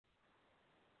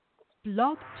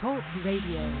Blog Talk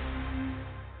Radio.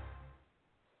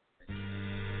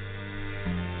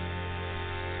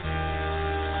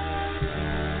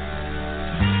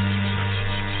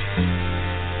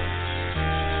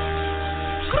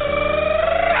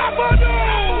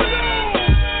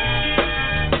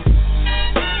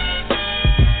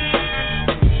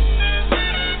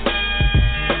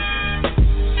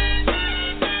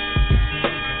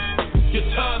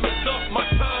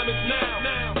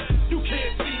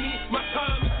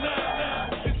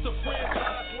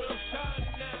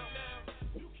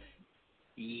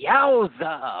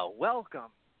 Yowza! Welcome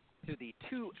to the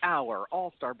 2-hour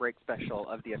All-Star Break special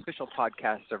of the official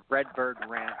podcast of Redbird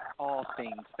Rant, all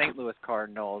things St. Louis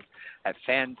Cardinals at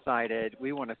Fansided.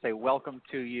 We want to say welcome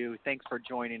to you. Thanks for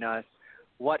joining us.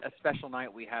 What a special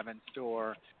night we have in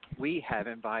store. We have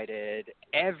invited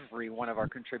every one of our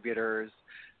contributors,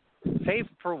 save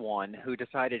for one who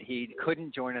decided he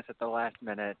couldn't join us at the last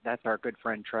minute. That's our good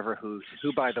friend Trevor Hoos,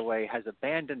 who, by the way, has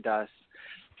abandoned us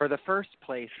for the first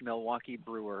place Milwaukee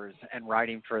Brewers and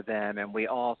writing for them, and we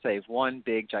all say one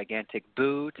big gigantic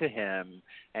boo to him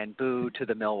and boo to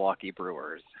the Milwaukee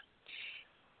Brewers.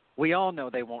 We all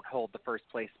know they won't hold the first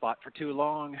place spot for too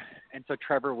long, and so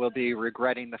Trevor will be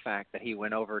regretting the fact that he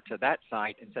went over to that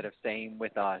site instead of staying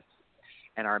with us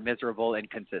and our miserable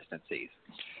inconsistencies.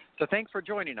 So thanks for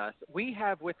joining us. We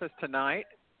have with us tonight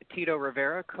Tito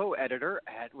Rivera, co-editor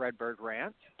at Redbird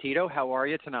Rant. Tito, how are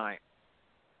you tonight?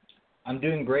 I'm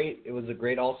doing great. It was a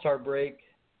great all-star break.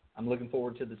 I'm looking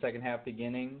forward to the second half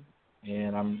beginning,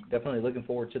 and I'm definitely looking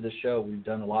forward to the show. We've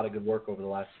done a lot of good work over the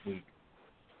last week.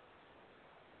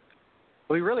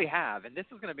 We really have, and this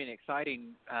is going to be an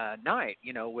exciting night,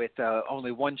 with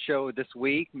only one show this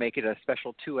week, make it a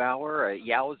special 2-hour, a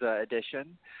Yowza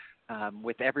edition,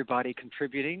 with everybody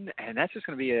contributing, and that's just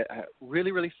going to be a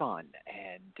really, really fun.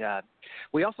 And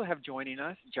we also have joining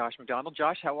us Josh McDonald.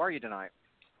 Josh, how are you tonight?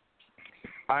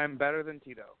 I'm better than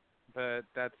Tito, but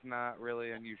that's not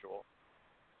really unusual.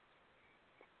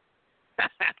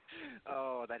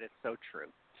 Oh, that is so true.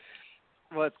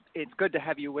 Well, it's good to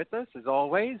have you with us, as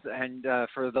always. And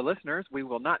for the listeners, we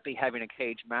will not be having a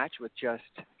cage match with just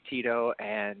Tito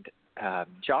and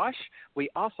Josh. We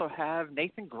also have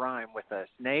Nathan Grime with us.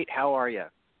 Nate, how are you?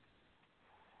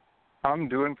 I'm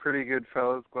doing pretty good,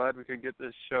 fellas. Glad we could get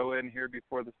this show in here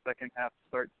before the second half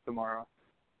starts tomorrow.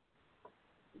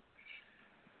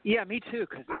 Yeah, me too,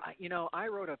 because, I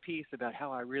wrote a piece about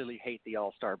how I really hate the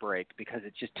All-Star break because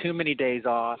it's just too many days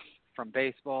off from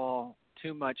baseball,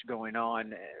 too much going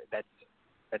on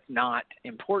that's not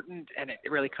important, and it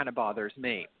really kind of bothers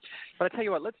me. But I tell you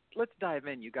what, let's dive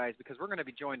in, you guys, because we're going to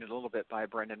be joined in a little bit by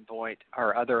Brendan Voigt,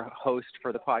 our other host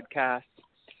for the podcast.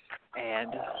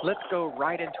 And let's go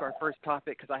right into our first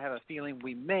topic because I have a feeling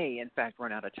we may, in fact,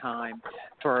 run out of time.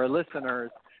 For our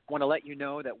listeners, I want to let you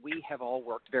know that we have all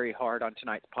worked very hard on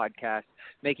tonight's podcast,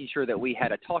 making sure that we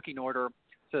had a talking order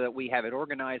so that we have it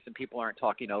organized and people aren't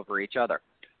talking over each other.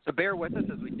 So bear with us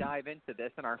as we dive into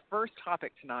this. And our first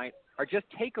topic tonight are just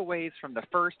takeaways from the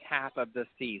first half of the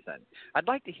season. I'd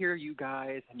like to hear you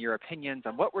guys and your opinions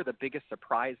on what were the biggest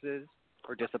surprises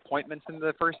or disappointments in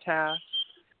the first half.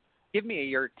 Give me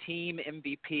your team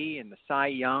MVP and the Cy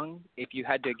Young if you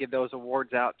had to give those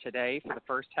awards out today for the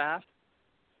first half.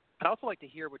 I'd also like to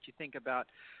hear what you think about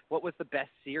what was the best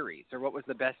series or what was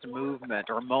the best movement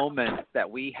or moment that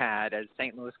we had as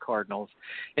St. Louis Cardinals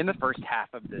in the first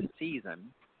half of this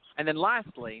season. And then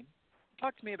lastly,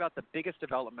 talk to me about the biggest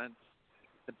developments,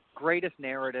 the greatest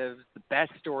narratives, the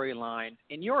best storylines,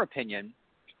 in your opinion,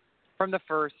 from the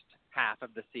first half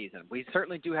of the season. We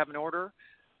certainly do have an order.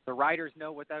 The writers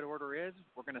know what that order is.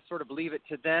 We're going to sort of leave it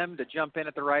to them to jump in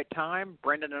at the right time.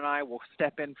 Brendan and I will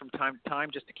step in from time to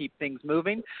time just to keep things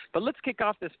moving. But let's kick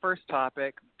off this first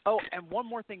topic. Oh, and one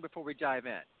more thing before we dive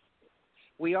in.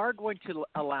 We are going to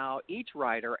allow each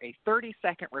writer a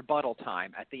 30-second rebuttal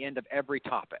time at the end of every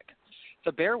topic.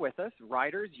 So bear with us.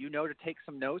 Writers, you know to take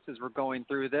some notes as we're going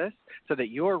through this so that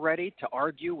you're ready to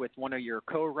argue with one of your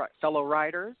fellow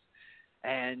writers.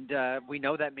 And we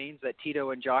know that means that Tito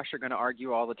and Josh are going to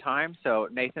argue all the time. So,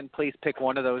 Nathan, please pick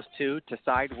one of those two to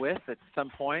side with at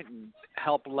some point and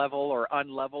help level or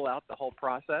unlevel out the whole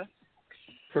process.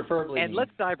 Preferably and me.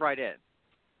 Let's dive right in.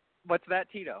 What's that,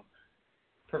 Tito?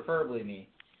 Preferably me.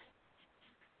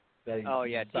 Oh,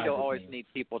 yeah, Tito always needs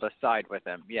people to side with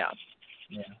him. Yeah.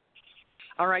 Yeah.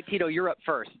 All right, Tito, you're up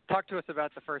first. Talk to us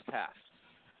about the first half.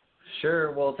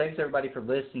 Sure. Well, thanks everybody for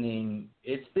listening.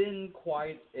 It's been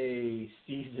quite a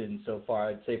season so far,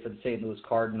 I'd say, for the St. Louis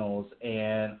Cardinals,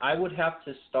 and I would have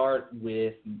to start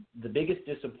with the biggest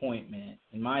disappointment,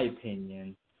 in my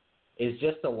opinion, is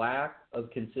just the lack of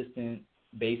consistent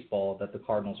baseball that the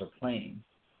Cardinals are playing.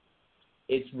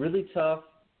 It's really tough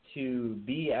to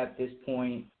be at this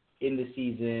point in the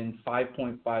season,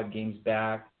 5.5 games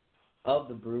back of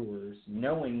the Brewers,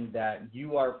 knowing that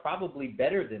you are probably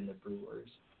better than the Brewers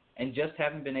and just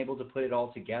haven't been able to put it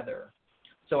all together.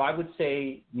 So I would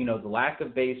say, the lack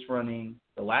of base running,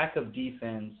 the lack of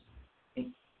defense,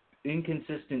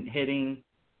 inconsistent hitting,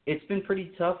 it's been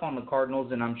pretty tough on the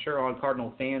Cardinals, and I'm sure on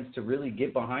Cardinal fans, to really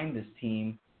get behind this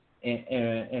team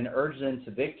and urge them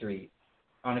to victory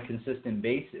on a consistent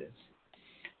basis.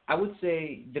 I would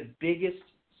say the biggest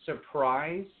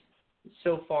surprise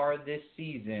so far this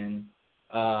season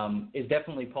is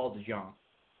definitely Paul DeJong.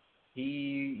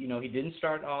 He didn't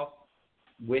start off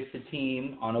with the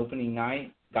team on opening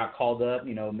night, got called up,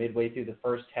 midway through the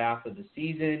first half of the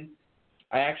season.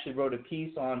 I actually wrote a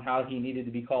piece on how he needed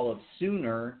to be called up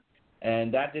sooner,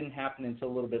 and that didn't happen until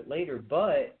a little bit later,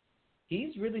 but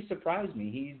he's really surprised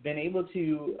me. He's been able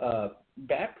to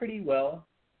bat pretty well,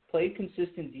 play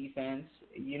consistent defense.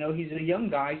 He's a young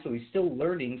guy, so he's still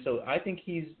learning, so I think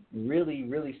he's really,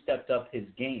 really stepped up his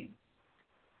game.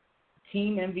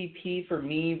 Team MVP for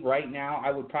me right now,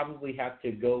 I would probably have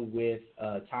to go with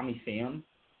Tommy Pham.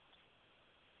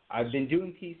 I've been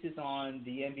doing pieces on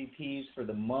the MVPs for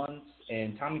the months,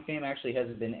 and Tommy Pham actually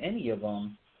hasn't been any of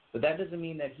them, but that doesn't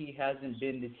mean that he hasn't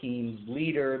been the team's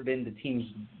leader, been the team's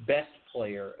best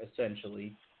player,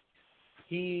 essentially.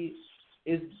 He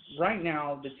is right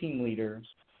now the team leader,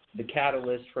 the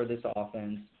catalyst for this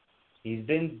offense. He's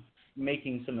been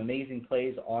making some amazing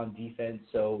plays on defense,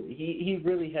 so he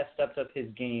really has stepped up his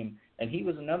game, and he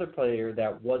was another player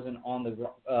that wasn't on the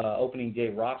opening day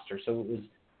roster, so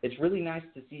it's really nice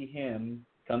to see him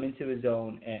come into his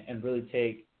own and really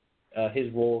take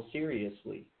his role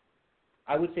seriously.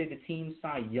 I would say the team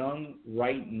Cy Young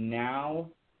right now,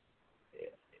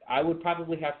 I would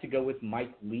probably have to go with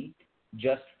Mike Leake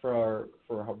just for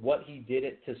what he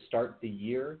did to start the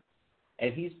year.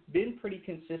 And he's been pretty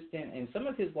consistent, and some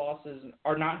of his losses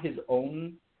are not his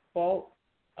own fault.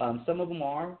 Some of them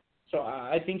are. So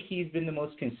I think he's been the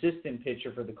most consistent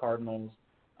pitcher for the Cardinals,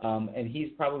 and he's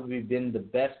probably been the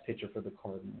best pitcher for the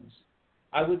Cardinals.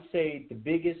 I would say the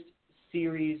biggest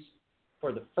series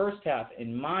for the first half,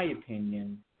 in my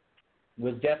opinion,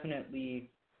 was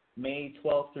definitely May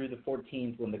 12th through the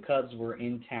 14th when the Cubs were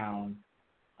in town.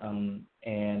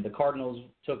 And the Cardinals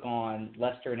took on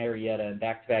Lester and Arrieta in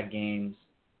back-to-back games,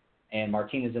 and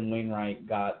Martinez and Wainwright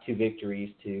got 2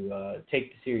 victories to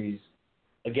take the series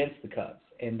against the Cubs.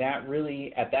 And that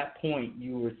really, at that point,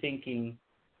 you were thinking,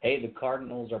 hey, the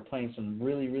Cardinals are playing some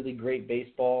really, really great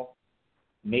baseball.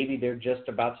 Maybe they're just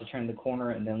about to turn the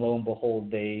corner, and then lo and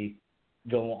behold, they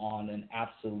go on an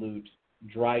absolute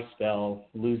dry spell,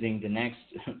 losing the next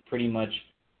pretty much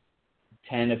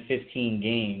 10 of 15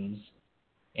 games,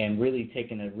 and really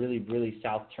taking a really, really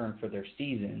south turn for their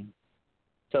season.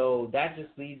 So that just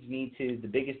leads me to the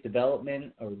biggest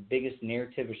development or biggest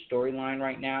narrative or storyline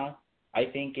right now, I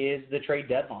think, is the trade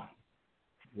deadline.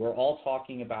 We're all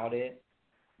talking about it.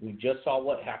 We just saw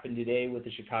what happened today with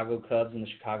the Chicago Cubs and the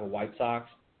Chicago White Sox.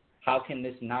 How can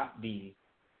this not be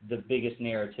the biggest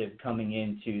narrative coming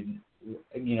into,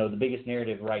 the biggest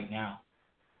narrative right now?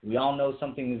 We all know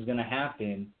something is going to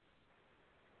happen,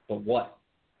 but what?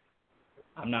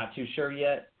 I'm not too sure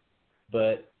yet,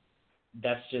 but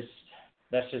that's just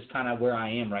kind of where I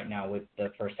am right now with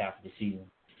the first half of the season.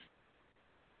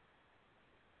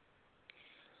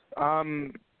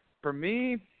 For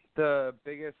me, the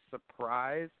biggest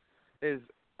surprise is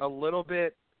a little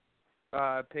bit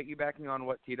piggybacking on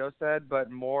what Tito said, but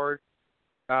more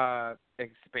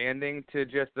expanding to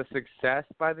just the success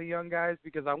by the young guys,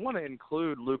 because I want to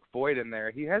include Luke Voigt in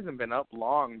there. He hasn't been up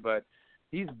long, but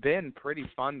he's been pretty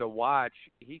fun to watch.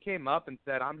 He came up and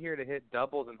said, I'm here to hit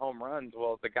doubles and home runs.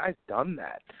 Well, the guy's done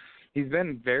that. He's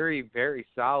been very, very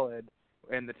solid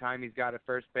in the time he's got at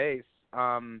first base.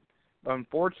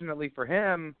 Unfortunately for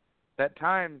him, that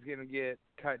time's going to get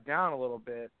cut down a little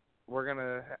bit. We're going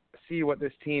to see what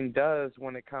this team does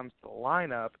when it comes to the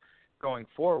lineup going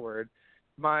forward.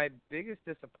 My biggest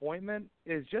disappointment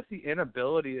is just the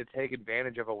inability to take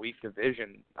advantage of a weak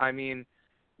division. I mean,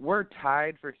 we're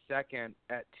tied for second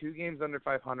at 2 games under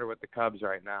 500 with the Cubs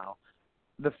right now.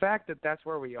 The fact that that's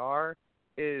where we are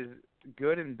is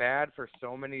good and bad for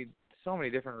so many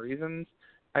different reasons.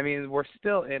 I mean, we're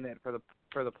still in it for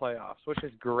the playoffs, which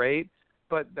is great,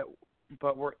 but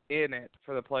we're in it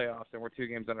for the playoffs and we're 2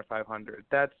 games under 500.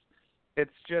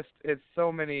 It's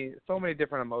so many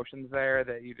different emotions there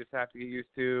that you just have to get used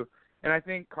to. And I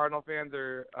think Cardinal fans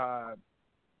are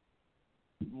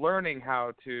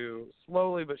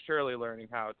slowly but surely learning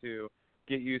how to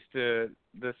get used to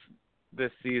this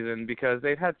this season because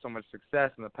they've had so much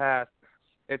success in the past.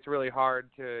 It's really hard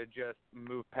to just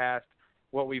move past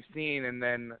what we've seen and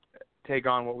then take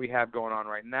on what we have going on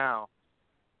right now.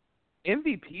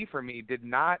 MVP for me did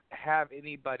not have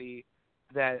anybody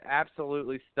that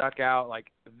absolutely stuck out like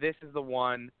this is the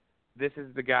one, this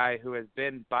is the guy who has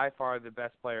been by far the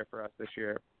best player for us this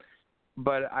year.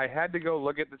 But I had to go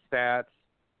look at the stats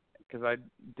because I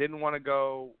didn't want to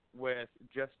go with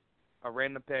just a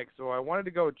random pick, so I wanted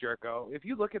to go with Jerko. If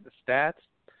you look at the stats,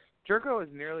 Jerko is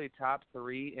nearly top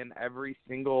 3 in every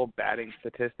single batting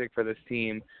statistic for this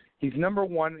team. He's number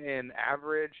 1 in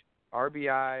average,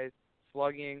 RBIs,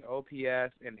 slugging,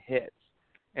 OPS, and hits.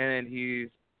 And he's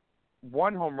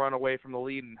 1 home run away from the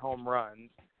lead in home runs.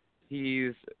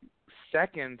 He's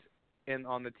second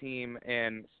on the team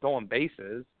in stolen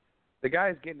bases. The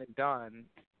guy's getting it done.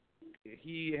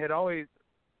 He had always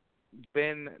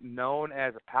been known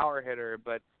as a power hitter,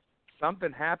 but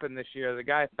something happened this year. The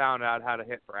guy found out how to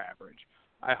hit for average.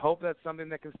 I hope that's something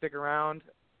that can stick around.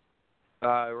 It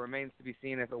remains to be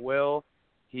seen if it will.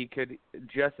 He could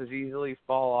just as easily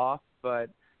fall off, but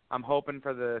I'm hoping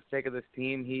for the sake of this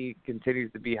team he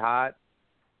continues to be hot.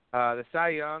 The Cy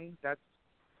Young, that's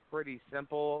pretty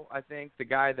simple, I think. The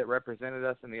guy that represented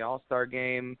us in the All-Star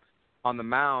game on the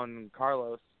mound,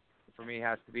 Carlos, for me,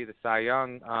 has to be the Cy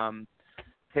Young.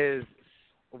 His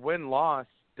win-loss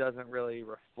doesn't really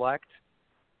reflect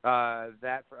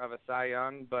that of a Cy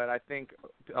Young, but I think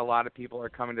a lot of people are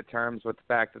coming to terms with the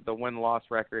fact that the win-loss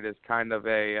record is kind of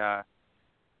a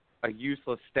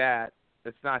useless stat.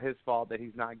 It's not his fault that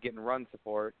he's not getting run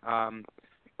support.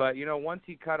 But, you know, once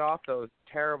he cut off those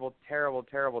terrible, terrible,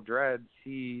 terrible dreads,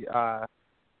 he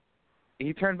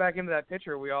turned back into that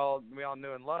pitcher we all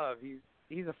knew and loved.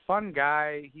 He's a fun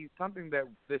guy. He's something that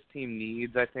this team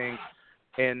needs, I think,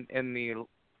 in the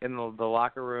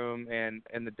locker room and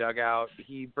in the dugout.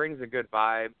 He brings a good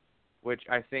vibe, which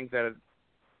I think that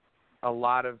a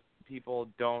lot of people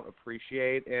don't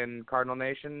appreciate in Cardinal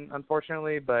Nation,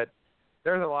 unfortunately. But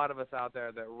there's a lot of us out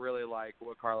there that really like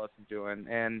what Carlos is doing,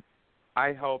 and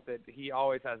I hope that he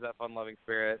always has that fun-loving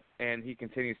spirit and he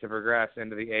continues to progress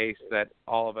into the ace that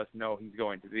all of us know he's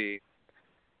going to be.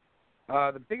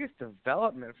 The biggest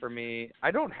development for me,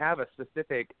 I don't have a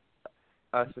specific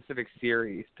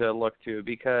series to look to,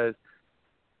 because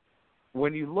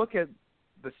when you look at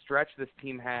the stretch this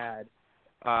team had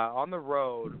on the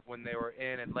road when they were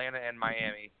in Atlanta and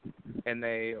Miami, and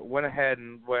they went ahead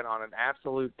and went on an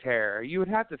absolute tear, you would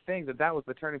have to think that that was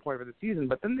the turning point for the season,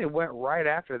 but then they went right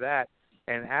after that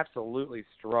and absolutely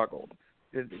struggled.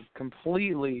 It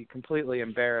completely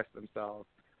embarrassed themselves.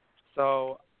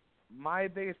 So my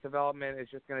biggest development is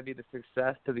just going to be the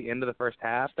success to the end of the first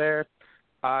half there.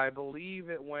 I believe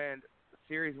it went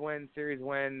series win,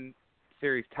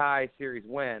 series tie, series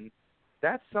win.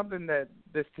 That's something that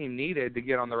this team needed to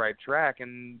get on the right track,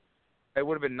 and it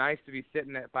would have been nice to be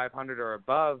sitting at 500 or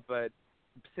above, but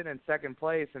sitting in second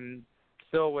place and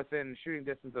still within shooting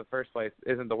distance of first place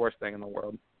isn't the worst thing in the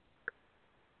world.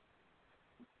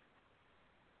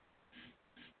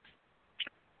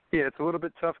 Yeah, it's a little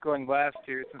bit tough going last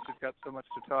here since we've got so much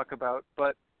to talk about.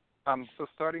 But so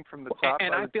starting from the top,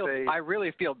 and I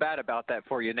really feel bad about that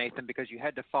for you, Nathan, because you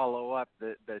had to follow up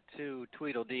the two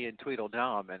Tweedledee and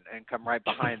Tweedledum and come right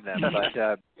behind them.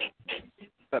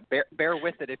 But bear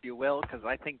with it, if you will, because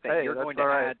I think that you're going to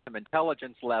add some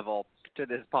intelligence level to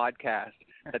this podcast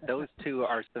that those two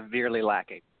are severely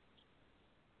lacking.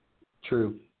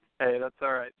 True. Hey, that's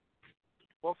all right.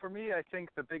 Well, for me, I think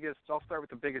I'll start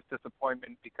with the biggest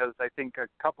disappointment, because I think a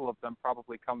couple of them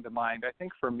probably come to mind. I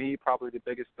think for me, probably the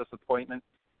biggest disappointment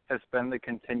has been the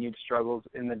continued struggles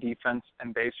in the defense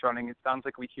and base running. It sounds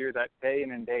like we hear that day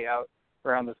in and day out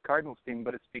around this Cardinals team,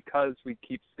 but it's because we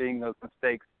keep seeing those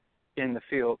mistakes in the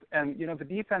field. And, you know, the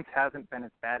defense hasn't been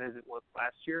as bad as it was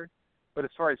last year, but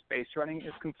as far as base running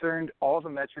is concerned, all the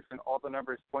metrics and all the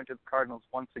numbers point to the Cardinals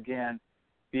once again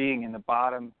being in the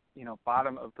bottom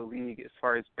of the league as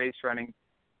far as base running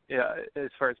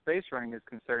is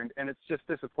concerned. And it's just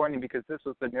disappointing, because this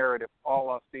was the narrative all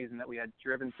off season that we had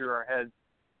driven through our heads,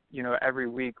 you know, every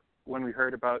week when we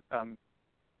heard about,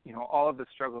 all of the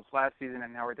struggles last season,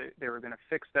 and now they were going to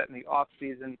fix that in the off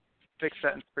season, fix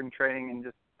that in spring training, and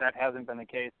just that hasn't been the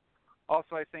case.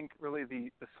 Also, I think really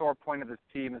the sore point of this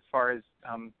team as far as,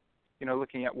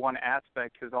 looking at one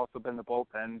aspect has also been the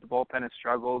bullpen. The bullpen has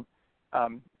struggled.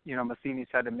 Massini's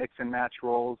had to mix and match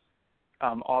roles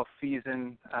all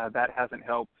season. That hasn't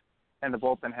helped, and the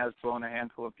bullpen has blown a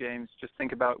handful of games. Just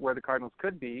think about where the Cardinals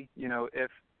could be,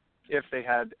 if they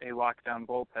had a lockdown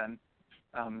bullpen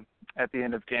at the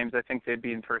end of games. I think they'd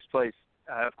be in first place.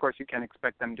 Of course, you can't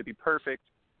expect them to be perfect,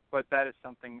 but that is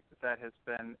something that has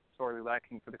been sorely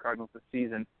lacking for the Cardinals this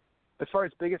season. As far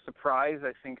as biggest surprise,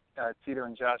 I think Tito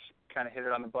and Josh kind of hit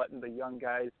it on the button. The young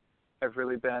guys have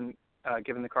really been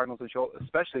giving the Cardinals a jolt,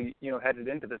 especially, headed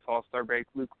into this All-Star break.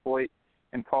 Luke Voigt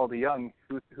and Paul DeJong,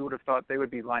 who would have thought they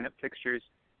would be lineup fixtures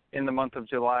in the month of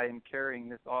July and carrying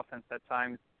this offense at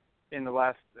times in the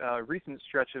last recent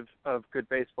stretch of good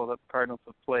baseball that the Cardinals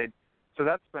have played. So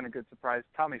that's been a good surprise.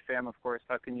 Tommy Pham, of course,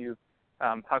 how can you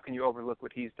overlook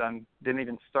what he's done? Didn't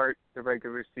even start the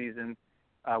regular season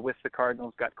with the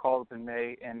Cardinals, got called up in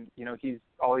May, and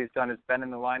all he's done is been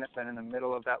in the lineup, been in the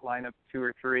middle of that lineup 2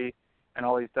 or 3, and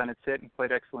all he's done is hit and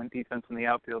played excellent defense in the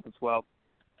outfield as well.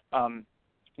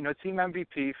 Team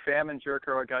MVP, Pham and Jerko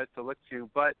are guys to look to,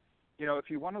 but if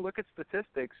you want to look at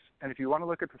statistics and if you want to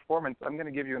look at performance, I'm going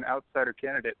to give you an outsider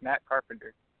candidate, Matt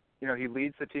Carpenter. He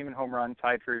leads the team in home runs,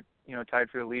 tied for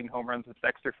the lead in home runs with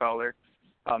Dexter Fowler.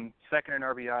 Second in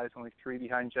RBIs, only 3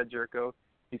 behind Jed Jerko.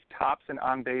 He's tops in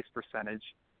on-base percentage,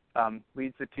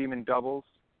 leads the team in doubles,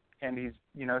 and he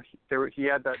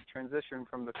had that transition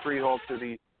from the three-hole to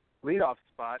the leadoff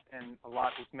spot, and a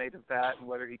lot was made of that and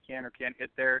whether he can or can't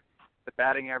hit there. The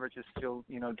batting average is still,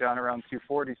 down around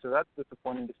 240, so that's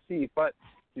disappointing to see. But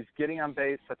he's getting on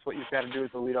base. That's what you've got to do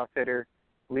as a leadoff hitter.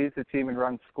 Leads the team in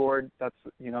runs scored. That's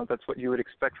what you would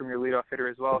expect from your leadoff hitter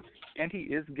as well. And he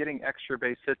is getting extra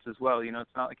base hits as well. It's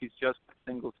not like he's just a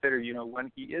singles hitter.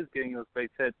 When he is getting those base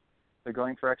hits, they're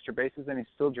going for extra bases, and he's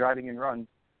still driving in runs.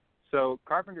 So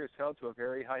Carpenter is held to a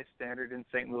very high standard in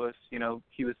St. Louis.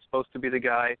 He was supposed to be the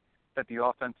guy that the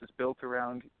offense is built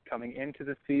around coming into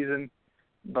the season,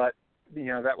 but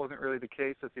that wasn't really the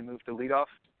case as he moved to leadoff.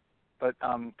 But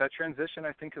that transition,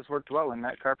 I think, has worked well, and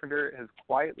Matt Carpenter has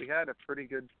quietly had a pretty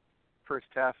good first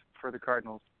half for the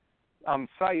Cardinals.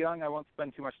 Cy Young, I won't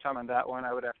spend too much time on that one.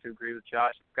 I would have to agree with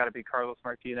Josh. It's got to be Carlos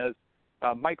Martinez.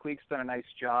 Mike Leake's done a nice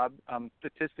job.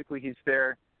 Statistically, he's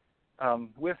there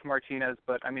with Martinez,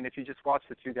 but, if you just watch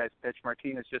the two guys pitch,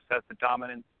 Martinez just has the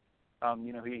dominance.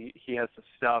 He has the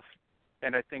stuff.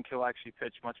 And I think he'll actually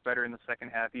pitch much better in the second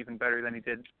half, even better than he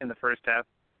did in the first half.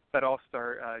 That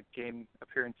All-Star game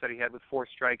appearance that he had with 4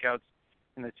 strikeouts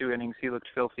in the 2 innings, he looked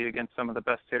filthy against some of the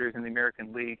best hitters in the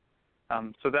American League.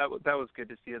 So that was good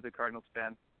to see as a Cardinals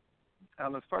fan.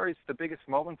 As far as the biggest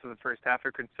moments of the first half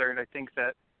are concerned, I think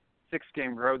that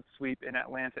 6-game road sweep in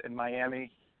Atlanta and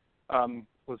Miami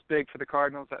was big for the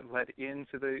Cardinals. That led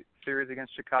into the series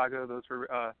against Chicago. Those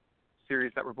were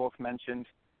series that were both mentioned.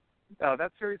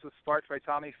 That series was sparked by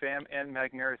Tommy Pham and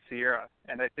Magneuris Sierra,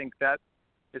 and I think that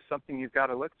is something you've got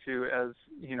to look to as,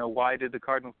 why did the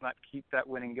Cardinals not keep that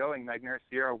winning going? Magneuris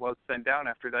Sierra was sent down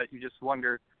after that. You just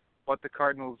wonder what the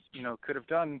Cardinals, could have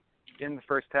done in the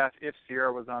first half if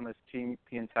Sierra was on this team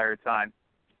the entire time.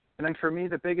 And then for me,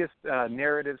 the biggest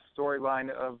narrative storyline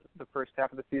of the first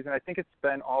half of the season, I think it's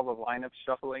been all the lineup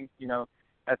shuffling.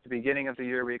 At the beginning of the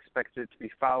year, we expected it to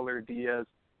be Fowler, Diaz,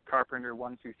 Carpenter,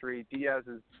 1, 2, 3. Diaz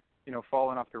is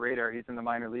fallen off the radar. He's in the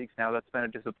minor leagues now. That's been a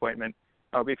disappointment.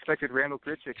 We expected Randall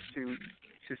Grichuk to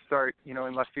start, in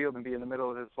left field and be in the middle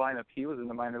of his lineup. He was in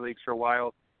the minor leagues for a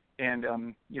while, and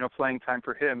playing time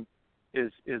for him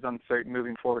is uncertain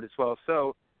moving forward as well.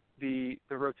 So the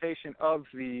rotation of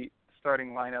the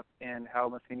starting lineup and how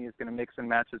Matheny is going to mix and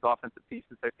match his offensive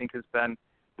pieces, I think, has been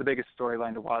the biggest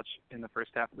storyline to watch in the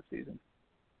first half of the season.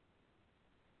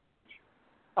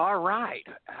 All right.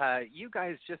 You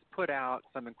guys just put out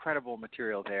some incredible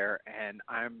material there, and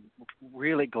I'm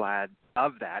really glad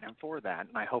of that and for that,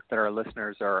 and I hope that our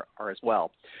listeners are as well.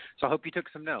 So I hope you took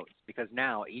some notes, because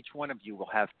now each one of you will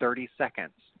have 30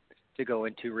 seconds to go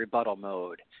into rebuttal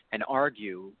mode and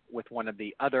argue with one of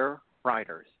the other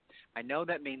writers. I know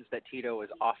that means that Tito is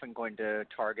often going to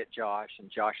target Josh,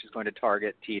 and Josh is going to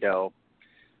target Tito.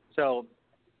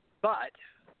 But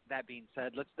that being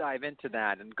said, let's dive into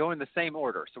that and go in the same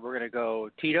order. So we're going to go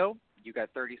Tito, you got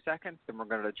 30 seconds, then we're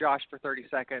going to Josh for 30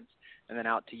 seconds, and then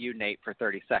out to you, Nate, for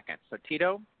 30 seconds. So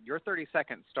Tito, your 30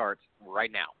 seconds starts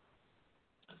right now.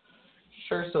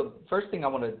 Sure. So first thing I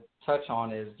want to touch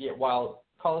on is, while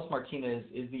Carlos Martinez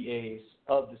is the ace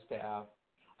of the staff,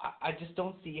 I just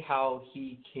don't see how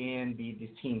he can be the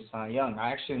team Cy Young.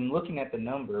 I actually am looking at the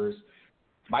numbers.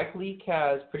 Mike Leake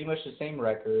has pretty much the same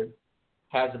record,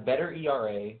 has a better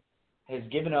ERA, has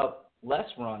given up less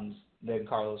runs than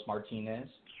Carlos Martinez,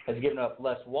 has given up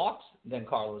less walks than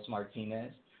Carlos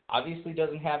Martinez, obviously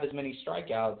doesn't have as many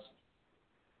strikeouts.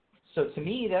 So to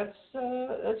me,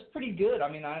 that's pretty good.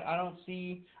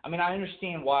 I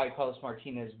understand why Carlos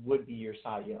Martinez would be your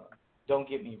Cy Young. Don't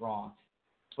get me wrong.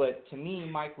 But to me,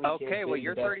 Mike Leake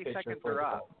your 30 seconds are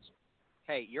up.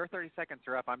 Hey, your 30 seconds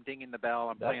are up. I'm dinging the bell.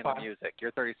 I'm That's playing fine. the music.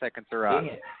 Your 30 seconds are up.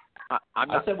 Dang it. I'm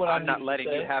not. I said what I I'm not needed to letting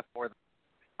say. you have more.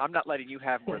 I'm not letting you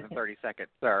have more than 30 seconds,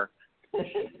 sir.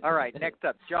 All right. Next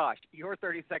up, Josh. Your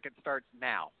 30 seconds starts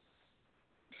now.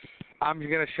 I'm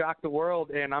going to shock the world,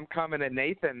 and I'm coming at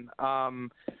Nathan.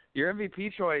 Your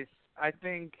MVP choice, I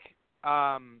think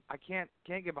I can't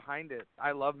get behind it.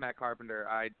 I love Matt Carpenter.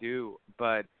 I do.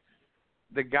 But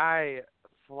the guy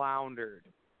floundered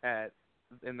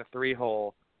in the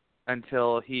 3-hole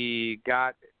until he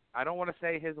got, I don't want to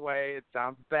say his way. It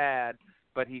sounds bad,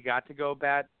 but he got to go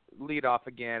bat leadoff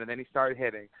again, and then he started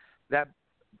hitting.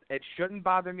 It shouldn't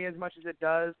bother me as much as it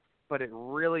does, but it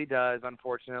really does,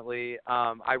 unfortunately.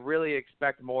 I really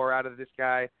expect more out of this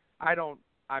guy.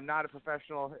 I'm not a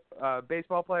professional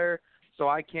baseball player, so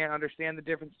I can't understand the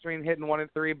difference between hitting 1 and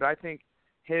 3, but I think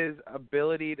his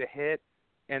ability to hit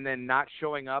and then not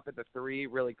showing up at the 3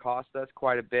 really cost us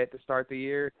quite a bit to start the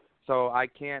year. So I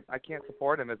can't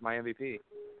support him as my MVP.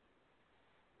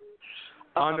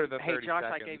 Under the 30 hey, Josh,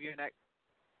 seconds. I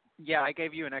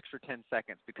gave you an extra 10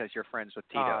 seconds because you're friends with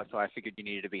Tito, so I figured you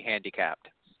needed to be handicapped.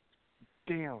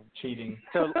 Damn. Cheating.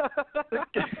 So,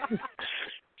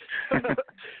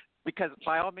 because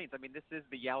by all means, I mean, this is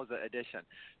the Yowza edition.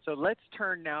 So let's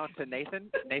turn now to Nathan.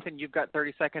 Nathan, you've got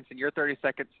 30 seconds, and your 30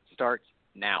 seconds starts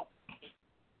now.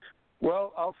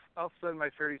 Well, I'll spend my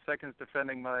 30 seconds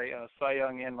defending my Cy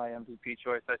Young and my MVP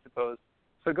choice, I suppose.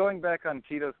 So going back on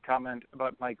Tito's comment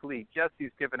about Mike Leake, yes,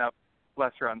 he's given up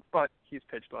less runs, but he's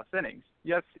pitched less innings.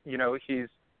 Yes, he's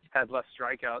had less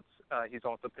strikeouts. He's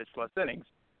also pitched less innings.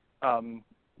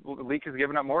 Leake has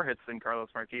given up more hits than Carlos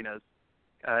Martinez.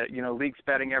 League's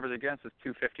batting average against is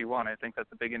 .251. I think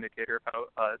that's a big indicator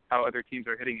of how other teams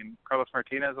are hitting him. Carlos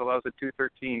Martinez allows a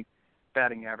 .213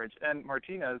 batting average, and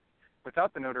Martinez,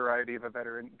 without the notoriety of a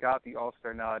veteran, got the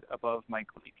All-Star nod above Mike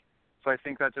Leake. So I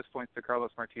think that just points to Carlos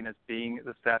Martinez being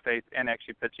the staff ace and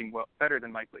actually pitching better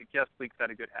than Mike Leake. Yes, Leake's had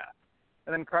a good half.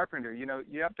 And then Carpenter, you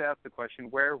have to ask the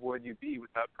question, where would you be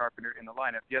without Carpenter in the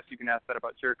lineup? Yes, you can ask that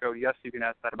about Jerko. Yes, you can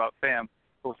ask that about Pham.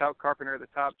 But without Carpenter at the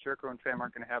top, Jerko and Pham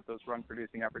aren't going to have those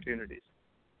run-producing opportunities.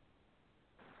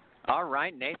 All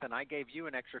right, Nathan, I gave you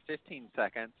an extra 15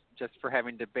 seconds just for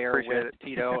having to bear Appreciate with it.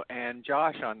 Tito and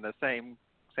Josh on the same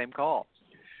call.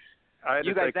 I had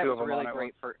You to guys, take that two was of them really on at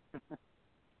great. once.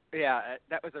 Yeah,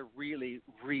 that was a really,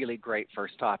 really great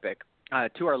first topic.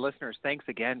 To our listeners, thanks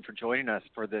again for joining us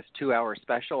for this 2-hour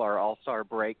special, our All-Star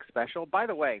Break special. By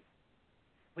the way,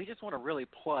 we just want to really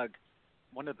plug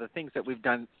one of the things that we've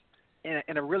done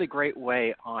in a really great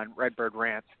way on Redbird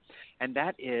Rants, and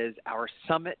that is our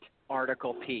Summit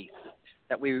article piece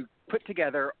that we put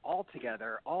together, all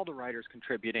the writers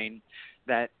contributing,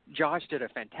 that Josh did a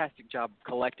fantastic job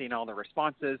collecting all the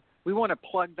responses. We want to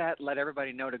plug that, let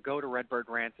everybody know to go to Redbird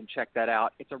Rants and check that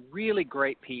out. It's a really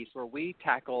great piece where we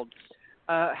tackled,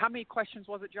 how many questions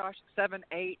was it, Josh? 7,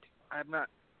 8? I'm not.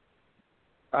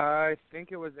 I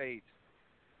think it was 8.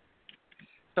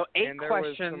 So 8 and there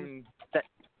questions.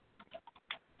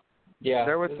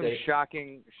 There was some 8.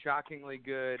 shockingly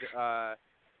good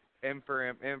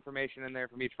information in there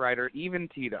from each writer, even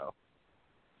Tito.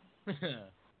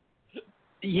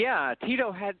 Yeah,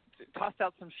 Tito had tossed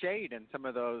out some shade in some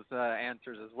of those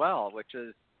answers as well, which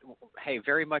is, hey,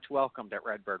 very much welcomed at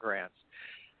Redbird Rants.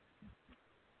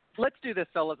 Let's do this,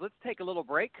 fellas. Let's take a little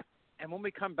break, and when we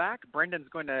come back, Brendan's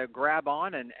going to grab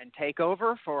on and take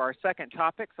over for our second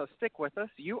topic, so stick with us.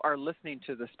 You are listening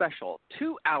to the special,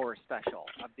 2-hour special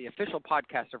of the official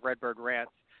podcast of Redbird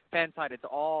Rants. Fanside, it's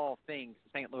all things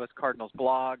St. Louis Cardinals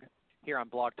blog here on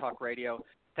Blog Talk Radio.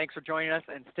 Thanks for joining us,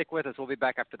 and stick with us. We'll be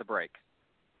back after the break.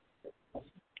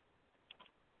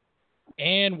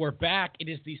 And we're back. It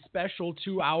is the special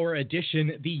 2-hour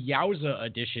edition, the Yowza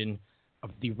edition of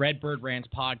the Redbird Rants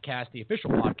podcast, the official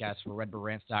podcast for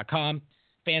RedbirdRants.com.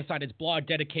 Fansided's blog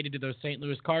dedicated to those St.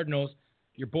 Louis Cardinals.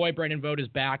 Your boy Brendan Vogt is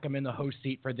back. I'm in the host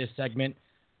seat for this segment.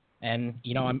 And,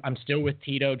 I'm still with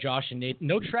Tito, Josh, and Nate.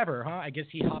 No Trevor, huh? I guess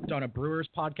he hopped on a Brewers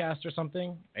podcast or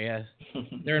something. Yeah,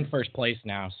 they're in first place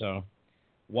now, so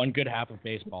one good half of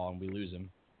baseball and we lose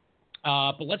him.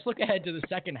 But let's look ahead to the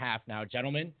second half now,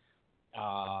 gentlemen.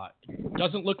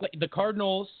 Doesn't look like the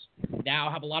Cardinals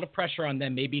now have a lot of pressure on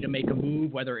them maybe to make a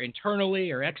move, whether internally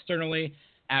or externally,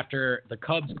 after the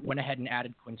Cubs went ahead and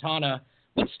added Quintana.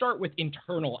 Let's start with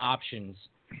internal options.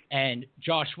 And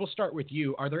Josh, we'll start with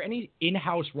you. Are there any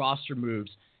in-house roster moves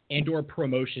and or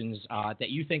promotions that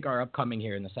you think are upcoming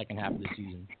here in the second half of the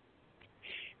season?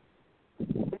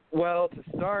 Well, to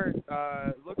start,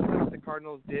 looks like the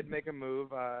Cardinals did make a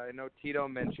move. I know Tito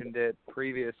mentioned it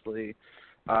previously.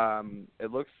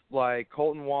 It looks like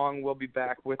Colton Wong will be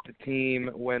back with the team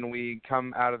when we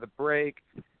come out of the break,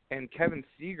 and Kevin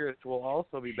Segrist will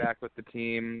also be back with the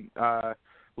team.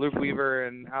 Luke Weaver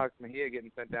and Alex Mejia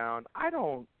getting sent down. I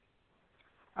don't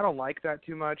like that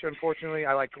too much, unfortunately.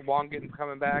 I like Wong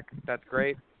coming back. That's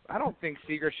great. I don't think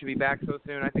Segrist should be back so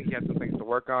soon. I think he has some things to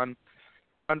work on.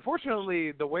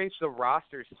 Unfortunately, the way the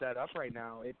roster's set up right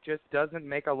now, it just doesn't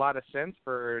make a lot of sense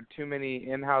for too many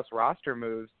in-house roster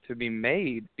moves to be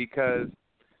made, because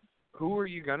who are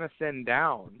you going to send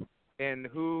down? And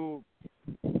who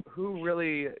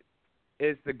really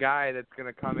is the guy that's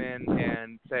going to come in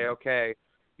and say, okay,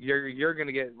 you're going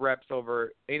to get reps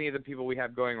over any of the people we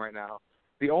have going right now?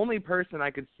 The only person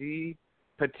I could see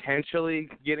potentially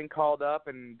getting called up,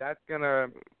 and that's going to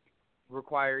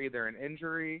require either an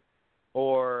injury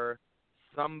or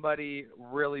somebody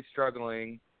really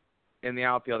struggling in the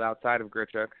outfield outside of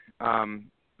Grichuk.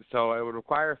 So it would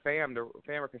require Pham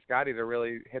or Cascati to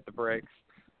really hit the brakes.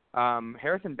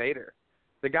 Harrison Bader,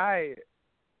 the guy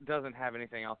doesn't have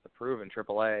anything else to prove in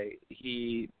AAA.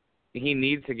 He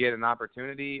needs to get an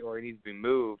opportunity, or he needs to be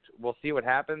moved. We'll see what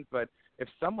happens, but if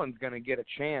someone's going to get a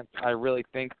chance, I really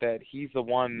think that he's the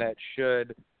one that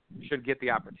should get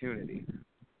the opportunity.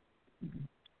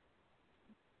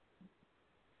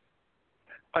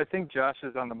 I think Josh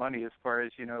is on the money as far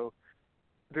as,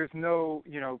 there's no,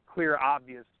 clear,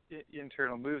 obvious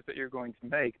internal moves that you're going to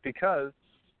make, because,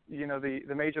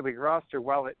 the Major League roster,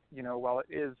 while it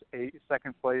is a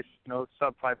second place,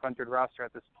 sub 500 roster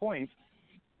at this point,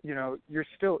 you're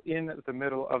still in the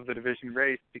middle of the division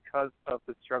race because of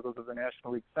the struggles of the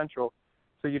National League Central.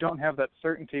 So you don't have that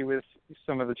certainty with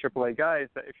some of the AAA guys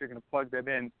that if you're going to plug them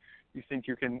in, you think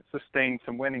you can sustain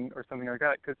some winning or something like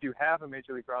that, because you have a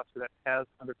Major League roster that has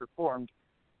underperformed,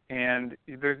 and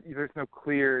there's no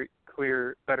clear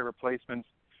better replacements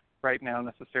right now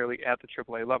necessarily at the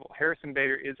AAA level. Harrison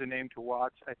Bader is a name to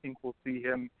watch. I think we'll see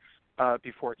him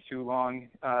before too long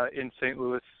in St.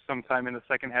 Louis sometime in the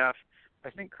second half. I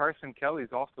think Carson Kelly is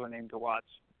also a name to watch.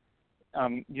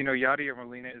 Yadier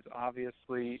Molina is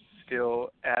obviously still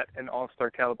at an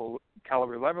all-star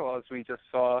caliber level, as we just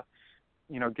saw.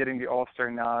 Getting the all-star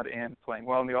nod and playing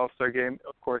well in the all-star game,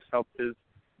 of course, helped his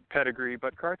pedigree.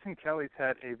 But Carson Kelly's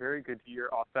had a very good year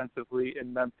offensively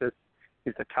in Memphis.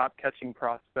 He's a top catching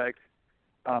prospect.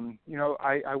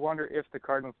 I wonder if the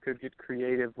Cardinals could get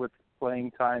creative with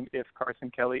playing time if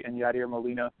Carson Kelly and Yadier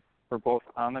Molina were both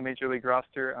on the Major League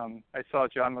roster. I saw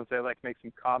John Mozeliak make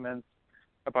some comments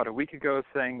about a week ago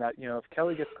saying that, if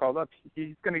Kelly gets called up,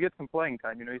 he's going to get some playing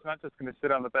time. He's not just going to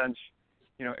sit on the bench,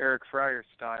 Eric Fryer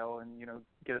style and,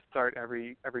 get a start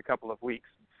every couple of weeks.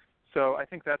 So I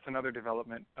think that's another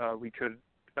development we could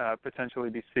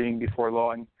potentially be seeing before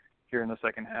long here in the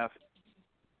second half.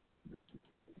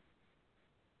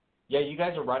 Yeah, you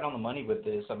guys are right on the money with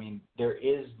this. I mean, there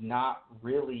is not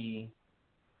really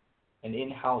an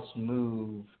in-house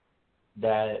move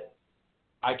that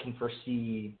I can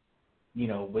foresee,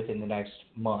 within the next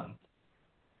month.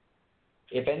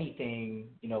 If anything,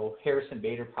 Harrison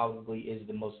Bader probably is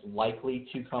the most likely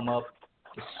to come up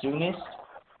the soonest.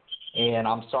 And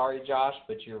I'm sorry, Josh,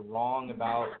 but you're wrong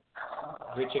about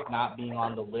Grichuk not being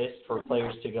on the list for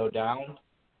players to go down.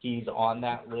 He's on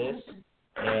that list.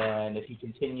 And if he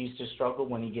continues to struggle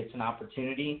when he gets an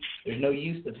opportunity, there's no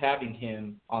use of having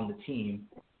him on the team.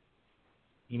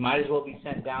 He might as well be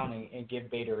sent down and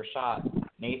give Bader a shot.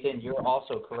 Nathan, you're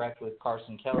also correct with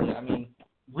Carson Kelly. I mean,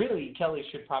 really, Kelly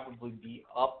should probably be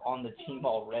up on the team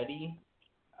already.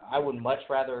 I would much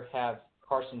rather have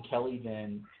Carson Kelly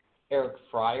than Eric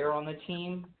Fryer on the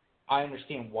team. I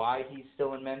understand why he's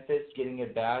still in Memphis getting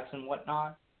at bats and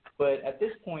whatnot, but at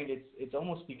this point it's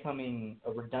almost becoming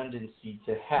a redundancy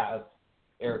to have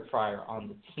Eric Fryer on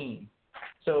the team.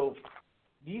 So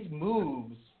these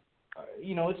moves,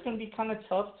 it's going to be kind of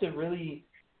tough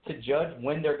to judge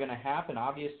when they're going to happen.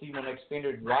 Obviously, when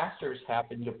expanded rosters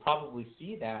happen, you'll probably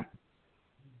see that.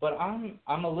 But I'm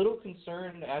a little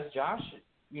concerned, as Josh,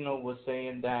 was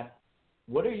saying, that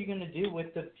what are you going to do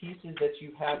with the pieces that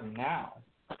you have now?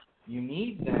 You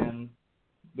need them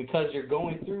because you're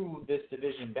going through this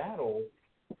division battle.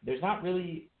 There's not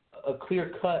really a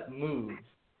clear-cut move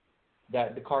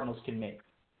that the Cardinals can make.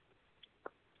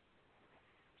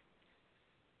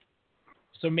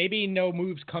 So maybe no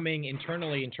moves coming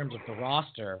internally in terms of the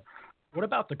roster. What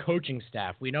about the coaching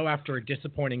staff? We know after a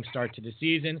disappointing start to the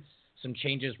season, some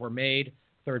changes were made.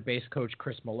 Third base coach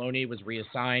Chris Maloney was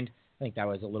reassigned. I think that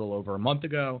was a little over a month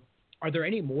ago. Are there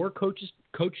any more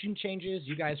coaching changes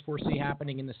you guys foresee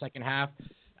happening in the second half?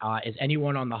 Is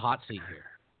anyone on the hot seat here?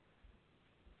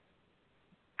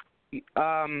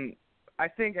 I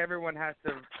think everyone has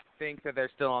to think that they're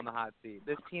still on the hot seat.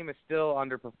 This team is still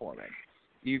underperforming.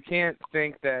 You can't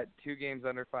think that 2 games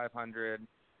under 500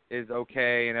 is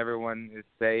okay and everyone is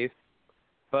safe.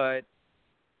 But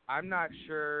I'm not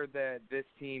sure that this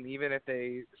team, even if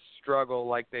they struggle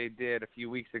like they did a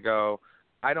few weeks ago,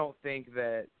 I don't think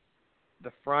that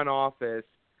the front office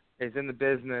is in the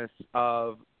business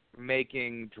of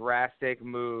making drastic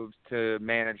moves to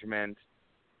management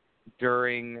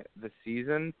during the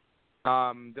season.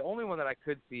 The only one that I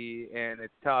could see, and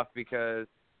it's tough because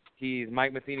he's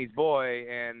Mike Matheny's boy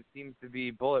and seems to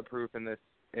be bulletproof in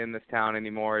this town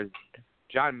anymore, is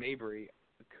John Mabry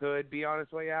could be on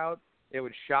his way out. It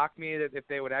would shock me that if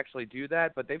they would actually do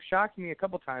that, but they've shocked me a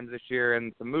couple times this year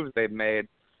in some moves they've made.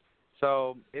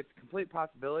 So it's a complete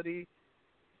possibility.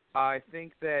 I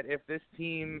think that if this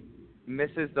team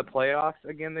misses the playoffs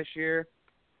again this year,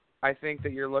 I think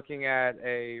that you're looking at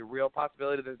a real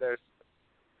possibility that there's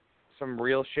some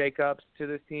real shakeups to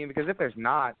this team. Because if there's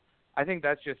not, I think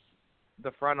that's just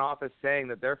the front office saying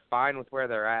that they're fine with where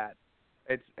they're at.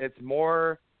 It's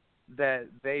more that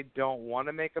they don't want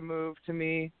to make a move to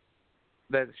me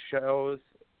that shows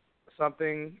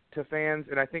something to fans,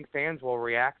 and I think fans will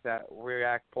react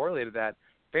poorly to that.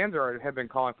 Fans have been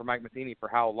calling for Mike Matheny for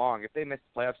how long? If they miss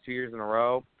the playoffs 2 years in a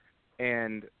row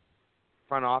and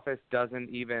front office doesn't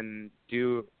even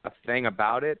do a thing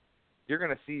about it, you're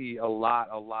going to see a lot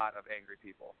of angry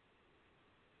people.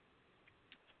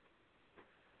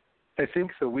 I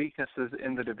think the weaknesses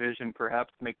in the division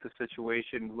perhaps make the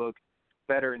situation look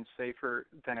better and safer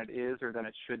than it is or than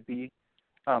it should be.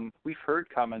 We've heard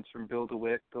comments from Bill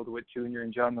DeWitt Jr.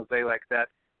 and John Mozeliak that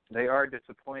they are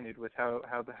disappointed with how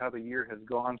the year has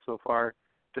gone so far.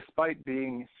 Despite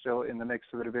being still in the mix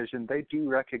of the division, they do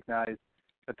recognize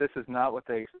that this is not what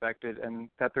they expected and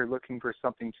that they're looking for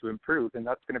something to improve, and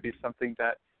that's going to be something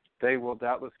that they will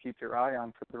doubtless keep their eye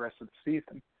on for the rest of the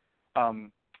season.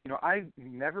 I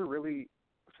never really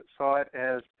saw it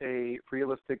as a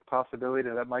realistic possibility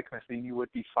that Mike Matheny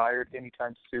would be fired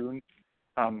anytime soon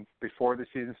before the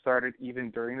season started,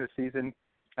 even during the season.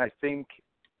 I think,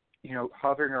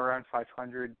 hovering around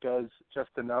 500 does just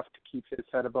enough to keep his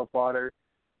head above water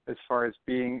as far as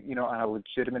being, on a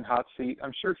legitimate hot seat.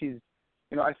 I'm sure he's,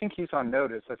 I think he's on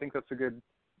notice. I think that's a good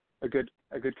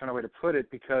kind of way to put it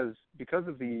because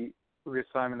of the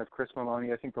reassignment of Chris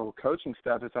Maloney. I think the whole coaching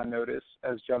staff is on notice,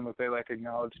 as John Mozeliak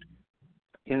acknowledged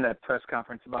in that press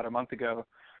conference about a month ago.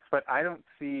 But I don't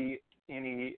see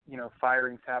any,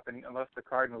 firings happening unless the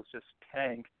Cardinals just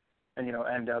tank and,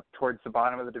 end up towards the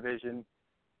bottom of the division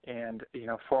and,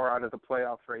 4 out of the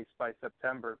playoff race by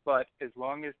September. But as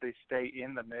long as they stay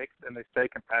in the mix and they stay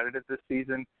competitive this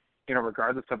season,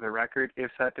 regardless of the record,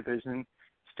 if that division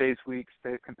stays weak,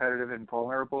 stays competitive and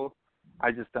vulnerable,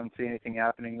 I just don't see anything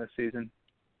happening this season.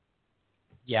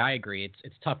 Yeah, I agree.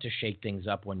 It's tough to shake things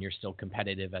up when you're still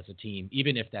competitive as a team,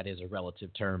 even if that is a relative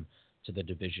term to the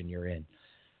division you're in.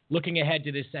 Looking ahead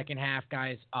to this second half,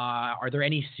 guys, are there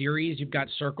any series you've got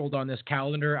circled on this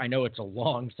calendar? I know it's a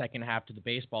long second half to the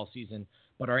baseball season,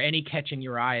 but are any catching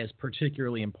your eye as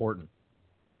particularly important?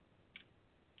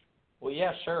 Well,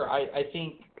 yeah, sure. I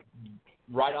think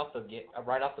right off the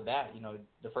bat,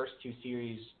 the first 2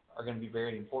 series are going to be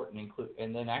very important,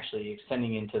 and then actually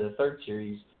extending into the third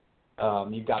series,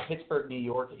 you've got Pittsburgh, New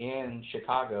York, and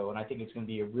Chicago, and I think it's going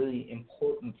to be really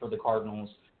important for the Cardinals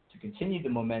to continue the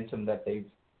momentum that they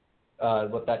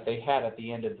had at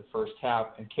the end of the first half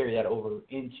and carry that over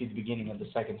into the beginning of the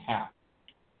second half.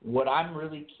 What I'm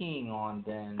really keen on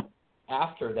then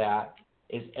after that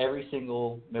is every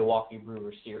single Milwaukee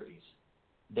Brewers series.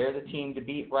 They're the team to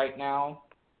beat right now.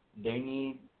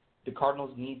 The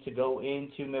Cardinals need to go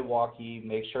into Milwaukee,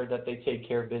 make sure that they take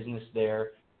care of business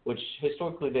there, which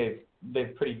historically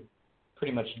they've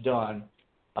pretty much done.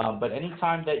 But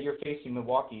anytime that you're facing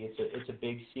Milwaukee, it's a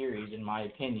big series in my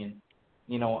opinion.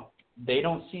 They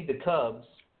don't see the Cubs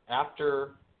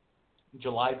after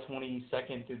July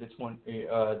 22nd through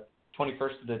the 21st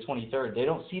to the 23rd. They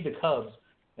don't see the Cubs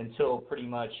until pretty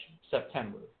much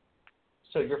September.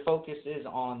 So your focus is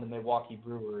on the Milwaukee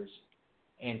Brewers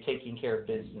and taking care of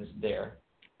business there.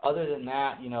 Other than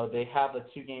that, they have a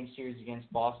 2-game series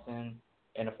against Boston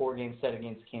and a 4-game set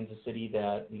against Kansas City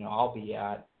that, I'll be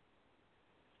at.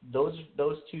 Those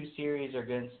 2 series are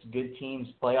against good teams,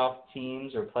 playoff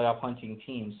teams or playoff hunting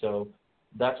teams. So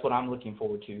that's what I'm looking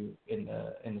forward to in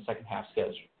the second half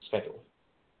schedule.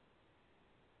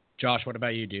 Josh, what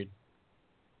about you, dude?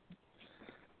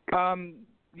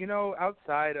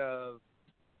 Outside of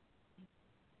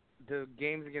the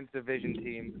games against division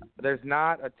teams, there's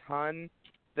not a ton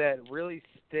that really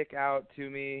stick out to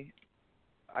me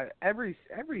every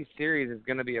series is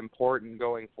going to be important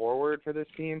going forward for this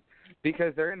team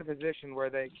because they're in a position where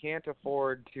they can't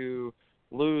afford to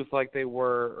lose like they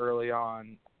were early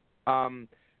on.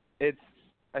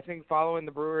 I think following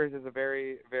the Brewers is a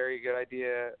very, very good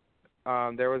idea.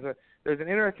 There's an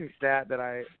interesting stat that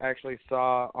I actually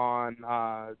saw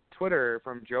on Twitter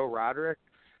from Joe Roderick.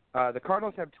 The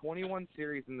Cardinals have 21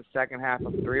 series in the second half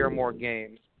of 3 or more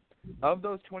games. Of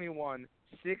those 21,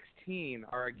 16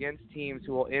 are against teams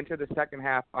who will enter the second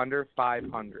half under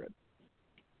 500.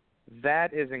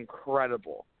 That is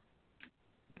incredible.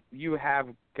 You have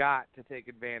got to take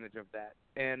advantage of that.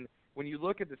 And when you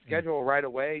look at the schedule right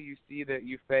away, you see that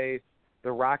you face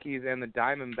the Rockies and the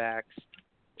Diamondbacks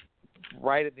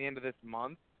right at the end of this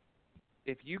month.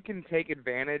 If you can take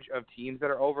advantage of teams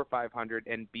that are over 500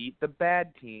 and beat the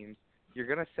bad teams, you're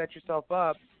going to set yourself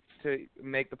up to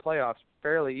make the playoffs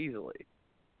fairly easily.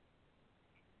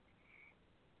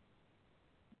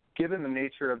 Given the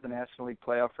nature of the National League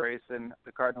playoff race and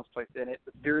the Cardinals place in it,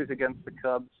 the series against the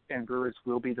Cubs and Brewers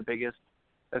will be the biggest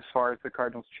as far as the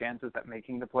Cardinals' chances at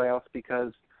making the playoffs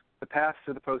because the path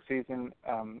to the postseason,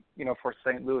 for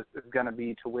St. Louis is going to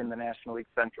be to win the National League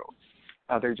Central.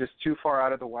 They're just too far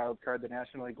out of the wild card. The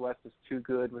National League West is too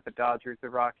good with the Dodgers, the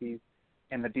Rockies,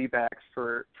 and the D-backs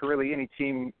for really any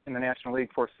team in the National League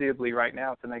foreseeably right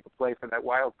now to make a play for that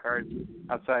wild card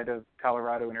outside of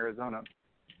Colorado and Arizona.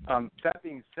 That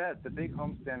being said, the big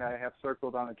homestand I have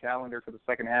circled on the calendar for the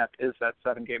second half is that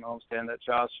 7-game homestand that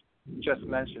Josh just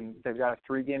mentioned. They've got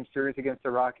a 3-game series against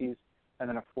the Rockies and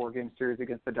then a 4-game series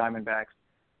against the Diamondbacks.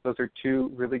 Those are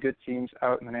 2 really good teams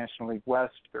out in the National League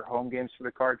West. They're home games for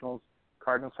the Cardinals.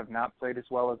 Cardinals have not played as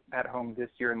well at home this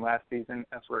year and last season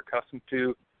as we're accustomed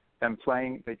to them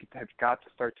playing. They have got to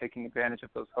start taking advantage of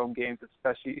those home games,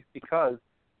 especially because,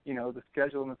 the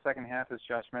schedule in the second half, as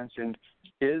Josh mentioned,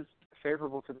 is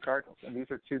favorable to the Cardinals. And these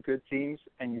are 2 good teams,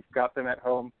 and you've got them at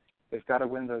home. They've got to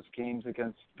win those games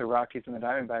against the Rockies and the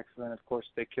Diamondbacks, and then, of course,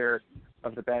 take care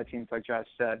of the bad teams, like Josh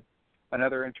said.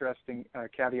 Another interesting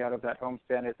caveat of that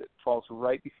homestand is it falls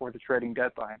right before the trading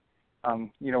deadline.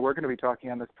 We're going to be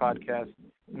talking on this podcast,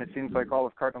 and it seems like all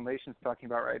of Cardinal Nation's talking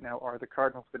about right now are the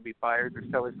Cardinals going to be buyers or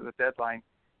sellers of the deadline.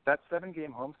 That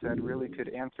 7-game homestand really could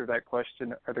answer that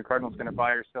question, are the Cardinals going to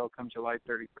buy or sell come July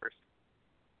 31st?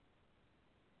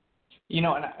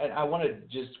 And I want to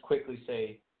just quickly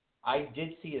say, I did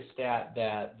see a stat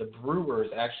that the Brewers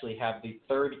actually have the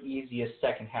 3rd easiest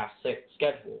second half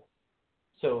schedule.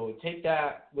 So take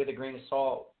that with a grain of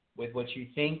salt with what you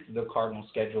think the Cardinal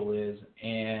schedule is.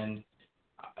 And,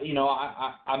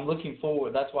 I'm looking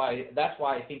forward. That's why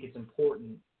I think it's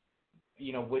important,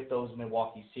 with those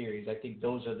Milwaukee series. I think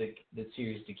those are the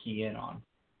series to key in on.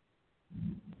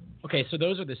 Okay, so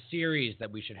those are the series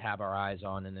that we should have our eyes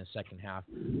on in the second half.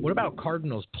 What about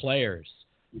Cardinals players?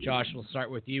 Josh, we'll start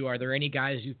with you. Are there any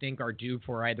guys you think are due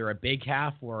for either a big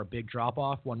half or a big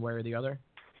drop-off, one way or the other?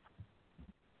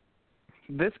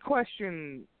 This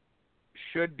question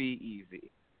should be easy,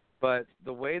 but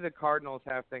the way the Cardinals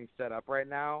have things set up right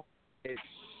now, it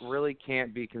really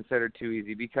can't be considered too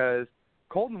easy because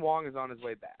Colton Wong is on his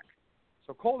way back.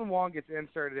 So Colton Wong gets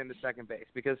inserted into second base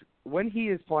because when he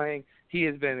is playing, he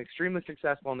has been extremely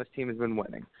successful and this team has been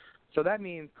winning. So that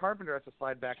means Carpenter has to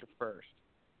slide back to first.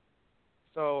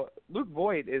 So Luke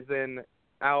Voit is then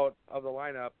out of the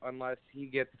lineup unless he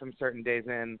gets some certain days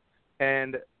in.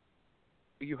 And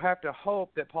you have to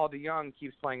hope that Paul DeJong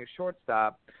keeps playing as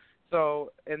shortstop.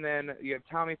 So, and then you have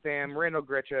Tommy Pham, Randall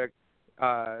Grichuk,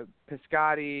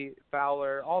 Piscotty,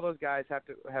 Fowler, all those guys have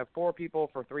to have 4 people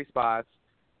for 3 spots.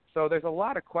 So there's a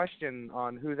lot of question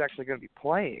on who's actually going to be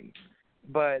playing.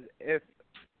 But if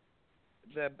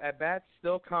the at-bats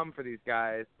still come for these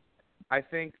guys, I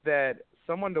think that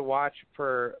someone to watch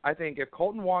I think if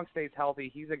Colton Wong stays healthy,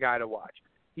 he's a guy to watch.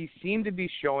 He seemed to be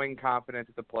showing confidence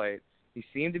at the plate. He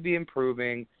seemed to be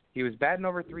improving. He was batting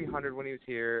over 300 when he was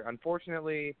here.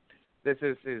 Unfortunately, this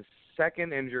is his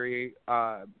second injury,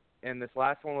 and this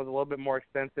last one was a little bit more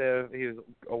extensive. He was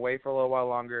away for a little while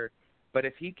longer. But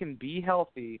if he can be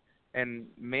healthy and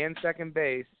man second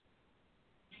base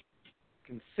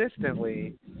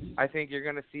consistently, I think you're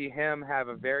going to see him have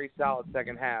a very solid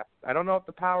second half. I don't know if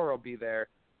the power will be there,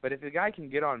 but if the guy can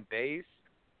get on base,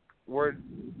 we're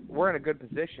in a good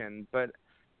position.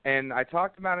 And I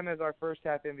talked about him as our first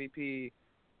half MVP.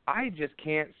 I just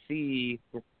can't see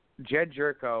Jed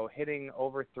Jerko hitting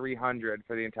over 300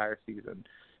 for the entire season.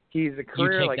 He's a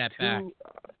career like back.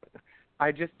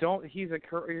 I just don't. He's a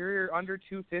career under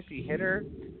 250 hitter.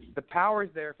 The power's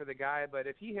there for the guy, but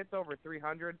if he hits over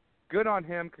 300, good on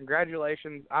him.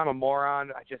 Congratulations. I'm a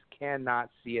moron. I just cannot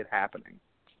see it happening.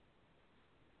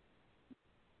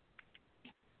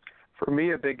 For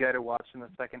me, a big guy to watch in the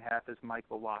second half is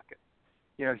Michael Lockett.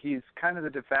 You know, he's kind of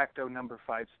the de facto number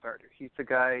 5 starter. He's the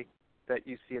guy that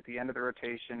you see at the end of the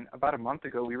rotation. About a month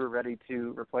ago, we were ready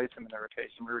to replace him in the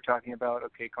rotation. We were talking about,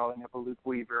 okay, calling up a Luke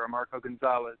Weaver or Marco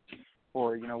Gonzalez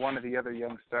or, you know, one of the other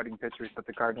young starting pitchers that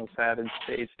the Cardinals had in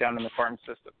states down in the farm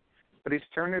system. But he's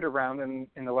turned it around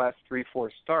in the last 3-4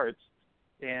 starts.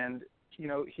 And, you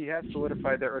know, he has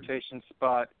solidified that rotation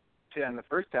spot to end the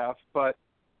first half, but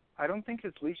I don't think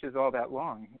his leash is all that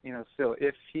long. You know, still,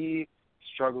 if he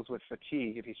struggles with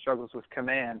fatigue, if he struggles with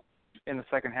command in the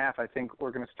second half, I think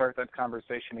we're going to start that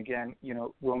conversation again. You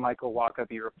know, will Michael Wacha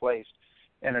be replaced?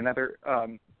 And another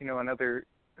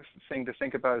thing to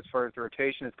think about as far as the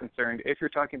rotation is concerned, if you're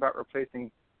talking about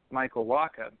replacing Michael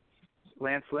Wacha,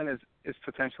 Lance Lynn is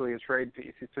potentially a trade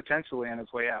piece. He's potentially on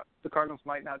his way out. The Cardinals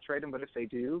might not trade him, but if they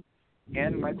do,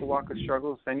 and Michael Wacha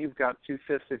struggles, then you've got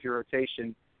 2/5 of your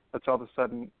rotation that's all of a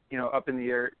sudden, you know, up in the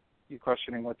air. You're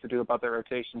questioning what to do about their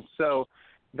rotation. So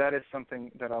that is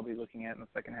something that I'll be looking at in the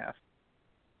second half.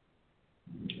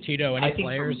 Tito, any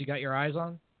players you got your eyes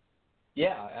on?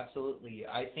 Yeah, absolutely.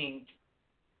 I think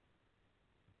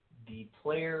the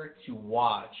player to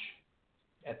watch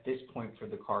at this point for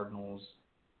the Cardinals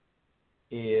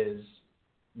is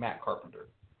Matt Carpenter.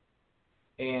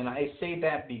 And I say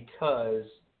that because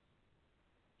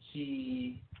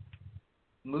he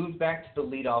moved back to the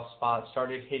leadoff spot,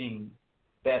 started hitting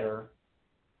better,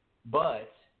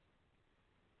 but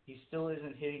he still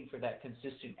isn't hitting for that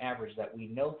consistent average that we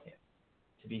know him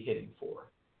to be hitting for.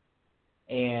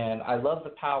 And I love the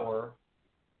power,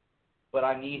 but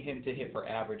I need him to hit for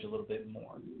average a little bit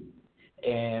more.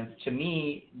 And to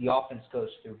me, the offense goes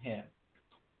through him,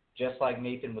 just like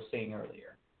Nathan was saying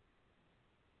earlier.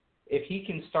 If he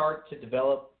can start to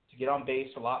develop, to get on base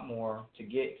a lot more, to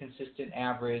get consistent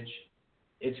average,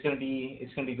 it's going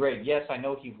to be great. Yes, I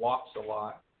know he walks a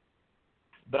lot,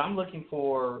 but I'm looking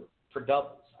for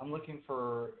doubles. I'm looking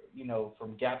for, you know,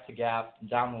 from gap to gap,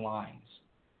 down the lines.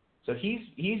 So he's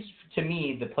to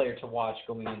me the player to watch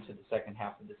going into the second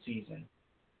half of the season.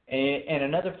 And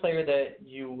another player that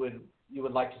you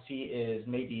would like to see is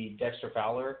maybe Dexter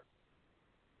Fowler,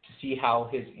 to see how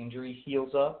his injury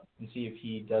heals up and see if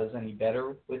he does any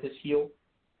better with his heel.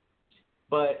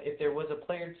 But if there was a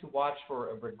player to watch for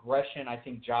a regression, I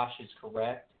think Josh is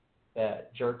correct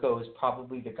that Jerko is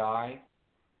probably the guy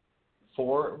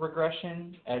for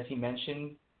regression. As he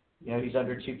mentioned, you know, he's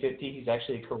under 250. He's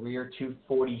actually a career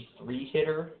 243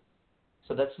 hitter.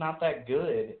 So that's not that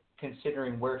good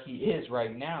considering where he is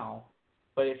right now.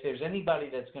 But if there's anybody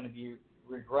that's going to be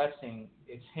regressing,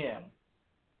 it's him.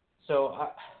 So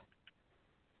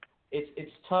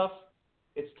it's tough.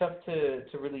 It's tough to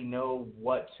really know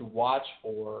what to watch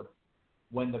for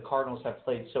when the Cardinals have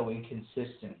played so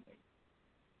inconsistently.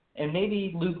 And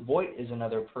maybe Luke Voit is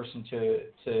another person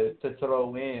to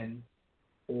throw in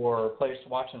or players to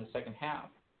watch in the second half.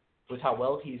 With how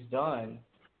well he's done,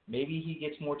 maybe he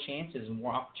gets more chances and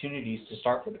more opportunities to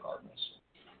start for the Cardinals.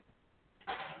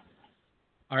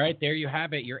 All right, there you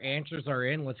have it. Your answers are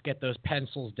in. Let's get those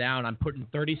pencils down. I'm putting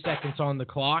 30 seconds on the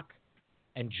clock.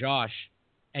 And Josh,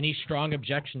 any strong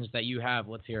objections that you have?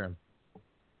 Let's hear them.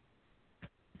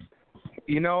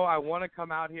 You know, I want to come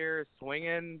out here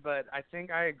swinging, but I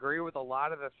think I agree with a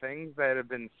lot of the things that have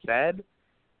been said.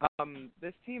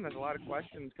 This team has a lot of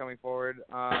questions coming forward,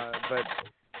 but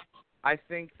I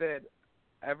think that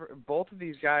both of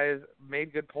these guys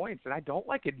made good points, and I don't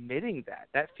like admitting that.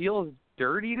 That feels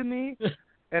dirty to me,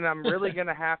 and I'm really going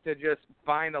to have to just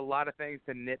find a lot of things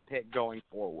to nitpick going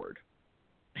forward.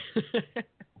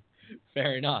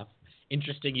 Fair enough.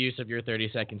 Interesting use of your 30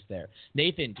 seconds there.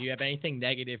 Nathan, do you have anything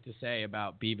negative to say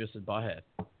about Beavis and Butthead?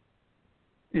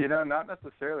 You know, not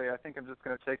necessarily. I think I'm just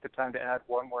going to take the time to add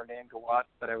one more name to watch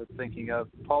that I was thinking of,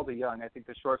 Paul DeYoung. I think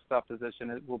the shortstop position,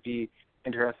 it will be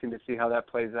interesting to see how that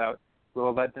plays out.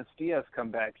 Will Aledmys Diaz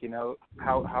come back? You know,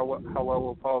 how well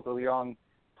will Paul DeYoung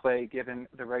play given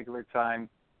the regular time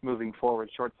moving forward?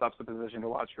 Shortstop's a position to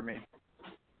watch for me.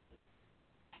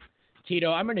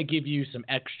 Tito, I'm going to give you some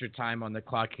extra time on the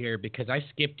clock here because I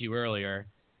skipped you earlier.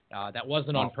 That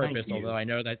wasn't on purpose, although I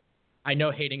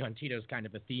know hating on Tito's kind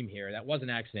of a theme here. That was an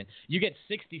accident. You get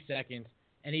 60 seconds.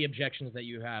 Any objections that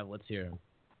you have, let's hear them.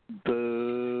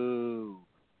 Boo.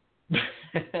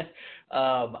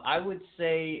 I would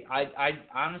say I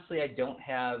honestly I don't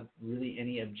have really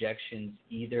any objections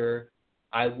either.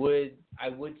 I would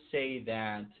say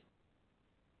that,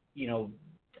 you know,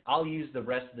 I'll use the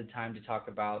rest of the time to talk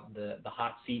about the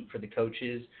hot seat for the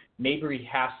coaches. Mabry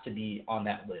has to be on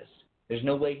that list. There's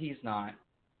no way he's not,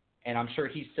 and I'm sure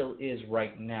he still is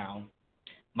right now.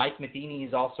 Mike Matheny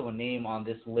is also a name on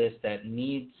this list that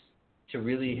needs to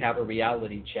really have a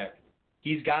reality check.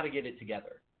 He's got to get it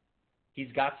together.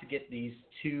 He's got to get this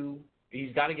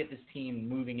team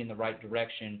moving in the right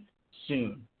direction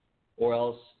soon, or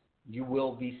else you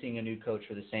will be seeing a new coach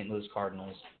for the St. Louis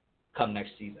Cardinals come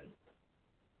next season.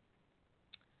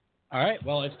 All right,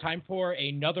 well, it's time for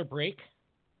another break.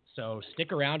 So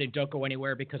stick around and don't go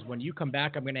anywhere, because when you come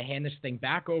back, I'm going to hand this thing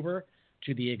back over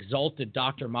to the exalted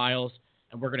Dr. Miles,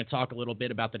 and we're going to talk a little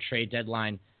bit about the trade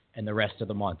deadline and the rest of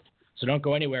the month. So don't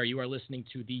go anywhere. You are listening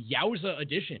to the Yowza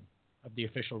edition of the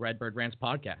official Redbird Rants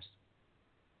podcast.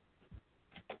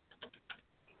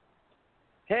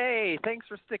 Hey, thanks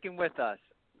for sticking with us.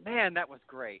 Man, that was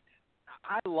great.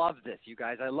 I love this, you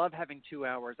guys. I love having 2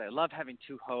 hours. I love having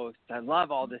two hosts. I love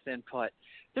all this input.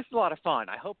 This is a lot of fun.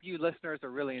 I hope you listeners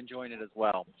are really enjoying it as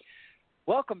well.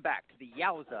 Welcome back to the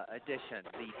Yowza edition,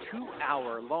 the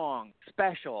 2-hour-long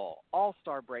special,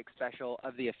 all-star break special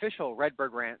of the official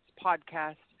Redbird Rants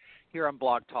podcast here on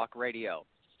Blog Talk Radio.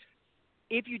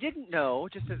 If you didn't know,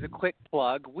 just as a quick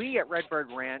plug, we at Redbird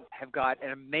Rant have got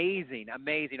an amazing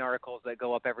articles that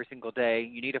go up every single day.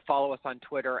 You need to follow us on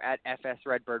Twitter at FS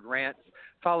Redbird Rants.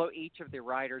 Follow each of the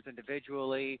writers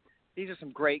individually. These are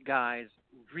some great guys,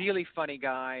 really funny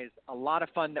guys, a lot of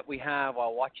fun that we have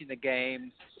while watching the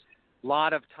games, a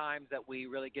lot of times that we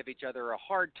really give each other a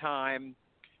hard time.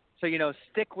 So,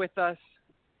 stick with us.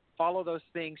 Follow those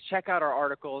things. Check out our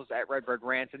articles at Redbird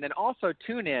Rants, and then also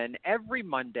tune in every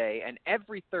Monday and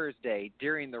every Thursday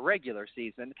during the regular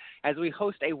season as we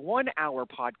host a 1-hour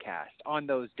podcast on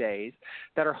those days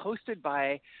that are hosted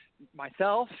by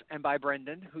myself and by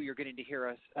Brendan, who you're getting to hear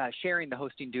us sharing the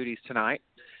hosting duties tonight.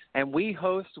 And we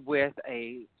host with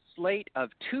a slate of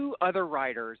 2 other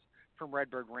writers from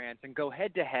Redbird Rants and go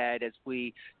head-to-head as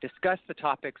we discuss the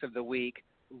topics of the week.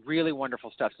 Really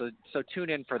wonderful stuff, so tune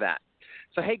in for that.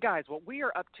 So, hey, guys, what we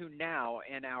are up to now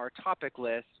in our topic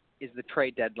list is the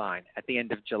trade deadline at the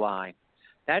end of July.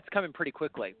 That's coming pretty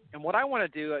quickly. And what I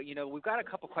want to do, we've got a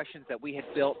couple questions that we had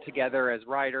built together as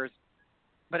writers.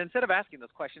 But instead of asking those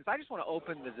questions, I just want to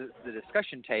open the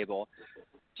discussion table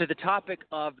to the topic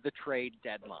of the trade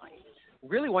deadline.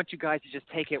 Really want you guys to just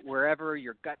take it wherever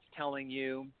your gut's telling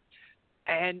you.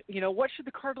 And, what should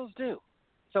the Cardinals do?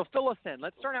 So fill us in.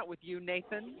 Let's start out with you,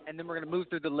 Nathan, and then we're going to move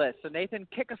through the list. So, Nathan,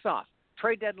 kick us off.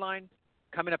 Trade deadline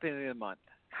coming up in the end of the month.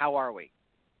 How are we?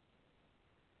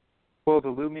 Well, the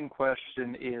looming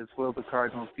question is, will the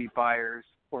Cardinals be buyers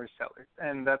or sellers?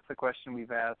 And that's the question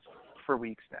we've asked for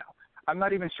weeks now. I'm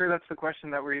not even sure that's the question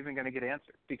that we're even going to get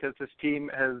answered, because this team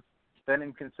has been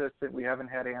inconsistent. We haven't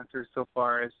had answers so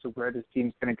far as to where this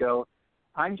team's going to go.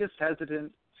 I'm just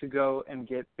hesitant to go and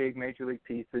get big major league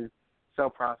pieces, sell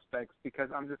prospects, because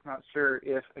I'm just not sure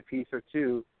if a piece or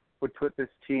two would put this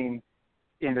team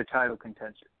into title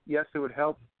contention. Yes, it would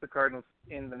help the Cardinals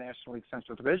in the National League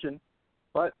Central Division,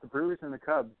 but the Brewers and the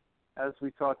Cubs, as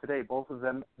we saw today, both of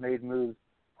them made moves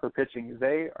for pitching.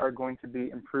 They are going to be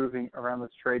improving around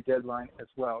this trade deadline as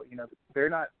well. They're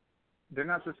not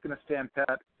just going to stand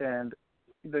pat and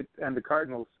the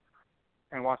Cardinals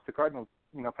and watch the Cardinals,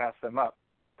 pass them up.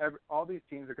 All these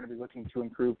teams are going to be looking to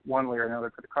improve one way or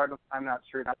another. For the Cardinals, I'm not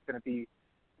sure that's going to be,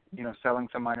 selling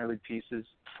some minor league pieces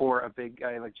for a big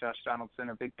guy like Josh Donaldson,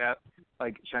 or big bat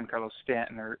like Giancarlo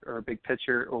Stanton, or a big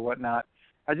pitcher or whatnot.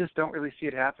 I just don't really see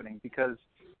it happening, because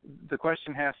the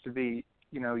question has to be,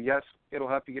 yes, it'll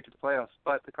help you get to the playoffs,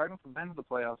 but the Cardinals have been to the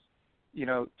playoffs,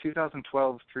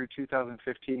 2012 through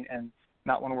 2015 and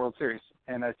not won a World Series.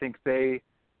 And I think they,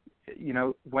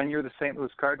 when you're the St. Louis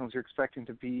Cardinals, you're expecting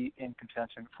to be in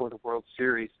contention for the World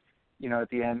Series, at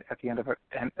the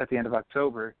end of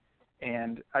October.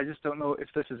 And I just don't know if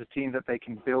this is a team that they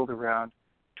can build around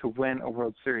to win a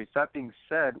World Series. That being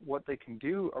said, what they can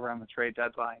do around the trade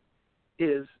deadline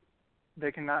is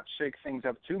they cannot shake things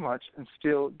up too much and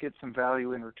still get some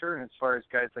value in return, as far as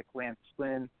guys like Lance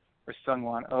Lynn or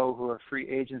Sungwon Oh, who are free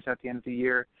agents at the end of the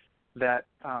year, that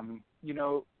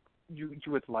you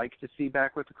would like to see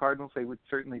back with the Cardinals. They would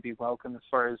certainly be welcome as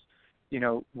far as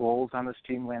roles on this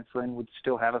team. Lance Lynn would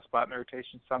still have a spot in the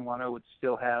rotation. Sungwon Oh would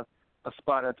still have a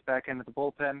spot at the back end of the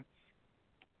bullpen.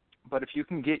 But if you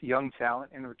can get young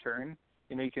talent in return,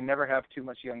 you can never have too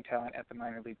much young talent at the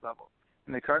minor league level.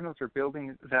 And the Cardinals are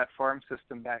building that farm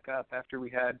system back up after we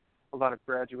had a lot of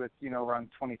graduates, around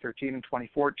 2013 and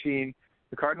 2014.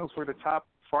 The Cardinals were the top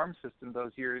farm system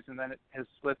those years, and then it has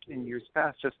slipped in years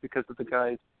past just because of the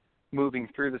guys moving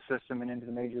through the system and into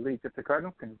the major leagues. If the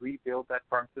Cardinals can rebuild that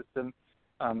farm system,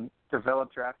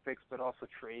 develop draft picks, but also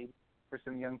trade for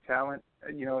some young talent,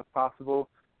 if possible,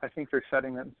 I think they're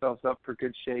setting themselves up for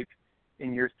good shape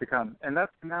in years to come. And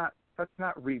that's not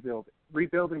rebuilding.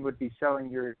 Rebuilding would be selling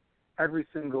your every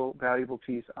single valuable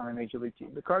piece on a major league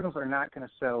team. The Cardinals are not going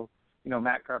to sell,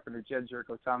 Matt Carpenter, Jed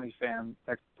Zerko, Tommy Pham.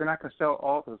 They're not going to sell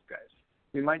all those guys.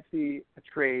 We might see a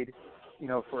trade,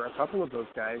 for a couple of those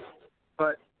guys,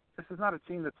 but this is not a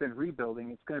team that's in rebuilding.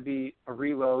 It's going to be a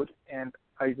reload, and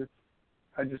I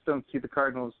just don't see the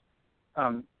Cardinals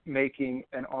making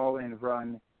an all-in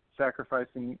run,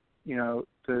 sacrificing,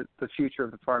 the future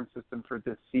of the farm system for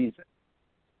this season.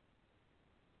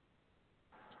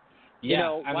 Yeah,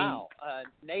 wow.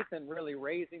 Nathan really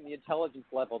raising the intelligence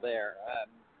level there.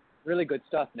 Really good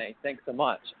stuff, Nate. Thanks so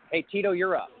much. Hey, Tito,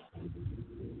 you're up.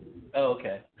 Oh,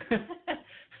 okay.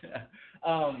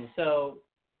 So,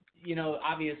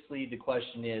 obviously the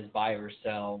question is buy or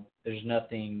sell. There's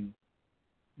nothing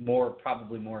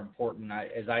probably more important.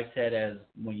 As I said,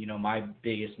 my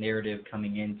biggest narrative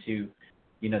coming into,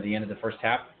 the end of the first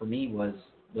half for me was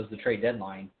the trade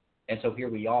deadline. And so here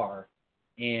we are.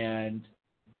 And,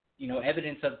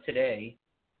 evidence of today,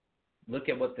 look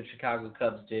at what the Chicago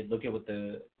Cubs did. Look at what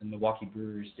the Milwaukee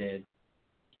Brewers did.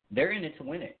 They're in it to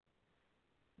win it.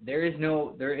 There is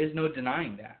no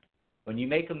denying that. When you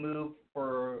make a move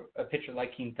for a pitcher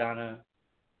like Quintana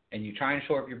and you try and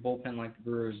shore up your bullpen like the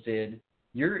Brewers did,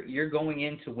 you're going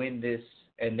in to win this,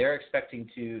 and they're expecting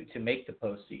to make the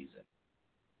postseason.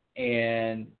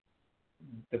 And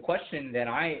the question that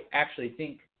I actually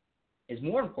think is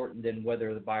more important than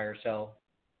whether the buy or sell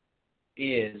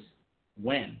is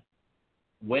when.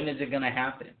 When is it going to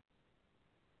happen?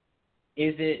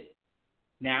 Is it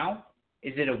now?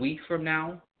 Is it a week from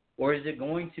now? Or is it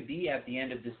going to be at the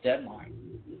end of this deadline?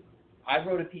 I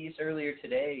wrote a piece earlier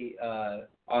today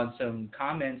on some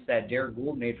comments that Derek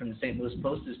Gould made from the St. Louis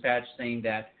Post-Dispatch saying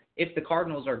that if the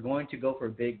Cardinals are going to go for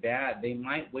a big bat, they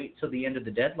might wait till the end of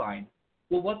the deadline.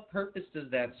 Well, what purpose does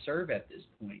that serve at this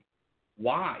point?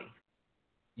 Why?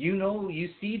 You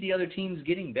see the other teams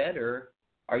getting better.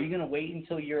 Are you going to wait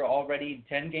until you're already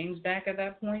 10 games back at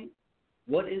that point?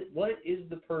 What is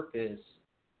the purpose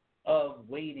of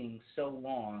waiting so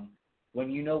long when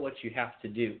you know what you have to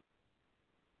do?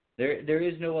 There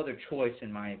is no other choice,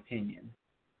 in my opinion.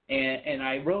 And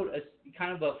I wrote a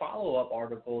kind of a follow-up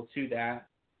article to that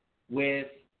with,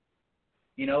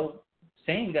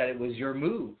 saying that it was your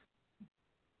move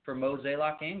for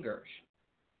Mozeliak and Gersh.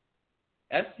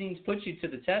 Epstein's put you to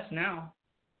the test now.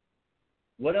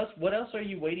 What else are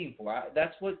you waiting for?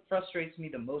 That's what frustrates me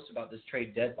the most about this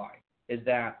trade deadline, is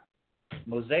that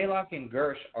Mozeliak and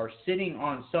Gersh are sitting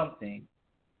on something,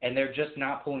 and they're just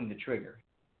not pulling the trigger.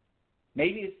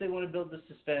 Maybe it's they want to build the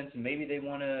suspense, and maybe they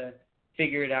want to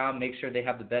figure it out, make sure they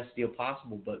have the best deal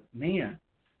possible. But, man,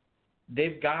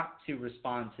 they've got to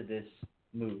respond to this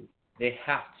move. They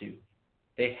have to.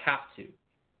 They have to.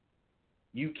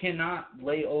 You cannot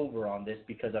lay over on this,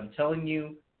 because I'm telling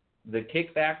you, the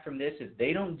kickback from this, if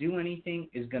they don't do anything,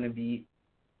 is going to be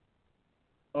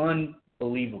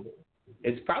unbelievable.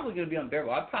 It's probably going to be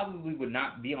unbearable. I probably would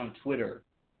not be on Twitter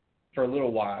for a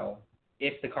little while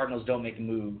if the Cardinals don't make a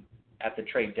move at the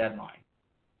trade deadline.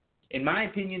 In my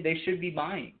opinion, they should be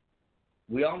buying.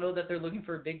 We all know that they're looking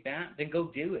for a big bat. Then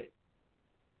go do it.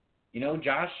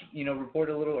 Josh,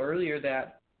 reported a little earlier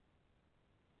that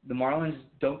the Marlins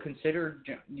don't consider,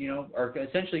 or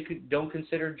essentially don't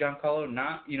consider Giancarlo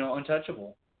not,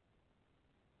 untouchable.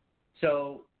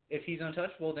 So if he's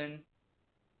untouchable, then,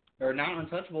 or not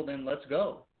untouchable, then let's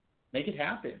go. Make it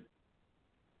happen.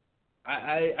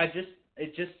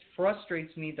 It just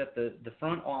frustrates me that the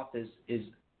front office is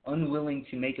unwilling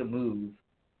to make a move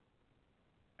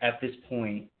at this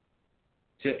point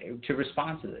to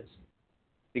respond to this.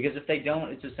 Because if they don't,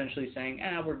 it's essentially saying,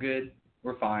 we're good,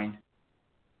 we're fine,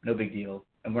 no big deal,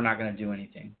 and we're not going to do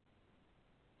anything.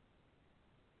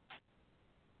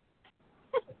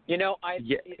 Those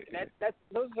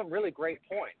are some really great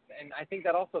points, and I think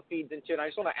that also feeds into, and I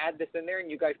just want to add this in there, and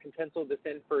you guys can pencil this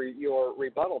in for your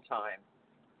rebuttal time.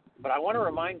 But I want to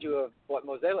remind you of what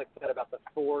Mozeliak said about the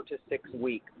 4 to 6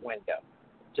 week window.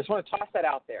 Just want to toss that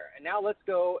out there. And now let's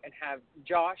go and have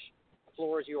Josh. The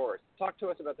floor is yours. Talk to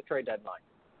us about the trade deadline.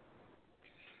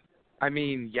 I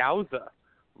mean, yowza.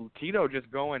 Tito just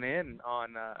going in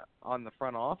on the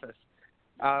front office.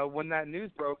 When that news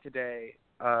broke today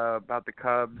about the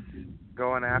Cubs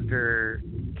going after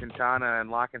Quintana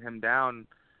and locking him down,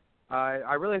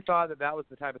 I really thought that was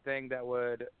the type of thing that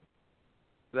would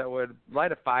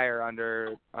light a fire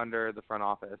under the front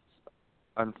office.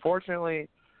 Unfortunately,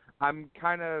 I'm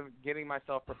kind of getting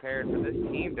myself prepared for this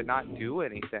team to not do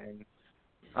anything.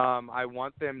 I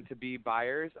want them to be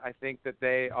buyers. I think that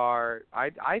they are.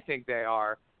 I think they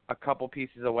are a couple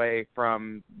pieces away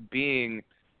from being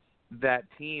that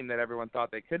team that everyone thought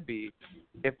they could be.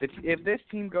 If this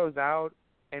team goes out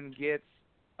and gets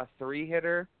a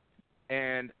 3-hitter,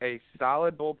 and a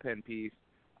solid bullpen piece,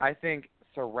 I think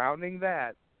surrounding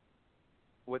that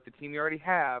with the team you already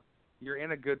have, you're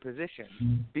in a good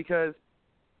position. Because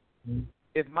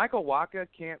if Michael Wacha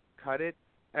can't cut it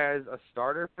as a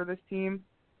starter for this team,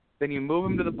 then you move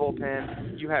him to the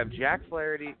bullpen. You have Jack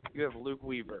Flaherty. You have Luke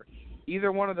Weaver.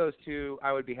 Either one of those two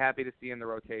I would be happy to see in the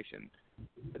rotation.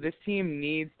 This team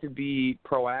needs to be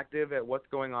proactive at what's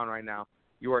going on right now.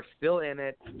 You are still in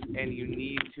it, and you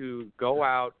need to go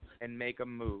out and make a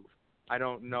move. I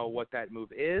don't know what that move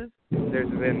is. There's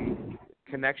been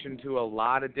connection to a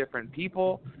lot of different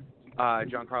people.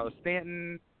 Giancarlo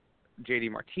Stanton, J.D.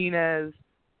 Martinez.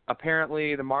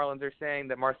 Apparently, the Marlins are saying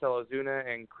that Marcell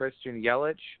Ozuna and Christian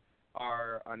Yelich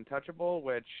are untouchable,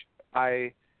 which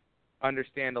I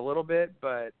understand a little bit,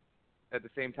 but at the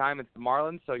same time, it's the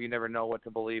Marlins, so you never know what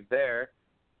to believe there.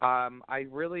 I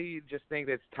really just think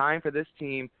that it's time for this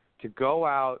team to go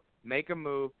out, make a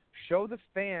move, show the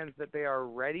fans that they are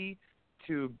ready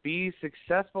to be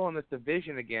successful in this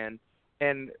division again,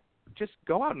 and just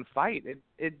go out and fight.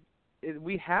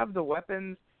 We have the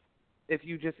weapons. If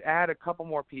you just add a couple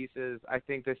more pieces, I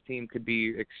think this team could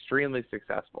be extremely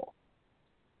successful.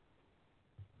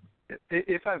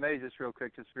 If I may, just real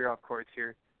quick, just veer off course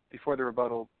here before the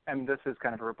rebuttal, and this is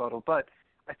kind of a rebuttal, but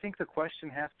I think the question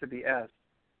has to be asked,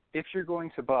 if you're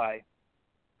going to buy,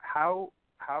 how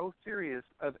serious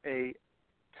of a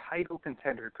title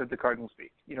contender could the Cardinals be,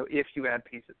 if you add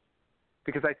pieces?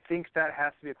 Because I think that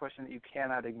has to be a question that you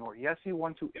cannot ignore. Yes, you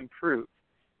want to improve.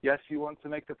 Yes, you want to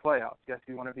make the playoffs. Yes,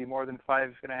 you want to be more than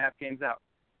 5.5 games out.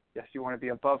 Yes, you want to be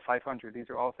above 500. These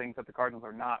are all things that the Cardinals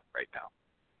are not right now.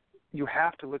 You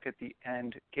have to look at the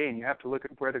end game. You have to look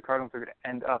at where the Cardinals are going to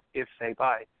end up if they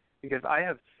buy. Because I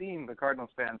have seen the Cardinals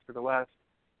fans for the last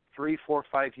 3, 4,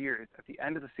 5 years at the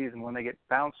end of the season when they get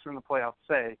bounced from the playoffs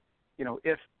say,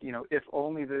 if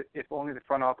only the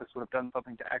front office would have done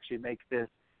something to actually make this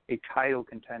a title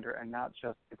contender and not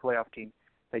just a playoff team.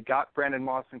 They got Brandon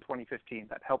Moss in 2015.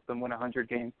 That helped them win 100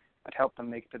 games. That helped them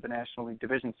make it to the National League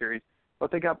Division Series.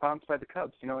 But they got bounced by the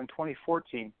Cubs. In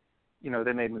 2014,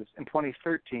 they made moves. In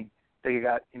 2013,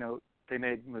 they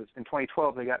made moves. In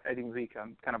 2012, they got Eddie Mujica.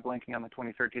 I'm kind of blanking on the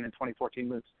 2013 and 2014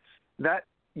 moves. That,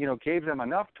 gave them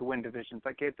enough to win divisions.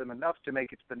 That gave them enough to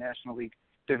make it to the National League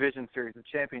Division Series, the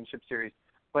Championship Series,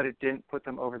 but it didn't put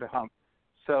them over the hump.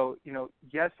 So,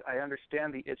 yes, I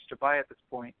understand the itch to buy at this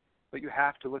point, but you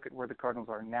have to look at where the Cardinals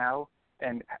are now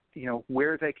and,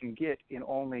 where they can get in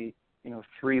only,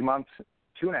 3 months,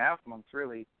 2.5 months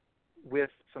really,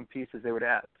 with some pieces they would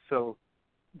add. So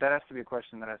that has to be a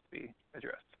question that has to be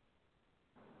addressed.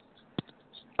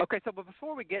 Okay, so but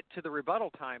before we get to the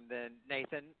rebuttal time then,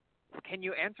 Nathan, can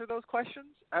you answer those questions?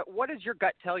 What does your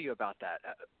gut tell you about that?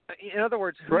 In other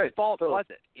words, whose fault was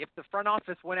it? If the front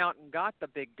office went out and got the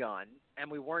big gun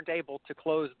and we weren't able to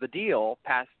close the deal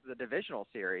past the divisional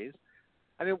series,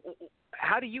 I mean,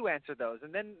 how do you answer those?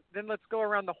 And then let's go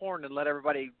around the horn and let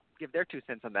everybody give their 2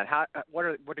 cents on that. What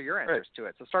are your answers to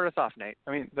it? So start us off, Nate.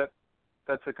 I mean,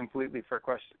 that's a completely fair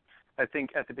question. I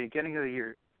think at the beginning of the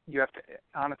year, you have to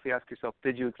honestly ask yourself,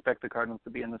 did you expect the Cardinals to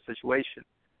be in this situation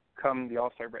come the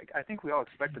All-Star break? I think we all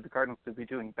expected the Cardinals to be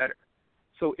doing better.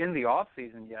 So in the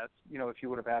off-season, yes, if you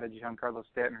would have added Giancarlo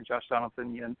Stanton or Josh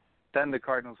Donaldson, then the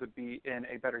Cardinals would be in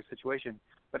a better situation.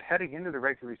 But heading into the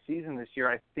regular season this year,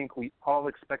 I think we all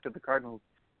expected the Cardinals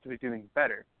to be doing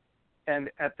better. And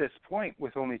at this point,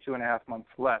 with only 2.5 months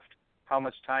left, how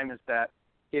much time is that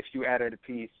if you added a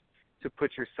piece to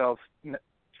put yourself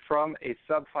from a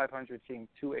sub-500 team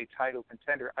to a title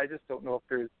contender? I just don't know if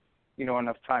there's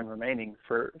enough time remaining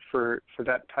for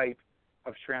that type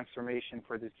of transformation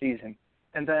for the season.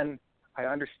 And then I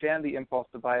understand the impulse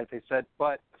to buy, as they said,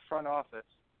 but the front office,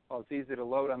 while it's easy to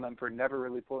load on them for never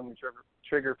really pulling the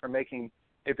trigger for making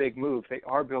a big move, they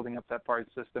are building up that part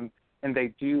system, and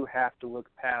they do have to look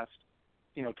past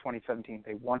 2017.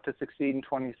 They want to succeed in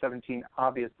 2017,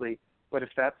 obviously, but if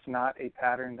that's not a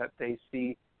pattern that they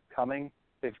see coming,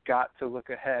 they've got to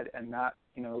look ahead and not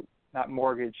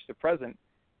mortgage the present,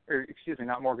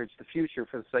 not mortgage the future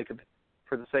for the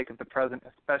sake of the present,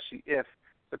 especially if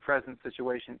the present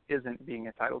situation isn't being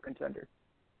a title contender.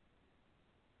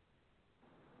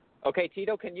 Okay,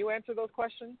 Tito, can you answer those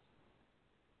questions?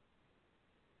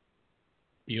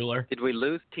 Bueller. Did we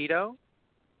lose Tito?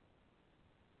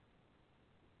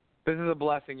 This is a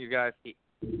blessing, you guys. This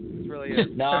really is.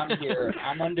 No, I'm here.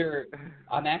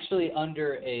 I'm actually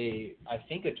under I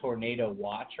think a tornado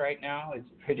watch right now.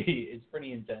 It's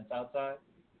pretty intense outside.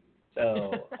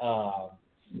 So,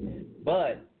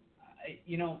 but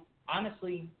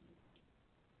honestly,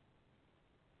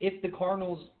 if the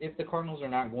Cardinals are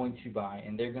not going to buy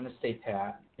and they're going to stay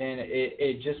pat, then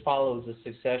it just follows a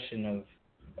succession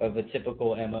of a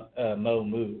typical Mo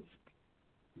move.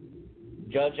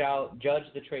 Judge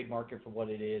the trade market for what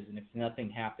it is, and if nothing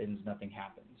happens, nothing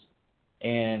happens.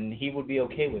 And he would be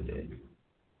okay with it.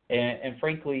 And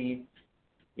frankly,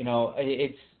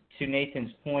 it's to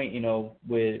Nathan's point,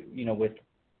 with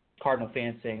Cardinal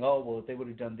fans saying, oh, well, if they would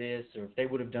have done this or if they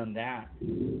would have done that,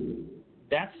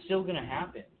 that's still going to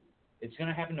happen. It's going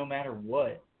to happen no matter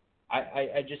what.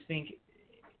 I just think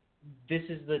this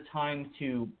is the time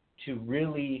to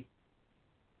really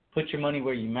put your money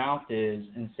where your mouth is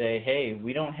and say, hey,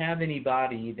 we don't have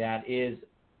anybody that is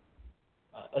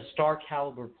a star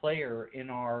caliber player in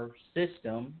our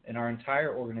system, in our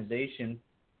entire organization.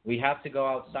 We have to go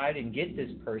outside and get this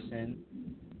person.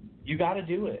 You got to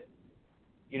do it.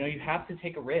 You have to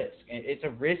take a risk. It's a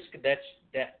risk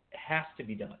that has to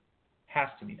be done. Has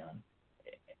to be done.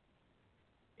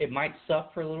 It might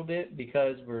suck for a little bit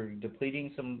because we're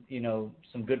depleting some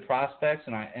good prospects,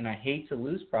 and I hate to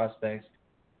lose prospects,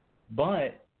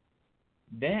 but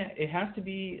then it has to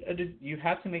be you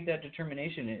have to make that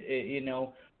determination.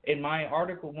 In my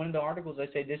article, one of the articles,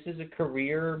 I say this is a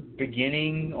career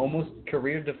beginning, almost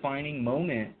career defining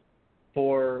moment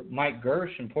for Mike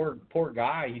Girsch, and poor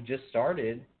guy, he just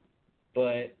started,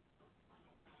 but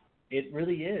it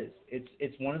really is.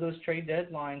 It's one of those trade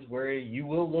deadlines where you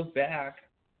will look back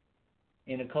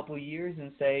in a couple of years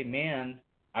and say, man,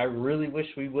 I really wish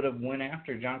we would have went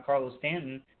after Giancarlo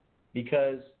Stanton,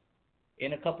 because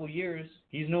in a couple of years,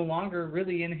 he's no longer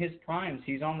really in his primes.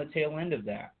 He's on the tail end of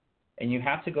that. And you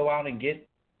have to go out and get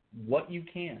what you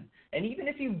can. And even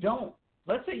if you don't,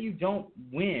 let's say you don't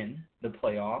win the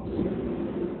playoffs,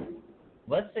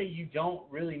 let's say you don't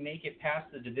really make it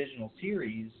past the divisional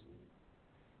series,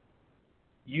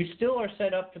 you still are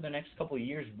set up for the next couple of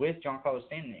years with Giancarlo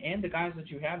Stanton and the guys that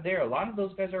you have there. A lot of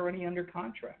those guys are already under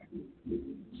contract.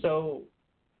 So,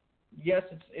 yes,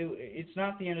 it's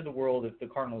not the end of the world if the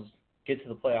Cardinals get to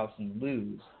the playoffs and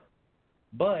lose,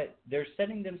 but they're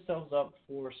setting themselves up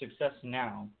for success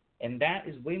now, and that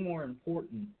is way more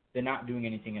important than not doing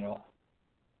anything at all.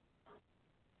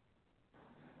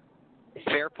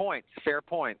 Fair points.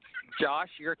 Josh,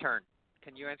 your turn.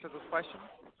 Can you answer this question?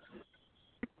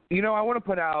 I want to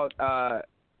put out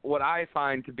what I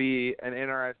find to be an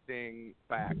interesting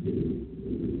fact.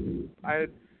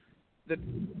 The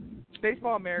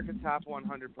Baseball America's Top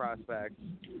 100 Prospects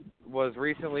was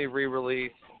recently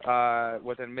re-released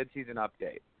with a mid-season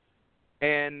update.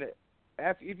 And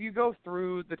if you go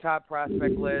through the top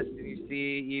prospect list and you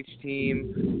see each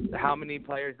team, how many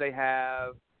players they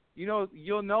have,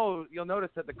 you'll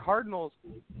notice that the Cardinals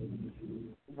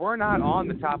were not on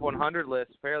the top 100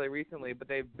 list fairly recently, but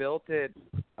they've built it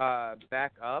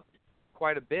back up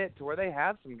quite a bit to where they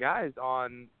have some guys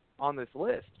on this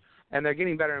list, and they're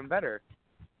getting better and better.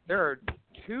 There are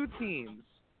two teams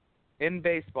in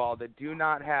baseball that do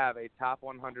not have a top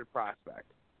 100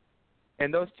 prospect,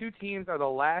 and those two teams are the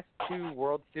last two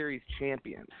World Series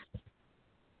champions,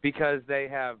 because they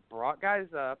have brought guys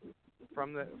up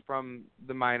from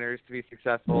the minors to be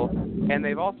successful, and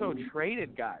they've also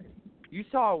traded guys. You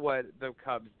saw what the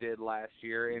Cubs did last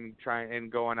year in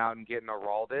going out and getting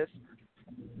Aroldis.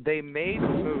 They made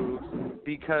moves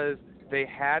because they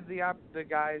had the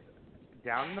guys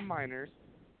down in the minors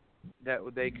that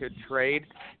they could trade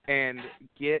and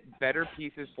get better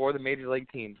pieces for the major league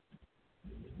teams.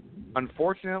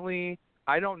 Unfortunately,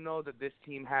 I don't know that this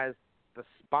team has the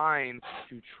spine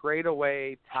to trade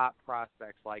away top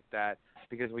prospects like that,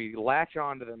 because we latch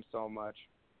onto them so much.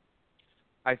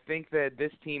 I think that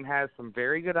this team has some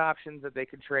very good options that they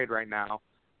could trade right now,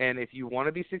 and if you want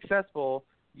to be successful,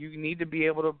 you need to be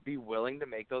able to be willing to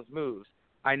make those moves.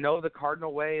 I know the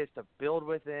Cardinal way is to build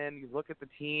within. You look at the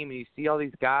team and you see all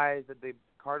these guys that the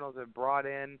Cardinals have brought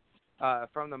in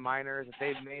from the minors that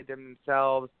they've made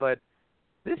themselves, but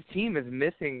this team is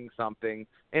missing something,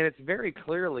 and it's very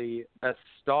clearly a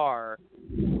star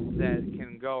that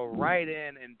can go right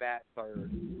in and bat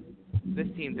third. This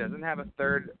team doesn't have a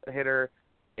third hitter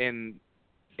in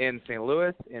St.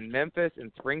 Louis, in Memphis,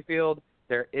 in Springfield.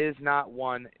 There is not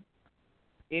one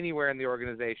anywhere in the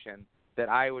organization that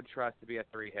I would trust to be a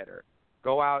three-hitter.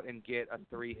 Go out and get a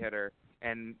three-hitter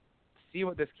and see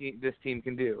what this team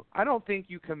can do. I don't think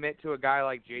you commit to a guy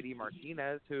like J.D.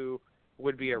 Martinez, who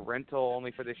would be a rental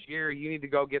only for this year. You need to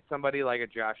go get somebody like a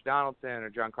Josh Donaldson or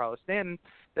Giancarlo Stanton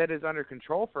that is under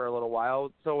control for a little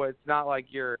while, so it's not like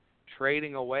you're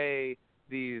trading away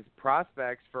these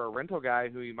prospects for a rental guy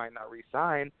who you might not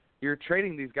re-sign. You're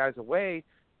trading these guys away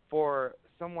for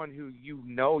someone who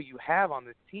you have on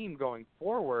this team going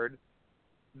forward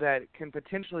that can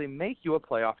potentially make you a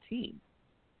playoff team.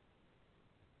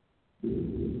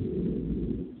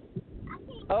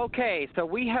 Okay, so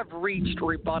we have reached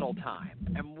rebuttal time,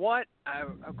 and what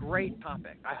a great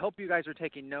topic. I hope you guys are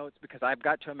taking notes because I've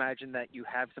got to imagine that you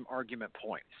have some argument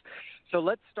points. So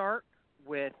let's start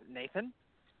with Nathan.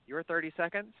 Your 30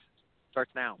 seconds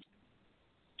starts now.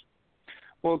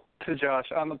 Well, to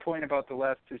Josh, on the point about the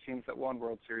last two teams that won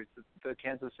World Series, the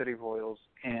Kansas City Royals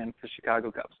and the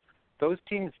Chicago Cubs, those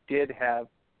teams did have,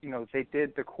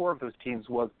 the core of those teams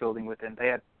was building within. They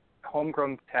had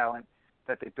homegrown talent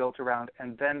that they built around,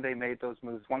 and then they made those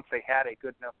moves. Once they had a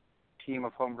good enough team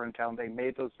of homegrown talent, they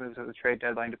made those moves at the trade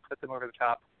deadline to put them over the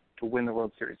top to win the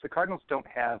World Series. The Cardinals don't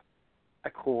have a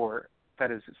core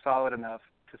that is solid enough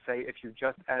to say if you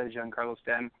just added Giancarlo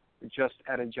Stanton, just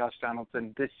added Josh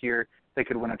Donaldson this year, they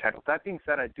could win a title. That being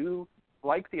said, I do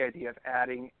like the idea of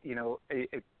adding,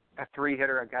 a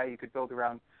three-hitter, a guy you could build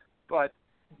around, but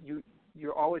you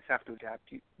always have to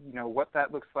adapt. What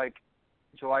that looks like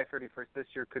July 31st this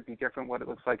year could be different what it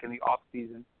looks like in the off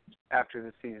season after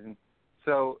the season.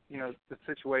 So, the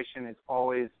situation is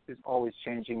always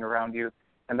changing around you,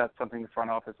 and that's something the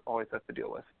front office always has to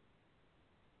deal with.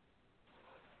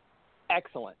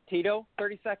 Excellent. Tito,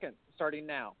 30 seconds starting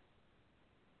now.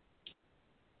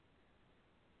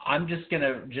 I'm just going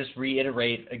to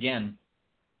reiterate again,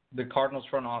 the Cardinals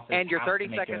front office. And your 30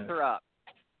 seconds are up.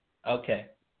 Okay.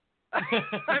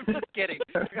 I'm just kidding.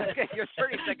 Okay, your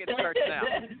 30 seconds starts now.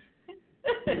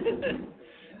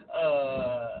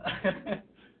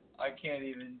 I can't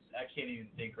even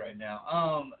think right now.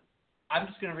 I'm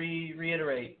just going to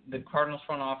reiterate, the Cardinals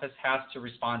front office has to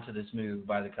respond to this move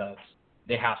by the Cubs.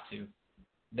 They have to.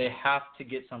 They have to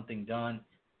get something done,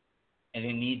 and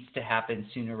it needs to happen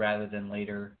sooner rather than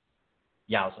later.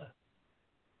 Yowza.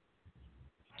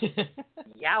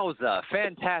 Yowza.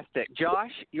 Fantastic.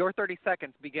 Josh, your 30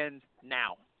 seconds begins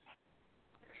now.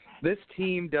 This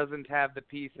team doesn't have the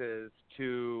pieces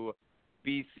to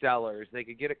be sellers. They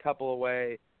could get a couple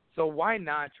away. So why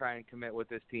not try and commit with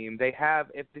this team? They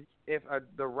have, if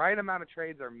the right amount of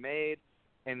trades are made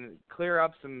and clear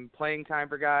up some playing time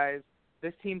for guys,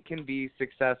 this team can be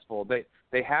successful.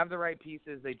 They have the right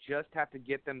pieces. They just have to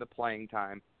get them the playing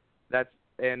time. That's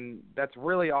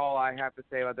really all I have to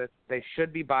say about this. They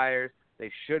should be buyers. They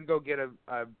should go get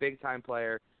a big-time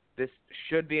player. This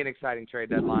should be an exciting trade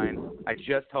deadline. I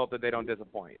just hope that they don't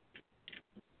disappoint.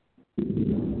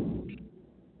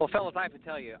 Well, fellas, I have to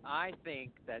tell you, I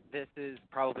think that this is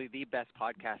probably the best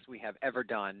podcast we have ever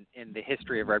done in the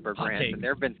history of Redbird Brands, and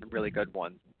there have been some really good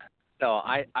ones. So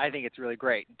I think it's really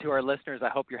great. To our listeners, I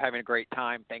hope you're having a great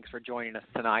time. Thanks for joining us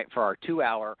tonight for our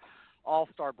 2-hour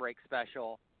All-Star Break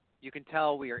special. You can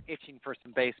tell we are itching for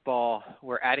some baseball.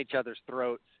 We're at each other's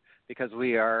throats because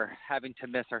we are having to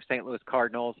miss our St. Louis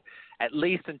Cardinals at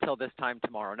least until this time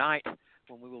tomorrow night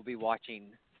when we will be watching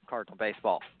Cardinal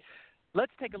baseball.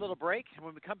 Let's take a little break. And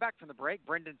when we come back from the break,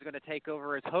 Brendan's going to take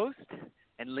over as host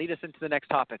and lead us into the next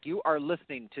topic. You are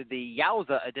listening to the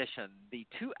Yowza edition, the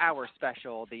 2-hour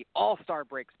special, the All-Star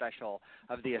Break special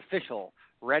of the official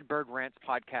Redbird Rants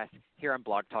podcast here on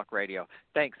Blog Talk Radio.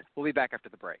 Thanks. We'll be back after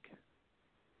the break.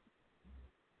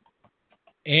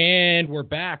 And we're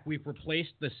back. We've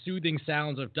replaced the soothing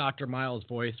sounds of Dr. Miles'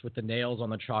 voice with the nails on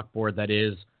the chalkboard that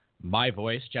is my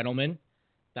voice. Gentlemen,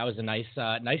 that was a nice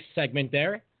segment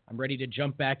there. I'm ready to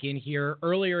jump back in here.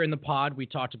 Earlier in the pod, we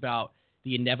talked about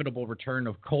the inevitable return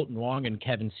of Colton Wong and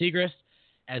Kevin Segrist.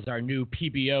 As our new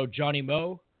PBO, Johnny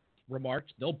Moe,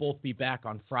 remarked, they'll both be back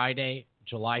on Friday,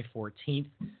 July 14th.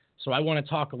 So I want to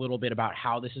talk a little bit about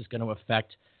how this is going to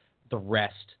affect the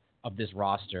rest of this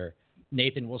roster.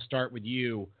 Nathan, we'll start with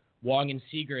you. Wong and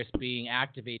Segrist being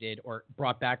activated or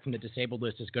brought back from the disabled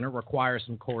list is going to require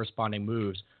some corresponding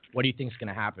moves. What do you think is going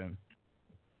to happen?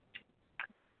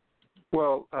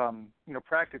 Well,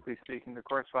 practically speaking, the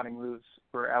corresponding moves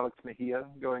were Alex Mejia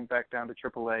going back down to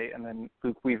AAA and then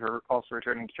Luke Weaver also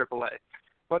returning to AAA.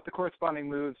 But the corresponding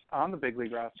moves on the big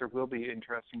league roster will be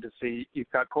interesting to see.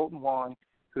 You've got Colton Wong,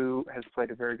 who has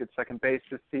played a very good second base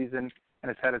this season and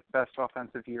has had his best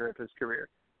offensive year of his career.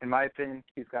 In my opinion,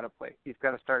 he's got to play. He's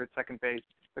got to start at second base.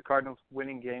 The Cardinals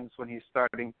winning games when he's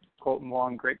starting. Colton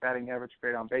Wong, great batting average,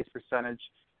 great on-base percentage,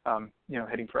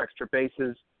 hitting for extra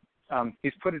bases.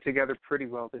 He's put it together pretty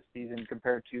well this season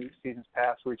compared to seasons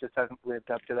past where he just hasn't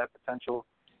lived up to that potential,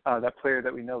 that player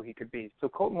that we know he could be. So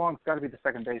Colton Wong's got to be the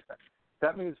second baseman.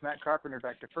 That moves Matt Carpenter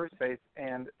back to first base,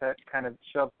 and that kind of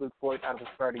shoves Luke Voit out of the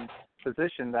starting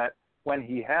position that when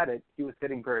he had it, he was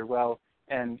hitting very well.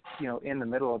 And, in the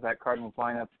middle of that Cardinals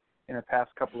lineup in the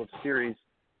past couple of series,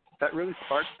 that really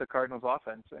sparked the Cardinals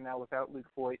offense. And now without Luke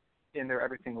Voit, in there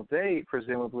every single day,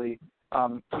 presumably,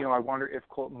 I wonder if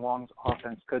Colton Wong's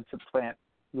offense could supplant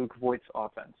Luke Voigt's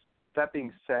offense. That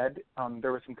being said,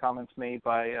 there were some comments made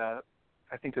by,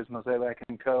 I think it was Mozeliak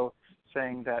and Co.,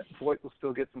 saying that Voigt will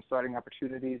still get some starting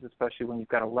opportunities, especially when you've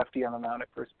got a lefty on the mound at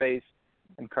first base,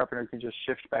 and Carpenter can just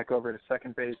shift back over to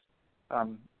second base.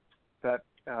 That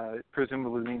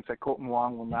presumably means that Colton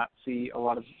Wong will not see a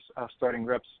lot of starting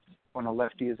reps when a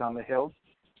lefty is on the hill.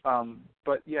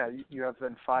 But, yeah, you have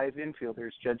then 5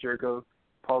 infielders, Jedd Gyorko,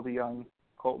 Paul DeJong,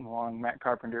 Colton Wong, Matt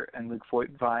Carpenter, and Luke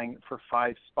Voigt vying for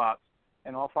 5 spots.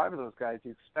 And all 5 of those guys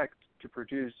you expect to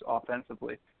produce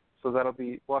offensively. So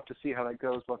we'll have to see how that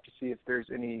goes. We'll have to see if there's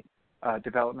any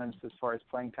developments as far as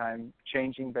playing time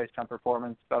changing based on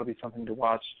performance. That'll be something to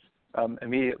watch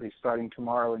immediately starting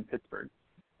tomorrow in Pittsburgh.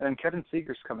 And then Kevin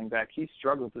Seager's coming back. He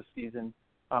struggled this season.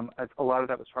 A lot of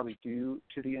that was probably due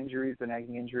to the injuries, the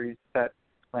nagging injuries that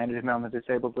landed him on the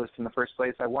disabled list in the first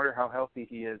place. I wonder how healthy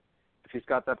he is, if he's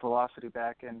got that velocity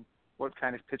back, and what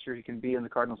kind of pitcher he can be in the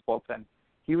Cardinals bullpen.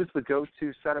 He was the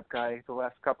go-to setup guy the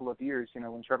last couple of years,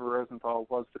 when Trevor Rosenthal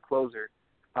was the closer.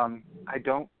 I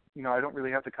don't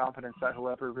really have the confidence that he'll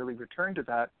ever really return to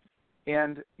that.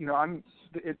 And,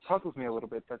 it puzzles me a little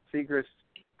bit that Seager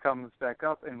comes back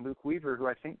up and Luke Weaver, who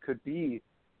I think could be,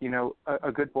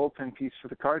 a good bullpen piece for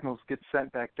the Cardinals, gets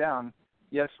sent back down.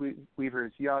 Yes, Weaver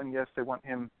is young. Yes, they want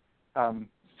him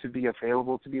to be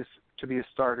available to be a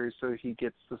starter, so he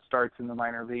gets the starts in the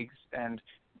minor leagues and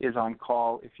is on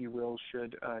call, if you will,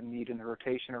 should need in the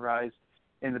rotation arise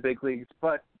in the big leagues.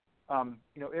 But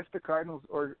if the Cardinals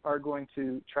are going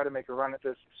to try to make a run at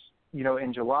this,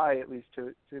 in July at least,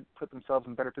 to put themselves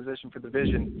in better position for the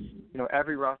division,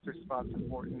 every roster spot's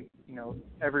important.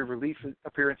 Every relief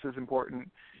appearance is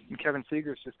important. And Kevin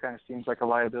Seager just kind of seems like a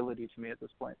liability to me at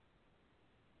this point.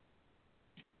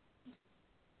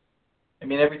 I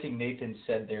mean, everything Nathan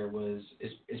said there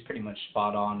is pretty much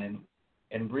spot on,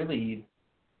 and really,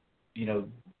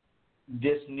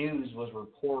 this news was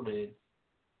reported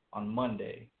on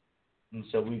Monday, and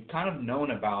so we've kind of known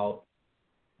about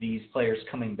these players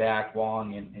coming back,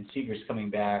 Wong and Seager's coming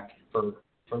back for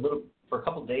a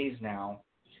couple days now,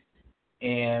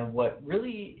 and what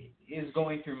really is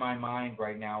going through my mind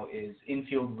right now is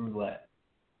infield roulette.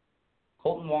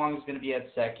 Colton Wong is going to be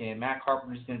at second, Matt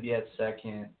Carpenter is going to be at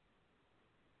second,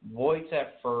 Voigt's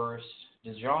at first,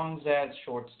 DeJong's at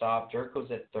shortstop, Gyorko's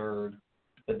at third.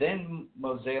 But then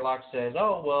Mozeliak says,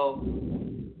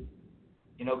 Colton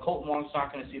Wong's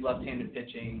not going to see left-handed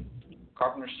pitching.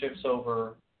 Carpenter shifts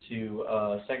over to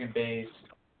second base,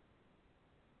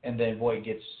 and then Voigt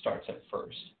starts at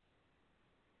first.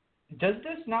 Does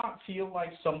this not feel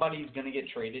like somebody's going to get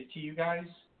traded to you guys?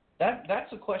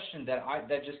 That's a question that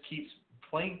just keeps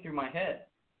playing through my head.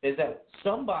 Is that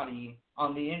somebody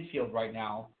on the infield right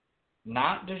now,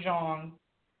 not DeJong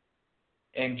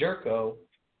and Gyorko,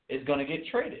 is going to get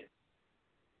traded?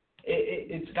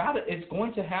 It's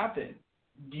going to happen.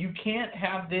 You can't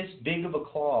have this big of a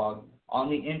clog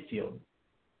on the infield.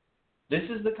 This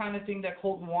is the kind of thing that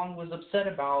Colton Wong was upset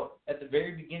about at the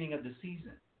very beginning of the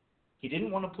season. He didn't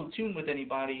want to platoon with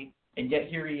anybody, and yet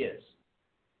here he is.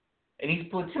 And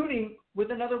he's platooning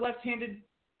with another left-handed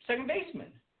second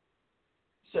baseman.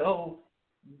 So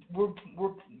we're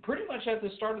pretty much at the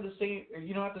start of the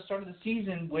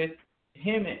season with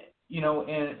him, in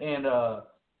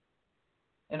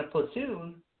a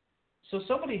platoon. So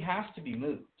somebody has to be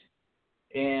moved.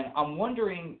 And I'm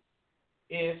wondering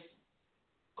if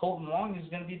Colton Wong is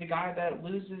going to be the guy that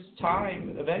loses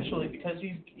time eventually because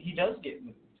he does get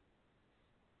moved.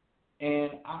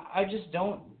 And I just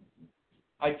don't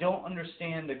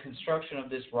understand the construction of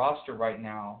this roster right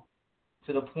now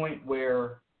to the point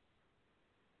where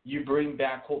you bring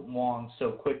back Colton Wong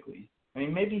so quickly. I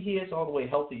mean, maybe he is all the way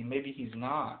healthy. Maybe he's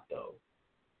not, though.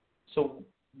 So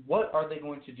what are they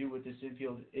going to do with this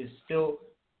infield is still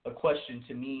a question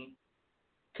to me.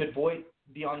 Could Voigt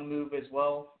be on the move as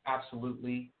well?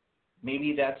 Absolutely.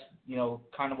 Maybe that's,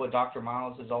 kind of what Dr.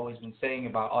 Miles has always been saying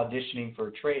about auditioning for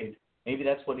a trade. Maybe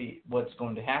that's what's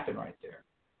going to happen right there.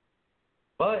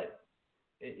 But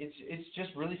it's just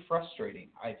really frustrating,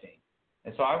 I think.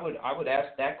 And so I would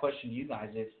ask that question to you guys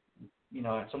if,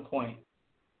 at some point,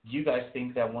 do you guys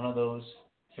think that one of those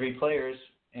 3 players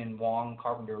in Wong,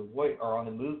 Carpenter, or Voigt are on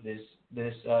the move this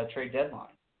trade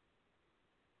deadline?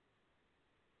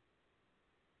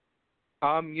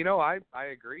 I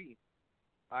agree.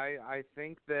 I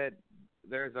think that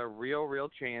there's a real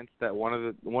chance that one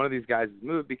of these guys is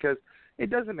moved because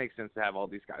it doesn't make sense to have all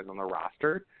these guys on the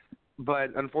roster. But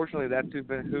unfortunately, that's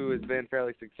who has been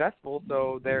fairly successful.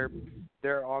 So they're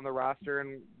on the roster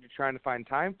and trying to find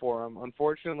time for them.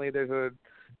 Unfortunately, there's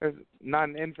there's not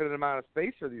an infinite amount of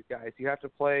space for these guys. You have to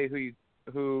play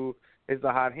who is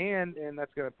the hot hand, and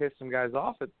that's going to piss some guys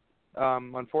off.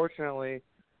 Unfortunately,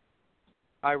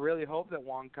 I really hope that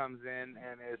Wong comes in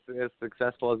and is as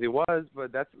successful as he was,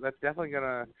 but that's definitely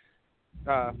going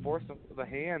to force the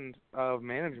hand of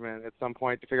management at some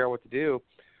point to figure out what to do.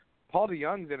 Paul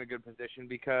DeYoung's in a good position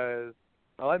because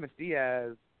Aledmys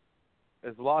Diaz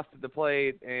is lost at the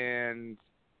plate and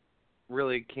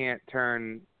really can't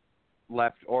turn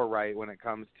left or right when it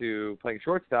comes to playing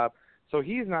shortstop, so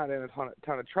he's not in a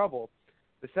ton of trouble.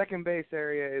 The second base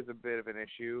area is a bit of an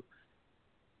issue.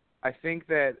 I think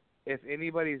that if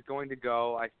anybody's going to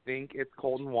go, I think it's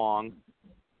Colton Wong,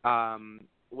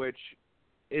 which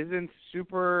isn't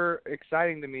super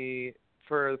exciting to me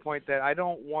for the point that I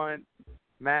don't want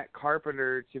Matt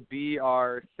Carpenter to be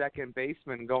our second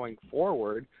baseman going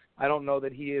forward. I don't know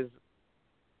that he is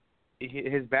 –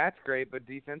 his bat's great, but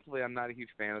defensively I'm not a huge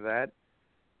fan of that.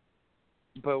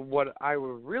 But what I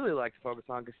would really like to focus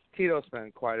on, because Tito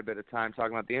spent quite a bit of time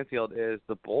talking about the infield, is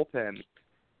the bullpen.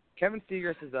 Kevin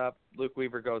Segras is up. Luke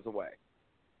Weaver goes away.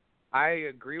 I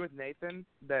agree with Nathan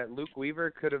that Luke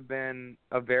Weaver could have been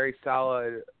a very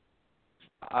solid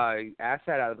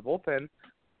asset out of the bullpen,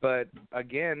 but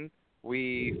again,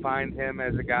 we find him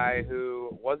as a guy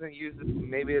who wasn't used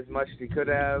maybe as much as he could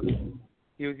have.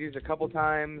 He was used a couple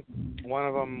times. One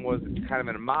of them was kind of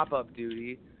in a mop-up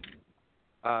duty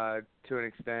to an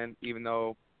extent, even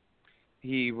though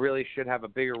he really should have a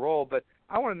bigger role. But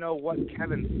I want to know what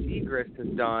Kevin Segras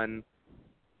has done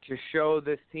to show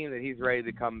this team that he's ready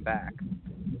to come back.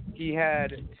 He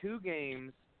had 2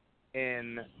 games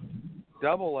in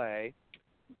Double-A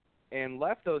and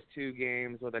left those 2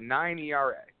 games with a 9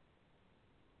 ERA.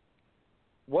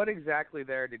 What exactly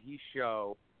there did he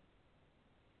show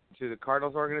to the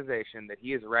Cardinals organization that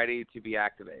he is ready to be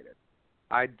activated?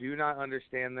 I do not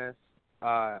understand this.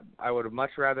 I would have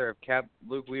much rather have kept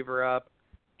Luke Weaver up,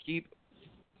 keep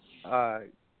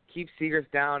Segras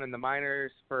down in the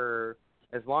minors for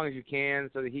as long as you can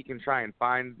so that he can try and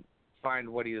find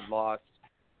what he had lost.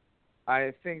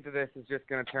 I think that this is just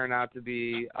going to turn out to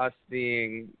be us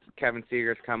seeing Kevin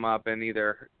Segras come up and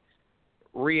either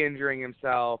re-injuring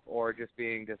himself or just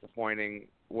being disappointing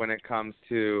when it comes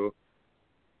to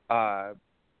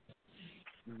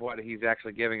what he's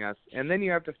actually giving us. And then you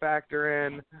have to factor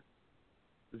in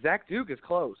Zach Duke is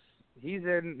close. He's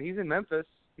in Memphis.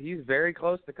 He's very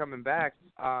close to coming back.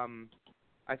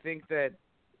 I think that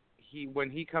when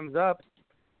he comes up,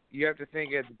 you have to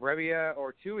think it's Brebbia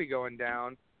or Tui going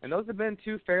down, and those have been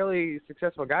 2 fairly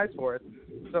successful guys for us.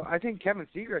 So I think Kevin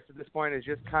Segras at this point has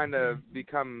just kind of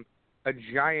become a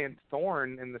giant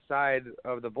thorn in the side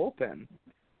of the bullpen.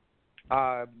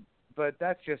 But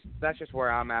that's just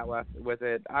where I'm at with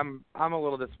it. I'm a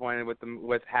little disappointed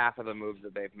with half of the moves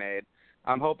that they've made.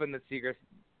 I'm hoping that Segras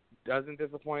doesn't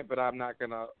disappoint, but I'm not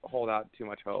going to hold out too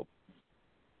much hope.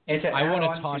 And to add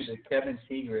on to the Kevin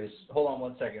Segras, hold on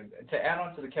one second. To add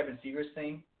on to the Kevin Segras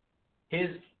thing, his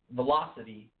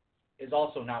velocity is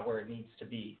also not where it needs to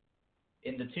be.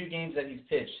 In the 2 games that he's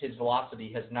pitched, his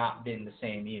velocity has not been the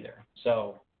same either.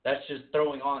 So that's just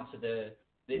throwing on to the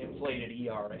inflated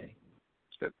ERA.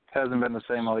 It hasn't been the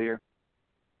same all year.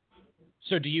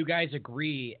 So do you guys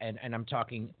agree, and I'm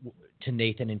talking to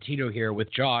Nathan and Tito here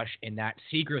with Josh, in that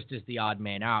Segras is the odd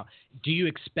man out? Do you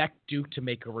expect Duke to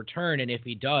make a return? And if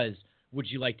he does, would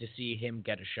you like to see him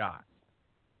get a shot?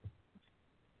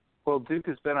 Well, Duke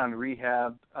has been on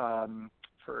rehab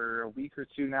for a week or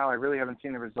 2 now. I really haven't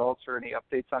seen the results or any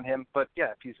updates on him. But, yeah,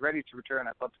 if he's ready to return,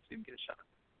 I'd love to see him get a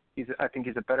shot. I think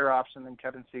he's a better option than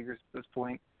Kevin Segras at this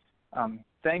point.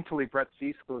 Thankfully, Brett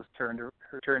Cecil has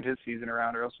turned his season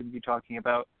around, or else we'd be talking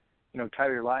about,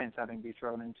 Tyler Lyons having to be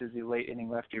thrown into the late inning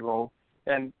lefty role.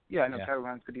 And, yeah, I know Tyler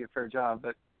Lyons could do a fair job,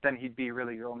 but then he'd be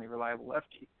really your only reliable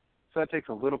lefty. So that takes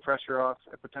a little pressure off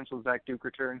a potential Zach Duke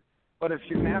return. But if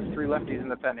you're going to have 3 lefties in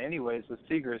the pen anyways with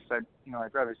Segras, I'd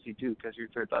rather see Duke as your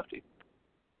third lefty.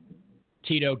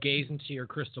 Tito, gaze into your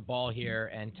crystal ball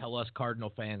here and tell us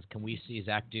Cardinal fans, can we see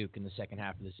Zach Duke in the second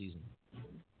half of the season?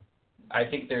 I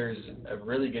think there's a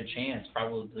really good chance,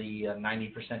 probably a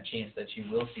 90% chance that you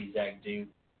will see Zach Duke.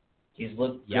 He's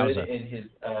looked good in his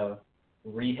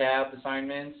rehab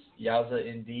assignments, Yowza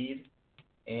indeed,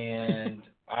 and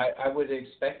I would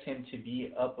expect him to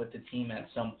be up with the team at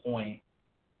some point.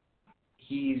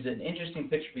 He's an interesting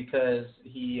pitcher because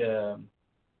he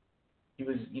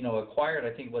was, acquired,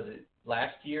 I think, was it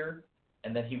last year,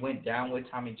 and then he went down with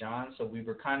Tommy John, so we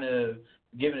were kind of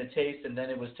given a taste, and then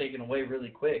it was taken away really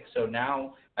quick. So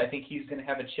now I think he's going to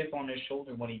have a chip on his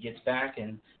shoulder when he gets back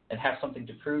and have something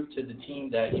to prove to the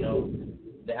team that,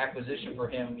 the acquisition for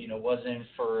him, wasn't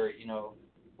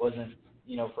wasn't,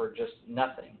 for just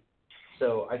nothing.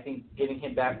 So I think getting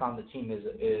him back on the team is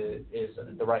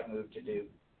the right move to do.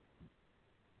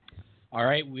 All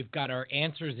right, we've got our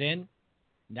answers in.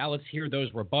 Now let's hear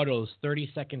those rebuttals. 30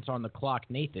 seconds on the clock.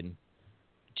 Nathan,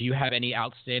 do you have any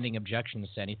outstanding objections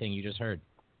to anything you just heard?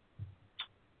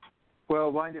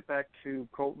 Well, wind it back to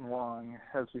Colton Wong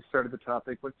as we started the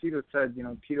topic. What Tito said,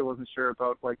 Tito wasn't sure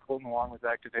about why Colton Wong was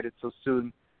activated so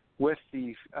soon with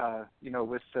the,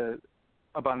 with the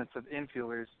abundance of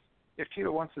infielders. If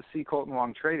Tito wants to see Colton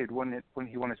Wong traded, wouldn't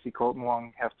he want to see Colton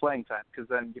Wong have playing time? Because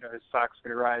then, his stock's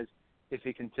going to rise if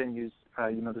he continues,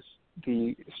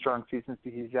 the strong seasons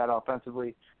that he's got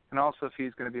offensively. And also if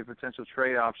he's going to be a potential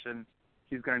trade option,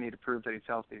 he's going to need to prove that he's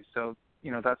healthy. So,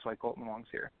 that's why Colton Wong's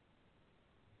here.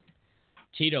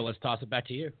 Tito, let's toss it back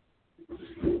to you.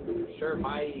 Sure.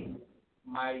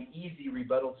 My easy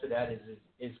rebuttal to that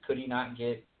is could he not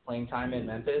get playing time in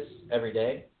Memphis every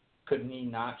day? Couldn't he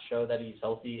not show that he's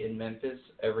healthy in Memphis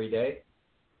every day?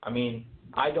 I mean,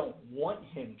 I don't want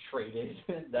him traded.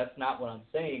 That's not what I'm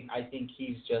saying. I think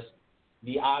he's just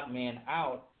the odd man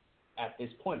out at this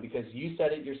point because you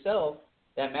said it yourself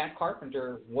that Matt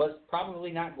Carpenter was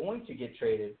probably not going to get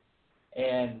traded.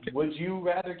 And would you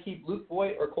rather keep Luke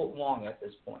Voit or Colton Wong at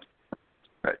this point?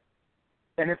 Right.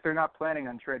 And if they're not planning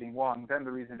on trading Wong, then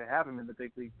the reason to have him in the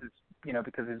big leagues is,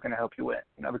 because he's going to help you win.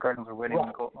 The Cardinals are winning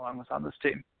when Colton Wong was on this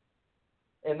team.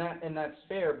 And that's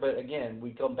fair, but again,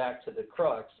 we come back to the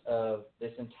crux of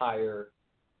this entire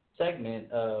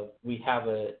segment of we have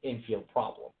an infield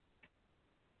problem.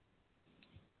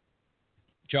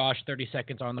 Josh, 30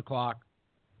 seconds on the clock.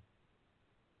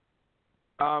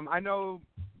 I know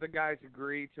the guys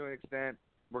agree to an extent.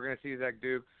 We're going to see Zach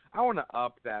Duke. I want to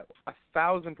up that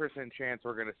 1,000% chance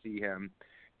we're going to see him.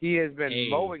 He has been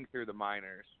mowing through the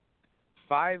minors.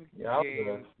 5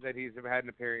 games that he's had an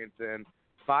appearance in,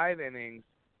 5 innings,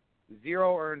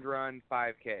 0 earned run,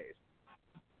 5 Ks.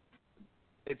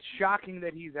 It's shocking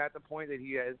that he's at the point that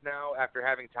he is now after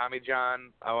having Tommy John,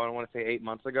 I want to say 8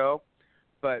 months ago.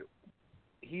 But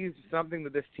he's something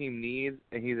that this team needs,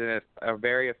 and he's a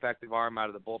very effective arm out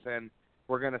of the bullpen.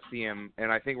 We're going to see him,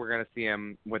 and I think we're going to see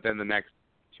him within the next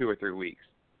 2 or 3 weeks.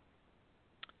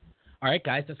 All right,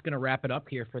 guys, that's going to wrap it up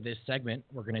here for this segment.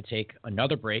 We're going to take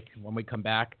another break. When we come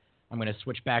back, I'm going to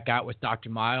switch back out with Dr.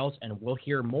 Miles, and we'll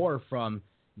hear more from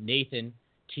Nathan,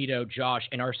 Tito, Josh,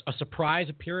 and a surprise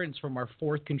appearance from our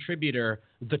 4th contributor,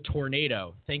 the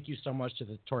Tornado. Thank you so much to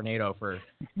the Tornado for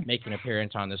making an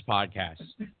appearance on this podcast.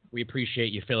 We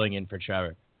appreciate you filling in for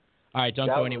Trevor. All right, don't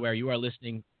go anywhere. You are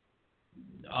listening.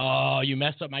 Oh, you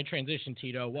messed up my transition,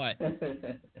 Tito. What?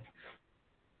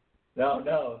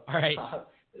 No. All right.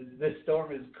 The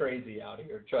storm is crazy out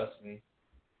here. Trust me.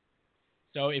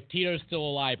 So if Tito's still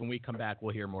alive when we come back,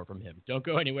 we'll hear more from him. Don't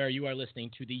go anywhere. You are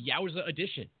listening to the Yowza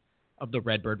edition of the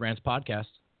Redbird Rants podcast.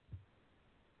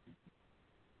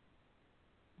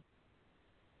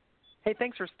 Hey,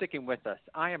 thanks for sticking with us.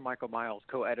 I am Michael Miles,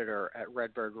 co-editor at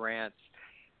Redbird Rants.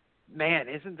 Man,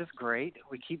 isn't this great?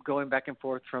 We keep going back and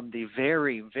forth from the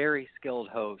very, very skilled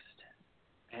host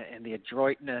and the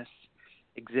adroitness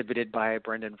exhibited by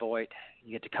Brendan Voigt.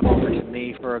 You get to come over to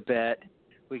me for a bit.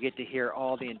 We get to hear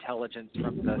all the intelligence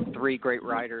from the 3 great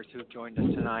writers who've joined us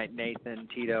tonight, Nathan,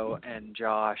 Tito, and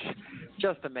Josh.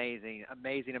 Just amazing,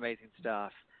 amazing, amazing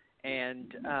stuff.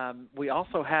 And we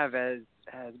also have, as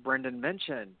Brendan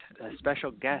mentioned, a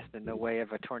special guest in the way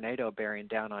of a tornado bearing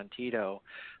down on Tito.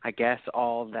 I guess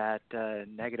all that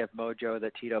negative mojo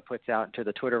that Tito puts out into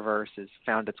the Twitterverse has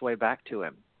found its way back to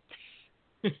him.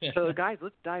 So, guys,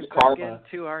 let's dive back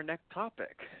into our next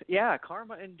topic. Yeah,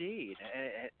 karma indeed.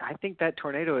 I think that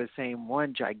tornado is saying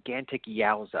one gigantic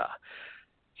yowza.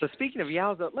 So speaking of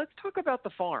yowza, let's talk about the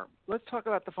farm. Let's talk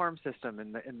about the farm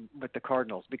system with the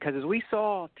Cardinals, because as we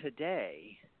saw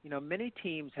today, many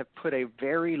teams have put a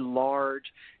very large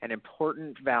and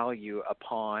important value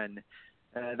upon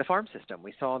the farm system.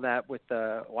 We saw that with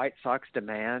the White Sox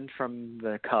demand from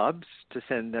the Cubs to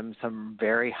send them some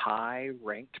very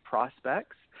high-ranked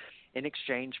prospects in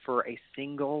exchange for a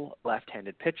single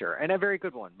left-handed pitcher, and a very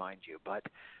good one, mind you, but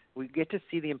we get to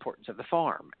see the importance of the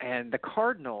farm. And the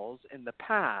Cardinals in the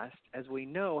past, as we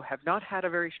know, have not had a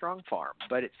very strong farm,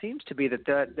 but it seems to be that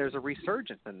there's a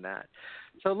resurgence in that.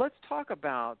 So let's talk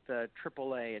about the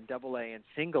AAA and AA and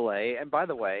single A. And by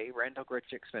the way, Randall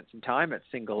Grichuk spent some time at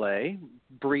single A,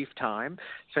 brief time,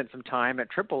 spent some time at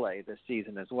AAA this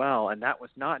season as well, and that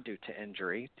was not due to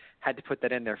injury. Had to put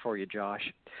that in there for you, Josh.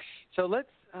 So let's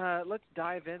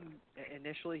dive in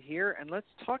initially here, and let's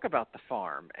talk about the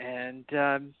farm. And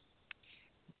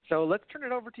So let's turn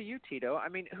it over to you, Tito. I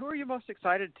mean, who are you most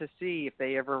excited to see if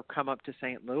they ever come up to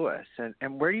St. Louis?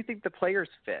 And where do you think the players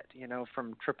fit,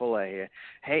 from AAA?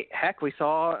 Hey, heck, we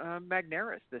saw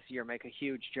Magnaris this year make a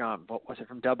huge jump. What was it,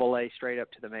 from AA straight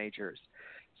up to the majors?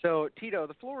 So, Tito,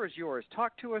 the floor is yours.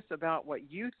 Talk to us about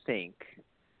what you think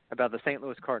about the St.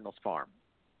 Louis Cardinals farm.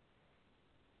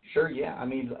 Sure, yeah. I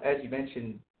mean, as you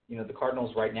mentioned, the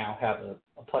Cardinals right now have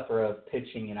a plethora of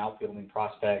pitching and outfielding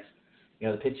prospects.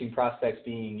 The pitching prospects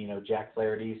being, Jack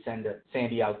Flaherty,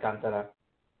 Sandy Alcantara,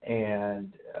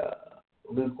 and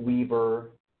Luke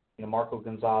Weaver, Marco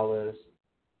Gonzalez,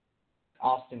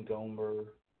 Austin Gomber,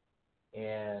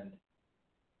 and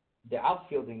the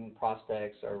outfielding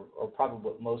prospects are probably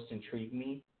what most intrigue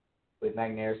me, with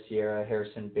Magnair Sierra,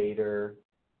 Harrison Bader,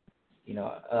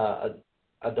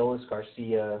 Adolis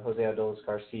Garcia, Jose Adolis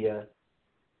Garcia.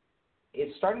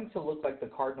 It's starting to look like the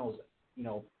Cardinals,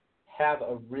 have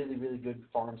a really, really good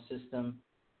farm system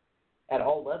at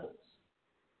all levels.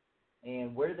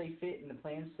 And where they fit in the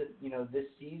plans that, this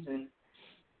season,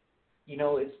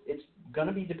 it's going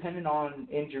to be dependent on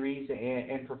injuries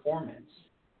and performance.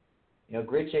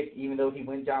 Grichuk, even though he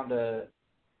went down to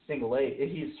single A,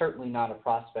 he's certainly not a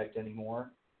prospect anymore.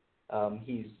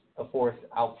 He's a fourth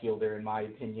outfielder, in my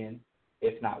opinion,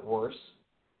 if not worse.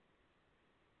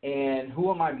 And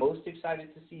who am I most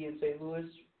excited to see in St. Louis?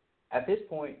 At this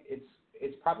point,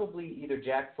 it's probably either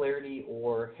Jack Flaherty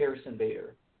or Harrison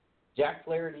Bader. Jack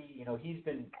Flaherty, he's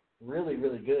been really,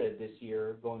 really good this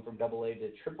year, going from AA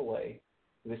to AAA.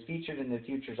 He was featured in the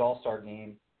Futures All-Star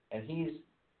game, and he's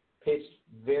pitched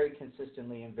very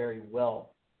consistently and very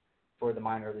well for the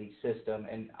minor league system.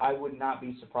 And I would not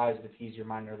be surprised if he's your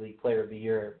minor league player of the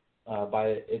year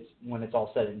when it's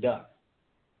all said and done.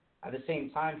 At the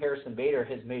same time, Harrison Bader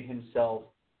has made himself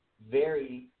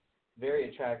very, very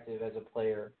attractive as a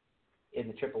player in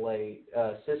the AAA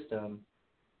system.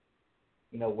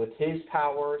 With his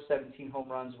power, 17 home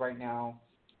runs right now,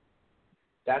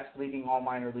 that's leading all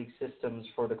minor league systems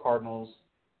for the Cardinals.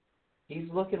 He's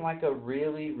looking like a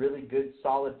really, really good,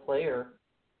 solid player,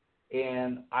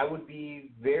 and I would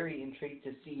be very intrigued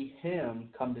to see him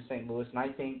come to St. Louis. And I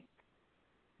think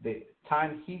the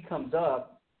time he comes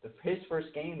up, his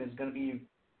first game is going to be,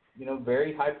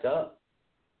 very hyped up.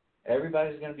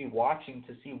 Everybody's going to be watching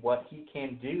to see what he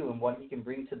can do and what he can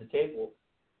bring to the table.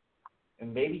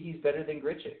 And maybe he's better than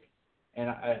Grichuk. And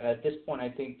at this point, I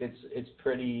think it's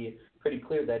pretty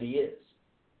clear that he is.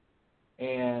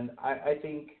 And I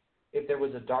think if there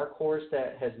was a dark horse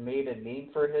that has made a name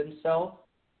for himself,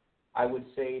 I would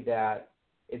say that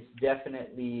it's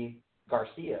definitely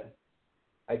Garcia.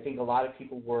 I think a lot of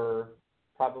people were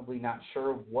probably not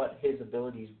sure what his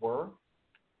abilities were.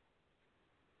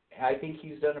 I think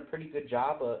he's done a pretty good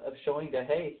job of showing that,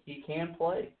 hey, he can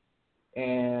play.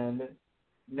 And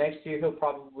next year he'll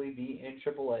probably be in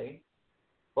AAA.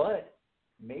 But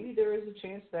maybe there is a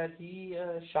chance that he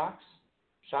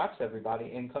shocks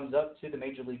everybody and comes up to the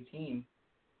major league team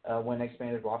when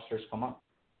expanded rosters come up.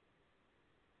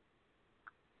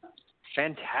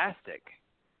 Fantastic.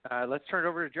 Let's turn it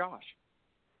over to Josh.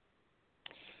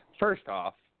 First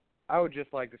off, I would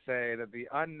just like to say that the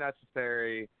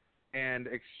unnecessary and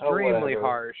extremely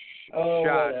harsh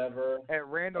shots at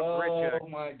Randall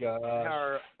Grichuk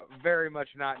are very much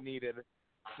not needed.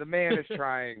 The man is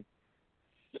trying.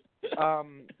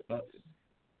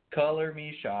 Color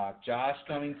me shocked. Josh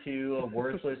coming to a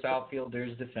worthless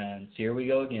outfielder's defense. Here we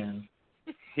go again.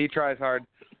 He tries hard.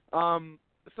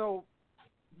 So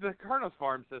the Cardinals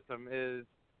farm system is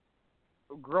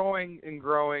growing and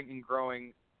growing and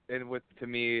growing, and to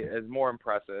me is more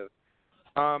impressive.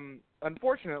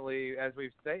 Unfortunately, as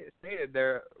we've stated,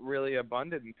 they're really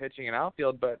abundant in pitching and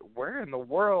outfield, but where in the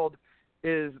world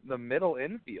is the middle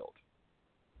infield?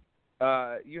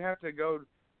 You have to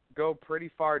go pretty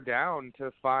far down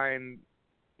to find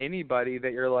anybody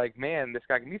that you're like, man, this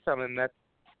guy can be something. That's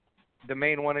the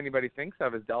main one anybody thinks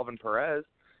of is Delvin Perez,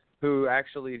 who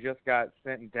actually just got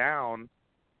sent down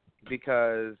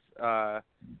because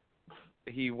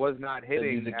he was not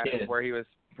hitting at where he was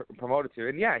promoted to.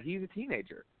 And yeah, he's a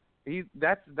teenager.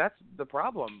 That's the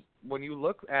problem. When you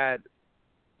look at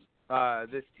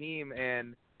this team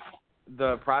and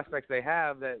the prospects they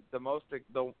have, that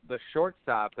the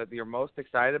shortstop that you're most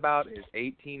excited about is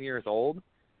 18 years old.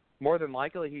 More than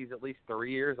likely, he's at least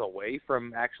 3 years away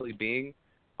from actually being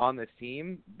on this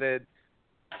team. That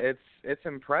it's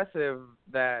impressive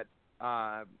that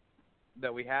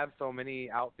that we have so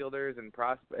many outfielders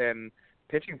and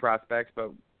pitching prospects,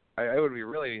 but it would be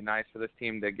really nice for this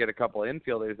team to get a couple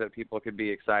infielders that people could be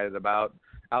excited about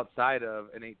outside of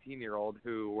an 18-year-old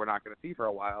who we're not going to see for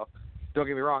a while. don't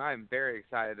get me wrong, I'm very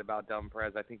excited about Delvin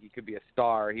Perez. I think he could be a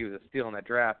star. He was a steal in that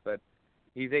draft, but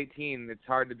he's 18. It's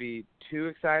hard to be too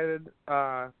excited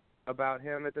about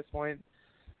him at this point.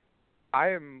 I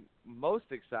am most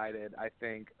excited, I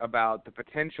think, about the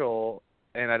potential,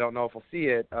 and I don't know if we'll see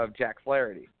it, of Jack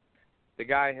Flaherty. The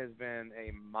guy has been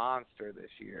a monster this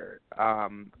year.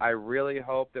 I really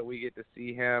hope that we get to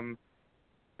see him,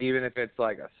 even if it's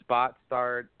like a spot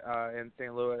start in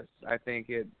St. Louis. I think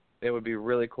it would be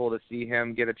really cool to see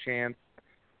him get a chance.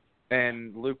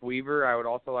 And Luke Weaver, I would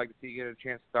also like to see get a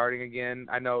chance starting again.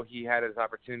 I know he had his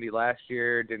opportunity last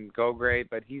year, didn't go great,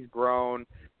 but he's grown.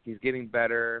 He's getting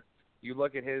better. You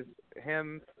look at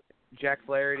him, Jack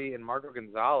Flaherty, and Marco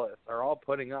Gonzalez are all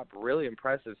putting up really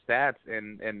impressive stats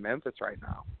in Memphis right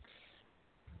now.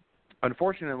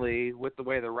 Unfortunately, with the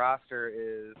way the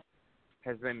roster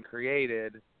has been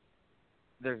created,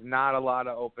 there's not a lot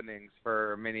of openings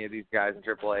for many of these guys in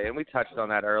AAA, and we touched on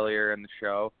that earlier in the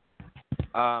show.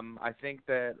 I think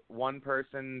that one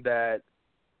person that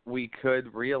we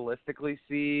could realistically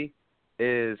see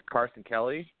is Carson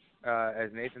Kelly,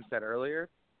 as Nathan said earlier.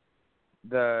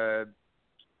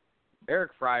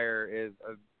 Eric Fryer is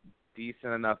a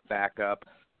decent enough backup.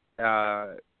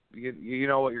 You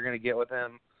know what you're going to get with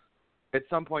him. At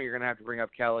some point, you're going to have to bring up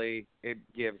Kelly. It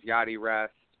gives Yadi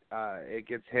rest. It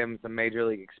gives him some major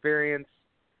league experience.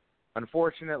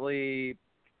 Unfortunately,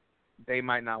 they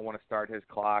might not want to start his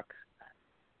clock.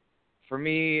 For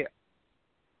me,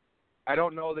 I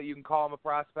don't know that you can call him a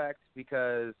prospect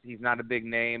because he's not a big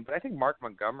name, but I think Mark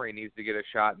Montgomery needs to get a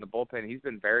shot in the bullpen. He's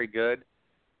been very good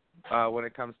when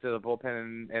it comes to the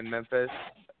bullpen in Memphis,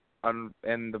 and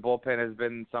the bullpen has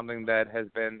been something that has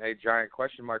been a giant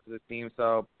question mark for this team.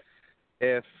 So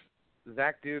if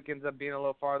Zach Duke ends up being a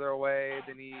little farther away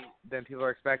than people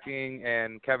are expecting,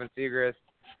 and Kevin Segrist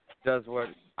does what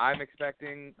I'm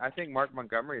expecting, I think Mark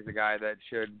Montgomery is the guy that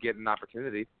should get an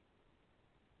opportunity.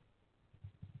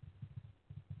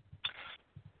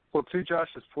 Well, to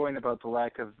Josh's point about the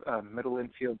lack of middle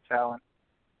infield talent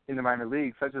in the minor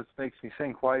leagues, that just makes me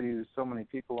think, why do so many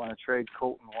people want to trade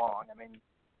Colton Wong? I mean,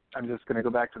 I'm just going to go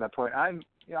back to that point.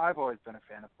 I've always been a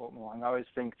fan of Colton Wong. I always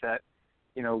think that,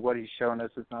 what he's shown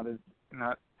us is not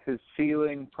his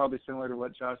ceiling, probably similar to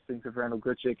what Josh thinks of Randal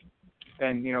Grichuk.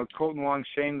 And, Colton Wong,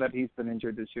 shame that he's been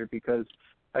injured this year, because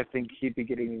I think he'd be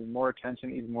getting even more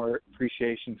attention, even more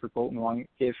appreciation for Colton Wong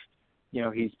if,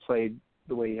 he's played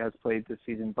the way he has played this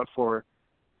season, but for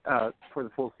the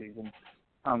full season.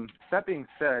 That being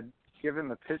said, given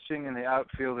the pitching and the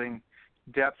outfielding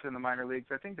depth in the minor leagues,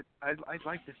 I think that I'd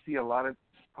like to see a lot of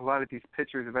these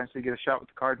pitchers eventually get a shot with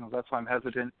the Cardinals. That's why I'm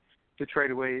hesitant to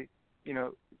trade away,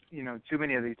 too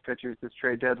many of these pitchers this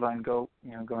trade deadline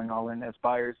going all in as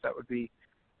buyers. That would be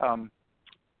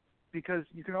because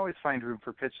you can always find room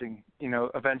for pitching,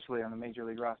 eventually on the major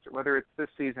league roster, whether it's this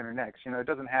season or next. It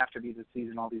doesn't have to be this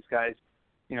season, all these guys,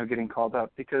 getting called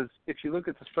up. Because if you look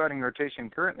at the starting rotation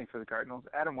currently for the Cardinals,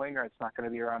 Adam Wainwright's not going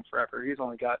to be around forever. He's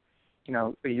only got,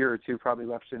 a year or two probably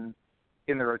left in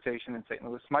the rotation in St.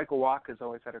 Louis. Michael Wacha has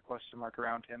always had a question mark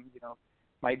around him.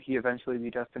 Might he eventually be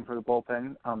destined for the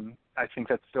bullpen? I think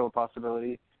that's still a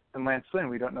possibility. And Lance Lynn,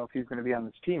 we don't know if he's going to be on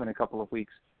this team in a couple of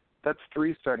weeks. That's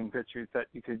three starting pitchers that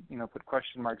you could, put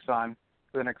question marks on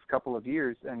for the next couple of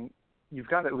years. And you've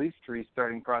got at least three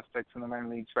starting prospects in the minor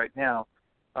leagues right now.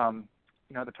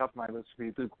 The top of my list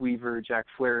would be Luke Weaver, Jack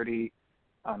Flaherty,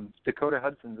 Dakota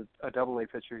Hudson's a double-A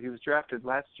pitcher. He was drafted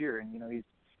last year, and, he's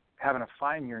having a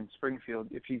fine year in Springfield.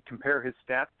 If you compare his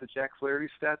stats to Jack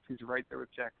Flaherty's stats, he's right there with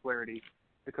Jack Flaherty.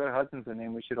 Dakota Hudson's a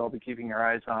name we should all be keeping our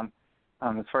eyes on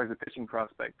as far as the pitching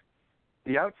prospect.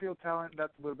 The outfield talent,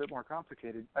 that's a little bit more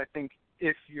complicated. I think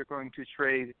if you're going to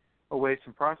trade away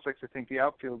some prospects, I think the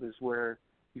outfield is where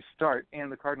you start,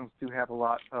 and the Cardinals do have a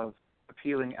lot of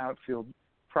appealing outfield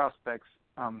prospects.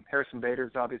 Harrison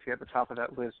Bader's obviously at the top of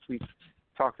that list. We've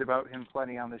talked about him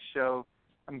plenty on this show.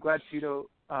 I'm glad Tito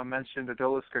mentioned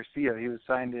Adolis Garcia. He was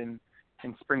signed in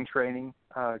spring training,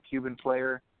 Cuban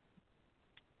player.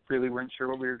 Really weren't sure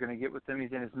what we were going to get with him.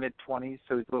 He's in his mid-20s,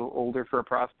 so he's a little older for a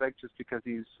prospect just because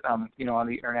he's, on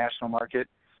the international market.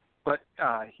 But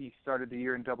he started the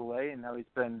year in AA, and now he's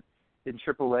been in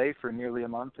AAA for nearly a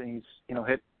month, and he's,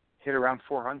 hit around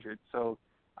 400. So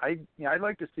I'd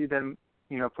like to see them,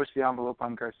 push the envelope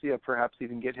on Garcia, perhaps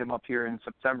even get him up here in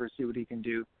September, see what he can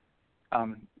do.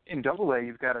 In AA,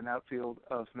 you've got an outfield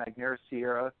of Magneuris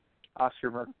Sierra,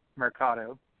 Oscar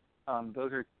Mercado.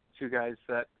 Those are two guys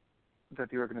that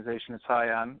the organization is high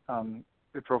on.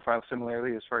 They profile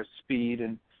similarly as far as speed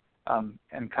and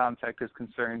contact is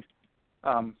concerned.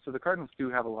 So the Cardinals do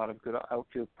have a lot of good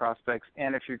outfield prospects,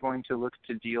 and if you're going to look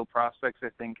to deal prospects, I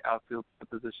think outfield's the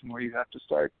position where you have to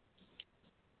start.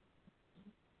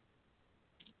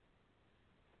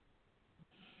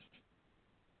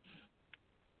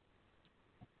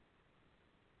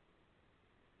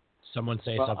 Someone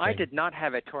say Well, something. I did not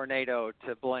have a tornado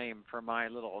to blame for my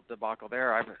little debacle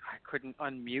there. I couldn't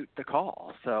unmute the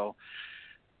call. So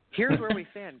here's where we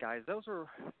stand, guys. Those were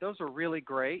really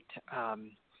great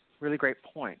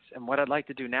points. And what I'd like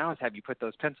to do now is have you put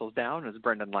those pencils down, as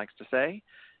Brendan likes to say,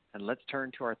 and let's turn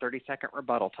to our 30-second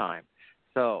rebuttal time.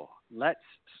 So let's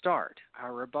start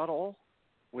our rebuttal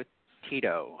with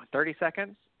Tito. 30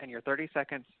 seconds, and your 30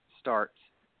 seconds starts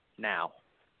now.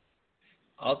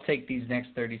 I'll take these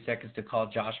next 30 seconds to call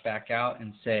Josh back out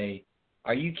and say,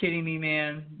 are you kidding me,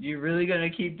 man? You really going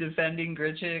to keep defending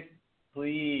Grichuk?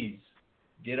 Please,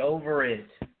 get over it.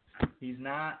 He's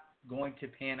not going to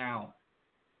pan out.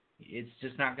 It's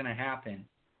just not going to happen.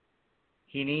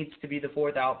 He needs to be the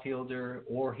fourth outfielder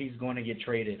or he's going to get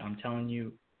traded. I'm telling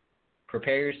you,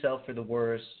 prepare yourself for the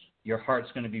worst. Your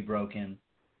heart's going to be broken,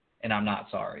 and I'm not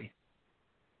sorry.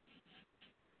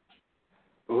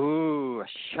 Ooh,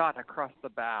 a shot across the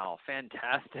bow.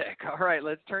 Fantastic. All right,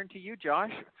 let's turn to you,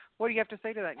 Josh. What do you have to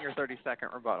say to that in your 30-second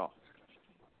rebuttal?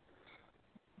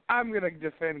 I'm going to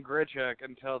defend Grichuk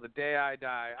until the day I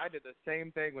die. I did the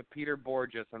same thing with Peter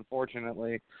Borges,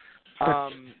 unfortunately.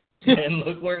 And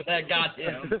look where that got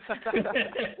him.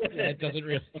 Yeah, it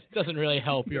doesn't really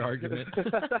help your argument.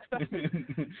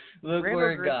 Look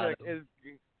where it got him.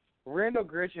 Randall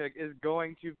Grichuk is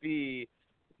going to be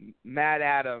Matt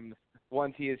Adams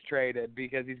once he is traded,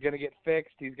 because he's going to get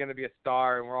fixed, he's going to be a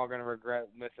star, and we're all going to regret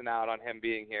missing out on him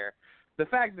being here.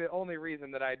 The only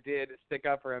reason that I did stick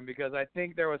up for him, because I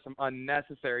think there was some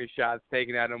unnecessary shots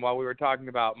taken at him while we were talking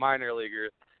about minor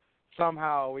leaguers.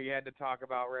 Somehow we had to talk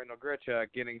about Randall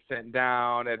Grichuk getting sent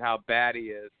down and how bad he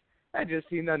is. That just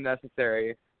seemed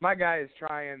unnecessary. My guy is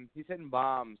trying. He's hitting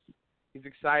bombs. He's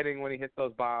exciting when he hits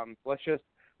those bombs. Let's just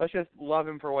love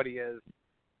him for what he is.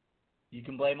 You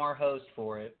can blame our host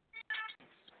for it.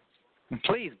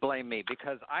 Please blame me,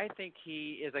 because I think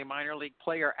he is a minor league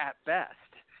player at best,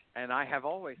 and I have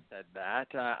always said that.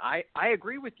 I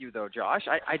agree with you, though, Josh.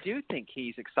 I do think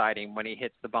he's exciting when he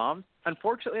hits the bombs.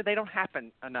 Unfortunately, they don't happen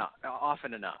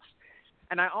often enough.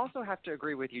 And I also have to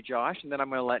agree with you, Josh, and then I'm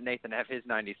going to let Nathan have his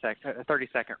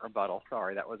 30-second rebuttal.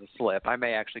 Sorry, that was a slip. I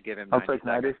may actually give him 90 seconds.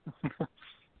 I'll take 90.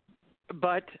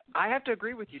 But I have to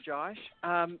agree with you, Josh.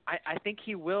 I think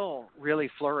he will really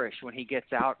flourish when he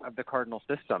gets out of the Cardinal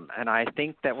system. And I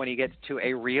think that when he gets to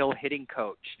a real hitting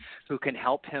coach who can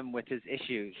help him with his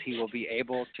issues, he will be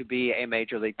able to be a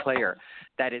major league player.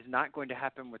 That is not going to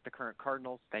happen with the current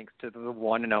Cardinals, thanks to the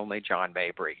one and only John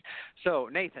Mabry. So,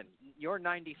 Nathan, your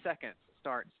 90 seconds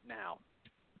starts now.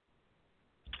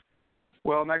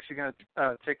 Well, I'm actually going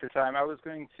to take the time. I was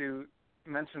going to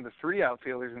mention the three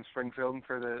outfielders in Springfield, and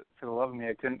for the love of me,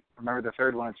 I couldn't remember the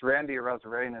third one. It's Randy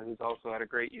Arozarena, who's also had a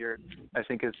great year. I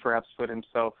think has perhaps put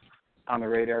himself on the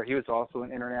radar. He was also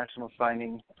an international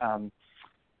signing,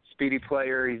 speedy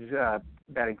player. He's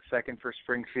batting second for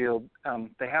Springfield.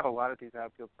 They have a lot of these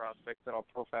outfield prospects that I'll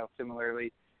profile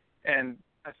similarly, and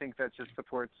I think that just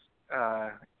supports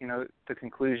the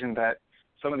conclusion that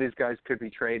some of these guys could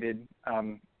be traded.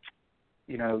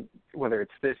 Whether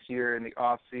it's this year in the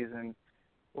off season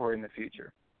or in the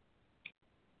future.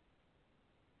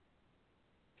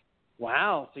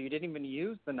 Wow, so you didn't even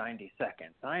use the 90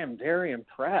 seconds. I am very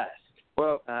impressed.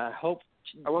 Well, hope,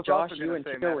 Josh, you and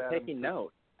Tito were taking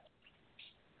note.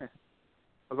 I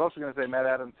was also going to say Matt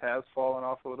Adams has fallen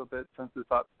off a little bit since his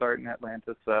hot start in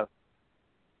Atlanta, so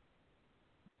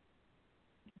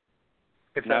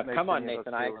Now, come on,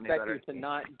 Nathan. I expect you to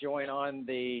not join on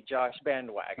the Josh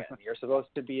bandwagon. You're supposed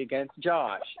to be against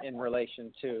Josh in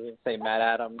relation to, say, Matt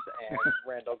Adams and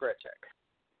Randall Grichuk.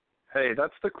 Hey,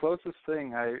 that's the closest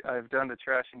thing I've done to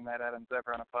trashing Matt Adams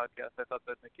ever on a podcast. I thought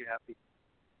that'd make you happy.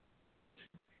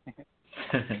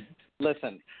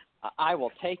 Listen, I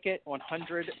will take it 100%.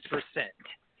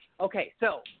 Okay,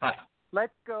 so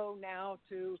let's go now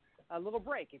to a little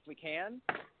break if we can.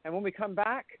 And when we come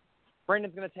back,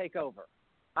 Brendan's going to take over.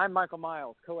 I'm Michael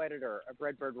Miles, co-editor of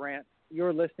Redbird Rant.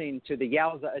 You're listening to the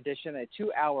Yowza edition, a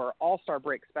 2-hour all-star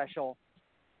break special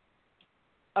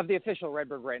of the official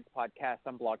Redbird Rants podcast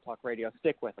on Blog Talk Radio.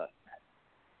 Stick with us.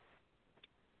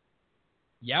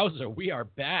 Yowza, we are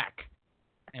back.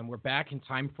 And we're back in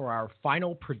time for our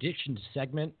final predictions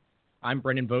segment. I'm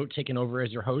Brendan Vogt, taking over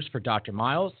as your host for Dr.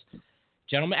 Miles.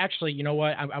 Gentlemen, actually, you know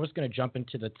what? I was going to jump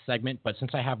into the segment, but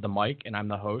since I have the mic and I'm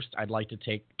the host, I'd like to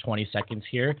take 20 seconds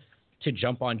here to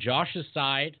jump on Josh's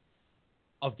side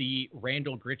of the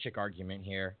Randall Grichuk argument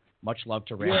here. Much love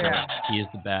to Randall. Yeah. He is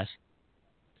the best.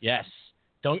 Yes.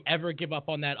 Don't ever give up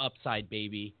on that upside,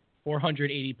 baby.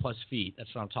 480 plus feet.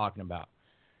 That's what I'm talking about.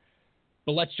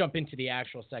 But let's jump into the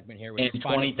actual segment here. With And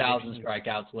 20,000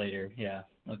 strikeouts later. Yeah.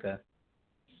 Okay.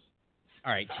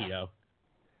 All right, Tito.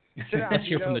 Sit down, Let's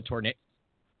hear Tito. from the tornado.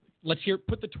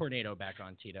 Put the tornado back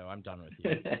on, Tito. I'm done with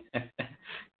you.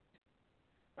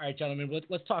 All right, gentlemen,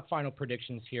 let's talk final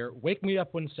predictions here. Wake me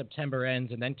up when September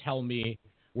ends and then tell me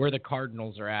where the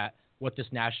Cardinals are at, what this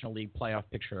National League playoff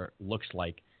picture looks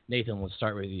like. Nathan, let's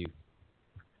start with you.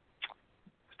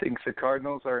 I think the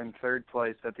Cardinals are in third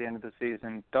place at the end of the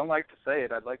season. Don't like to say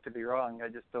it. I'd like to be wrong. I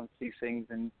just don't see things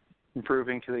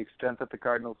improving to the extent that the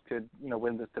Cardinals could,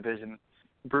 win this division.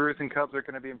 Brewers and Cubs are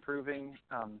going to be improving.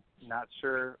 Not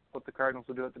sure what the Cardinals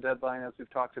will do at the deadline, as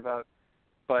we've talked about.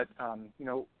 But,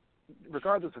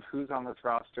 regardless of who's on this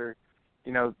roster,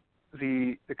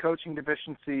 the coaching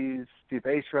deficiencies, the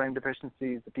base running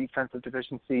deficiencies, the defensive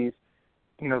deficiencies,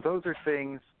 those are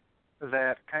things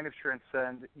that kind of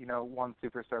transcend, one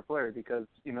superstar player because,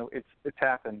 it's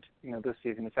happened, this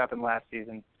season. It's happened last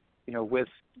season, with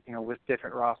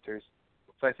different rosters.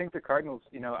 So I think the Cardinals,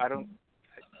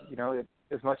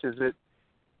 as much as it,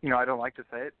 I don't like to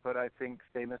say it, but I think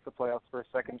they missed the playoffs for a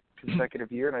second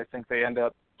consecutive year, and I think they end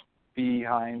up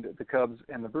behind the Cubs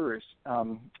and the Brewers. As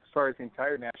far as the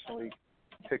entire National League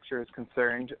picture is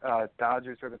concerned,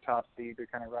 Dodgers are the top seed. They're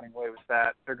kind of running away with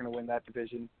that. They're going to win that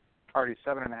division. Already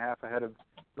 7.5 ahead of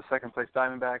the second-place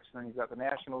Diamondbacks. And then you've got the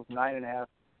Nationals, 9.5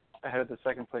 ahead of the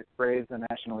second-place Braves in the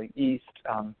National League East.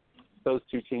 Those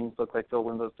two teams look like they'll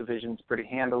win those divisions pretty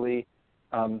handily.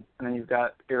 And then you've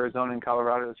got Arizona and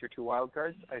Colorado as your two wild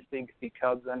cards. I think the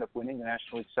Cubs end up winning the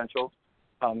National League Central.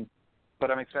 But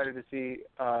I'm excited to see,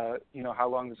 how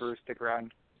long the Brewers stick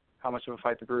around, how much of a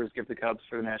fight the Brewers give the Cubs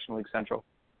for the National League Central.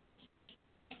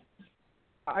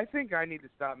 I think I need to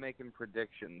stop making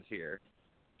predictions here.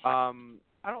 I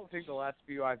don't think the last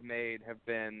few I've made have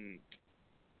been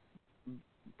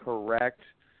correct.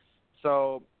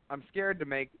 So I'm scared to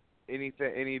make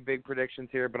any big predictions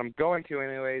here, but I'm going to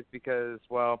anyways because,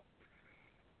 well,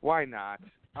 why not?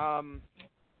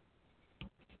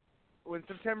 When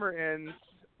September ends,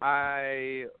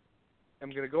 I am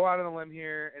going to go out on a limb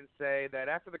here and say that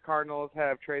after the Cardinals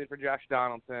have traded for Josh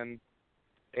Donaldson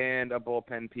and a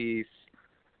bullpen piece,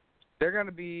 they're going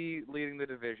to be leading the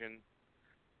division.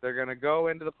 They're going to go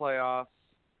into the playoffs,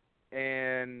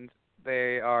 and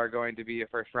they are going to be a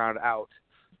first round out.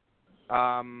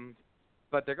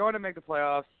 But they're going to make the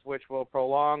playoffs, which will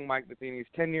prolong Mike Matheny's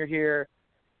tenure here,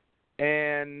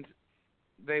 and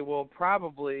they will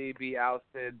probably be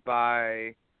ousted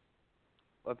by,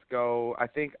 I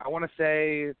want to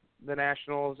say the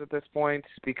Nationals at this point,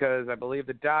 because I believe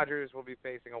the Dodgers will be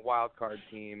facing a wild card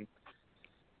team.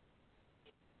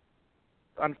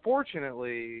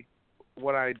 Unfortunately,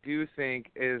 what I do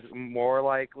think is more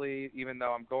likely, even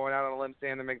though I'm going out on a limb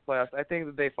saying to make the playoffs, I think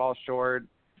that they fall short.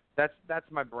 That's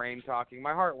my brain talking.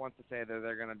 My heart wants to say that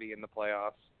they're going to be in the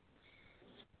playoffs.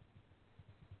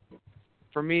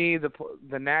 For me,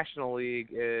 the National League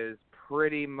is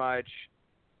pretty much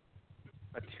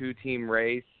a two-team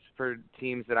race for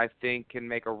teams that I think can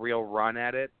make a real run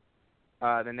at it.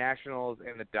 The Nationals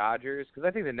and the Dodgers, because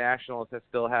I think the Nationals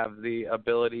still have the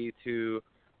ability to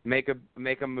make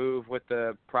a move with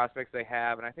the prospects they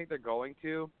have, and I think they're going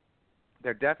to.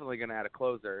 They're definitely going to add a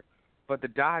closer. But the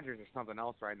Dodgers are something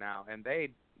else right now, and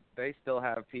they still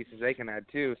have pieces they can add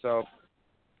too. So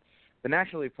the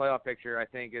National League playoff picture, I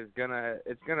think, it's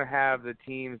gonna have the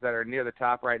teams that are near the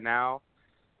top right now,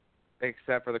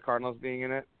 except for the Cardinals being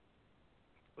in it.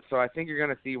 So I think you're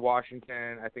gonna see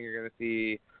Washington. I think you're gonna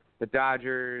see the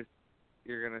Dodgers.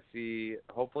 You're gonna see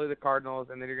hopefully the Cardinals,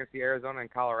 and then you're gonna see Arizona and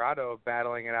Colorado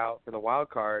battling it out for the wild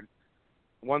card.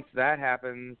 Once that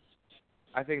happens,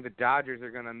 I think the Dodgers are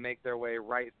going to make their way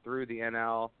right through the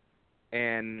NL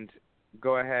and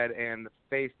go ahead and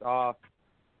face off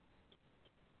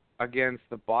against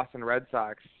the Boston Red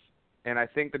Sox. And I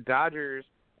think the Dodgers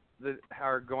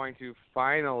are going to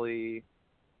finally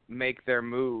make their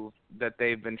move that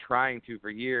they've been trying to for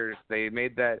years. They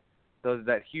made that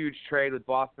huge trade with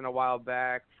Boston a while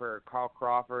back for Carl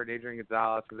Crawford, Adrian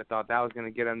Gonzalez, because they thought that was going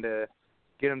to get them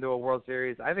to a World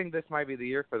Series. I think this might be the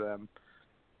year for them.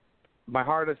 My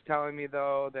heart is telling me,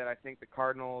 though, that I think the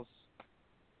Cardinals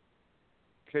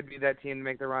could be that team to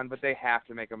make the run, but they have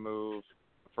to make a move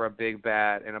for a big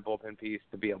bat and a bullpen piece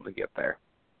to be able to get there.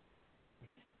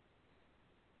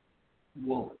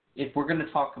 Well, if we're going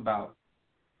to talk about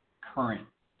current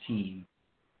team,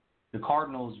 the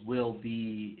Cardinals will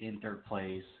be in third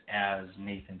place, as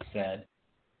Nathan said.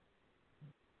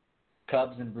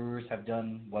 Cubs and Brewers have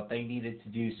done what they needed to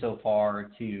do so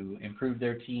far to improve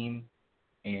their team,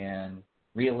 and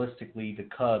realistically, the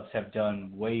Cubs have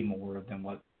done way more than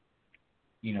what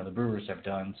the Brewers have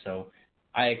done. So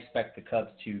I expect the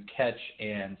Cubs to catch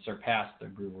and surpass the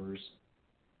Brewers.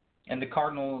 And the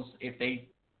Cardinals, if they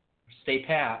stay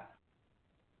pat,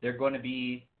 they're going to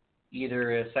be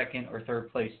either a second or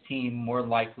third place team, more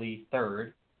likely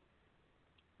third,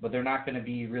 but they're not going to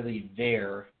be really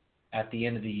there at the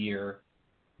end of the year.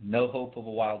 No hope of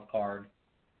a wild card.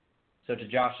 So to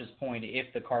Josh's point,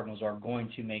 if the Cardinals are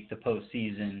going to make the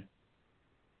postseason,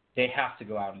 they have to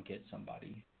go out and get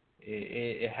somebody.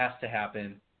 It has to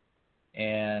happen.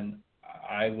 And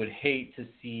I would hate to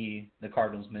see the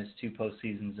Cardinals miss 2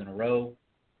 postseasons in a row.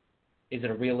 Is it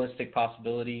a realistic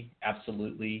possibility?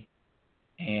 Absolutely.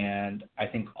 And I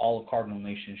think all of Cardinal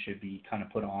Nation should be kind of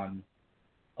put on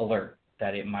alert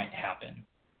that it might happen.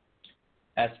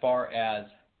 As far as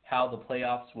how the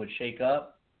playoffs would shake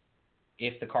up,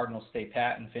 if the Cardinals stay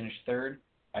pat and finish third,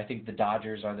 I think the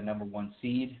Dodgers are the number 1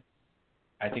 seed.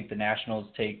 I think the Nationals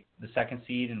take the 2nd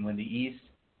seed and win the East.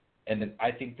 And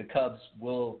I think the Cubs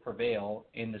will prevail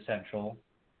in the Central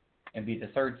and be the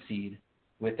 3rd seed,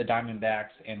 with the Diamondbacks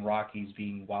and Rockies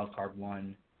being wild card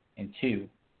 1 and 2.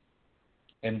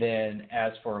 And then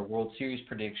as for a World Series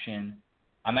prediction,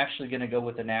 I'm actually going to go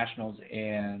with the Nationals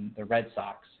and the Red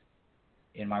Sox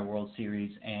in my World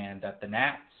Series, and that the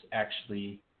Nats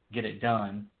actually get it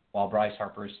done while Bryce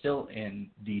Harper is still in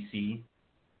D.C.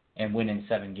 and win in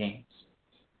 7 games.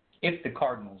 If the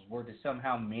Cardinals were to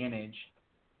somehow manage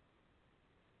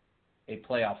a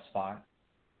playoff spot,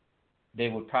 they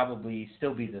would probably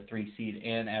still be the 3 seed,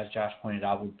 and as Josh pointed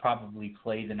out, would probably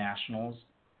play the Nationals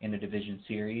in a division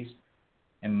series.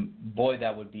 And boy,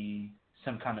 that would be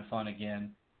some kind of fun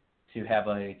again to have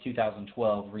a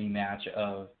 2012 rematch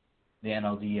of the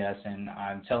NLDS. And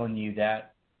I'm telling you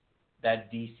that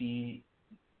DC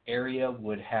area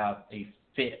would have a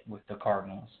fit with the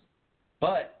Cardinals.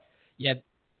 But yeah,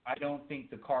 I don't think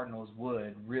the Cardinals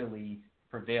would really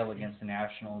prevail against the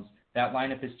Nationals. That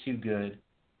lineup is too good.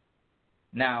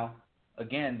 Now,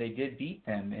 again, they did beat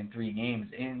them in 3 games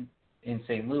in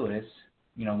St. Louis,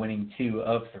 winning 2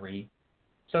 of 3.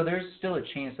 So there's still a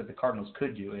chance that the Cardinals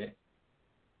could do it.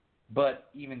 But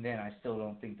even then, I still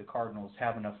don't think the Cardinals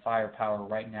have enough firepower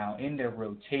right now in their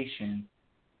rotation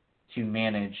to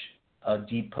manage a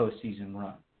deep postseason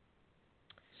run.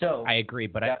 So I agree,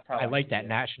 but I like that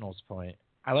Nationals point.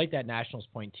 I like that Nationals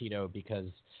point, Tito, because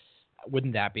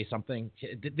wouldn't that be something?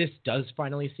 This does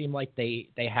finally seem like they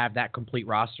have that complete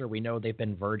roster. We know they've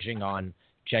been verging on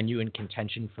genuine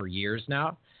contention for years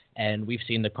now, and we've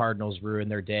seen the Cardinals ruin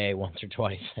their day once or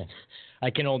twice. And I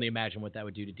can only imagine what that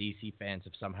would do to DC fans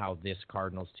if somehow this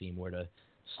Cardinals team were to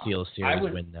steal a series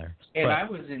win there. I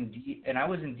was in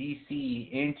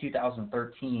DC in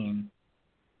 2013.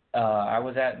 I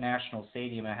was at National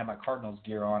Stadium and I had my Cardinals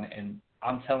gear on, and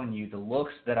I'm telling you, the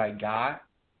looks that I got,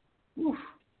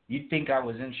 you'd think I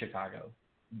was in Chicago.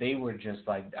 They were just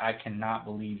like, I cannot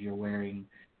believe you're wearing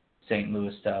St.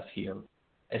 Louis stuff here,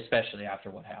 especially after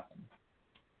what happened.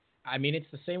 I mean, it's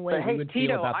the same way we would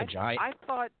feel about the Giants.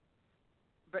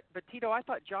 But Tito, I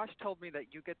thought Josh told me that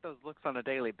you get those looks on a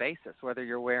daily basis, whether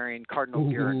you're wearing Cardinal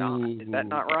gear or not. Is that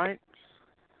not right?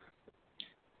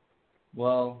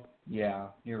 Well, yeah,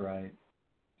 you're right.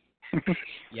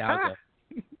 Yeah,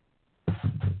 okay.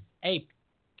 Hey,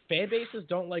 fan bases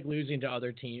don't like losing to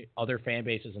other fan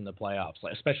bases in the playoffs,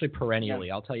 especially perennially.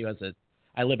 Yeah. I'll tell you,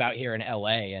 I live out here in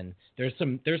LA, and there's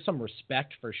some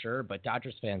respect for sure, but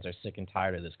Dodgers fans are sick and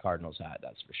tired of this Cardinals hat.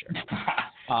 That's for sure.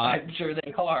 I'm sure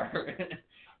they are.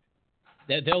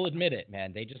 They'll admit it,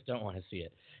 man. They just don't want to see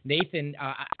it. Nathan,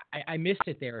 I missed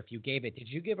it there. If you gave it, did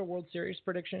you give a World Series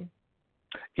prediction?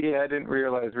 Yeah, I didn't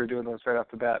realize we were doing those right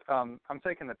off the bat. I'm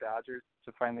taking the Dodgers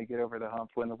to finally get over the hump,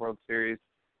 win the World Series.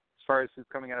 As far as who's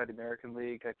coming out of the American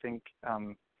League, I think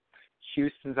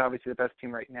Houston's obviously the best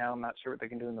team right now. I'm not sure what they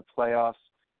can do in the playoffs.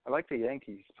 I like the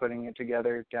Yankees putting it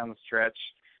together down the stretch.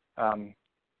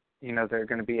 They're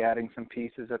going to be adding some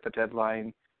pieces at the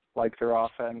deadline, like their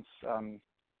offense.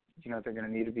 They're going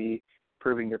to need to be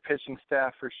improving their pitching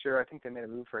staff for sure. I think they made a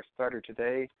move for a starter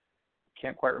today.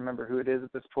 Can't quite remember who it is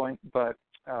at this point, but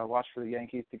watch for the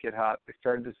Yankees to get hot. They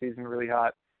started the season really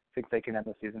hot. I think they can end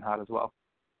the season hot as well.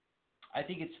 I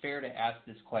think it's fair to ask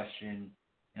this question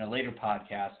in a later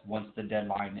podcast once the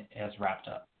deadline has wrapped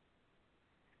up.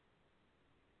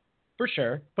 For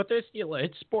sure. But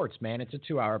it's sports, man. It's a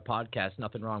 2-hour podcast.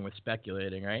 Nothing wrong with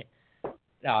speculating, right?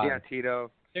 Yeah,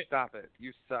 Tito. Stop it.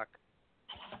 You suck.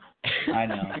 I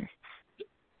know.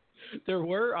 There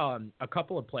were a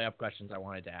couple of playoff questions I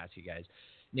wanted to ask you guys.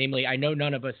 Namely, I know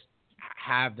none of us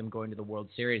have them going to the World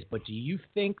Series, but do you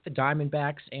think the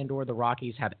Diamondbacks and or the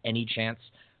Rockies have any chance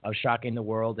of shocking the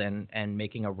world and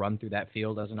making a run through that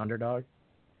field as an underdog?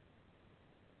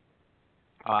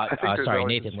 I think there's sorry,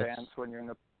 always Nathan. a chance when you're in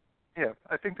the. Yeah,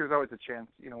 I think there's always a chance,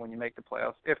 when you make the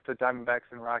playoffs. If the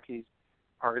Diamondbacks and Rockies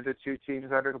are the two teams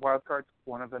that are the wild cards,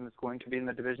 one of them is going to be in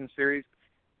the division series,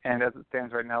 and as it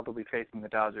stands right now, they'll be facing the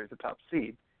Dodgers, the top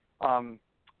seed.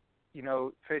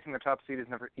 Facing the top seed is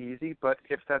never easy, but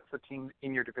if that's the team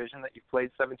in your division that you've played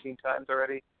 17 times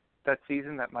already that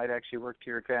season, that might actually work to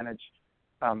your advantage,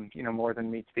 more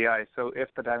than meets the eye. So if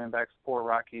the Diamondbacks or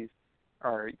Rockies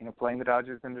are, playing the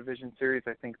Dodgers in the division series,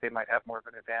 I think they might have more of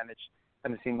an advantage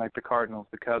than a team like the Cardinals,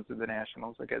 the Cubs, or the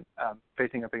Nationals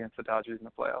facing up against the Dodgers in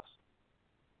the playoffs.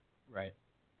 Right.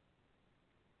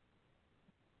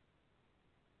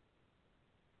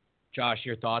 Josh,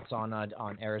 your thoughts on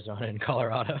Arizona and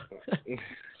Colorado?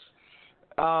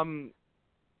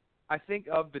 I think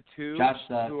of the two,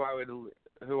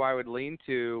 who I would lean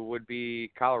to would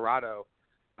be Colorado.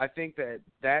 I think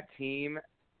that team,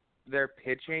 their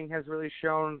pitching has really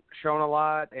shown a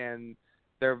lot, and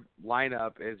their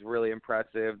lineup is really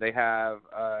impressive. They have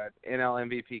NL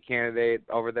MVP candidate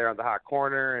over there on the hot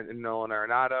corner, and Nolan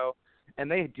Arenado, and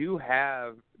they do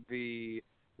have the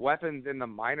weapons in the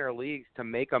minor leagues to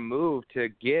make a move to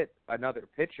get another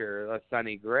pitcher, a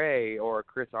Sonny Gray or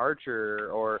Chris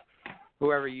Archer or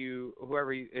whoever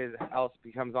else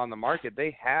becomes on the market.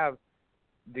 They have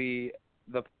the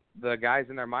guys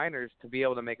in their minors to be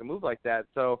able to make a move like that.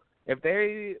 So if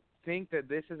they think that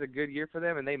this is a good year for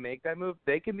them and they make that move,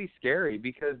 they can be scary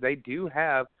because they do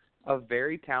have a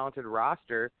very talented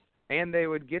roster, and they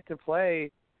would get to play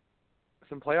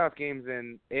some playoff games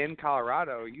in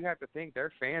Colorado. You have to think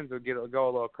their fans would go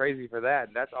a little crazy for that.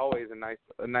 And that's always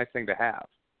a nice thing to have.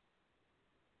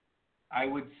 I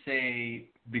would say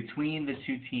between the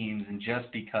two teams, and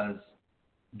just because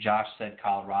Josh said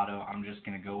Colorado, I'm just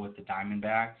going to go with the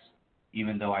Diamondbacks,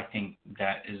 even though I think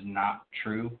that is not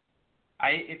true.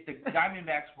 If the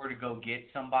Diamondbacks were to go get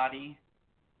somebody,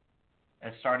 a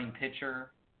starting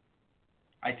pitcher,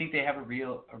 I think they have a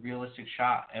realistic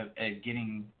shot at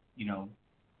getting,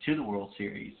 to the World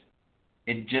Series.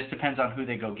 It just depends on who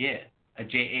they go get. A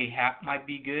J.A. Happ might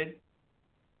be good.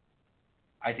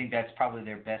 I think that's probably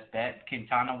their best bet.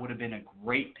 Quintana would have been a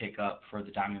great pickup for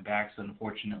the Diamondbacks.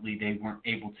 Unfortunately, they weren't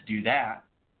able to do that.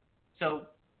 So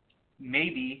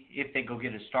maybe if they go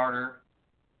get a starter,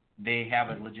 they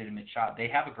have a legitimate shot. They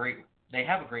have a great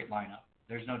lineup.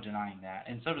 There's no denying that.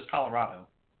 And so does Colorado.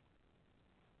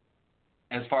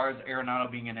 As far as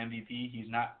Arenado being an MVP, he's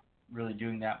not really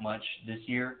doing that much this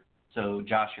year. So,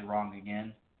 Josh, you're wrong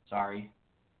again. Sorry.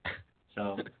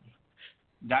 So,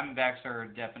 Diamondbacks are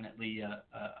definitely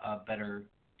a better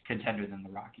contender than the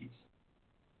Rockies.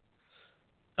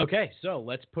 Okay, so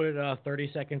let's put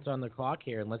 30 seconds on the clock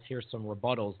here, and let's hear some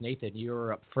rebuttals. Nathan,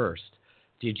 you're up first.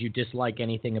 Did you dislike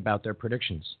anything about their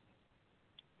predictions?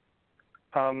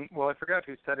 Well, I forgot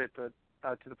who said it, but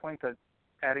to the point that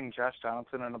adding Josh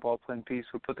Donaldson on a ball-playing piece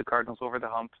would put the Cardinals over the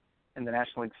hump in the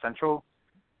National League Central.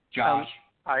 Josh.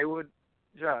 I would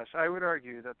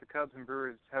argue that the Cubs and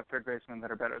Brewers have third basemen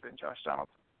that are better than Josh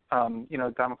Donaldson.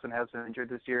 Donaldson has been injured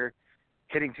this year,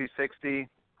 hitting .260.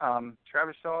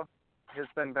 Travis Shaw has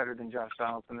been better than Josh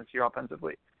Donaldson this year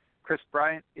offensively. Chris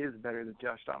Bryant is better than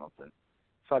Josh Donaldson.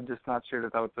 So I'm just not sure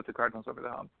that would put the Cardinals over the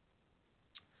hump.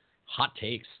 Hot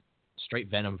takes. Straight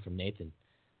venom from Nathan.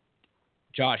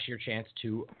 Josh, your chance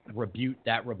to rebut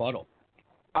that rebuttal.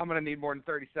 I'm going to need more than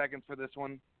 30 seconds for this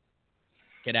one.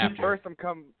 Get after it.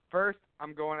 First,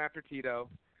 I'm going after Tito.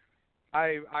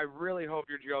 I really hope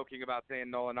you're joking about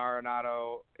saying Nolan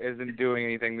Arenado isn't doing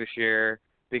anything this year,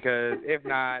 because if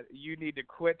not, you need to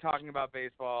quit talking about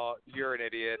baseball. You're an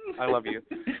idiot. I love you.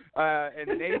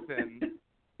 And Nathan,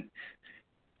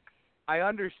 I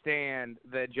understand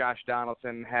that Josh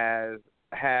Donaldson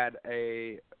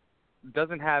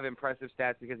doesn't have impressive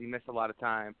stats because he missed a lot of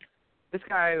time. This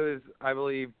guy was, I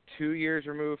believe, 2 years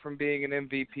removed from being an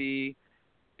MVP,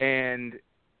 and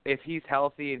if he's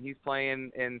healthy and he's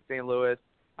playing in St. Louis,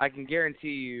 I can guarantee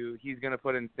you he's going to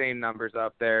put insane numbers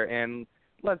up there. And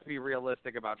let's be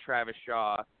realistic about Travis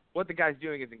Shaw. What the guy's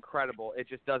doing is incredible. It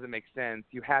just doesn't make sense.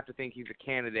 You have to think he's a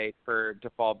candidate to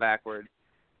fall backwards.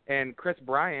 And Chris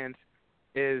Bryant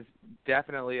is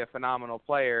definitely a phenomenal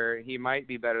player. He might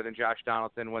be better than Josh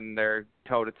Donaldson when they're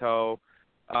toe-to-toe,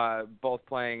 both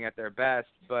playing at their best,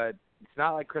 but it's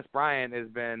not like Chris Bryant has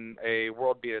been a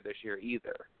world beater this year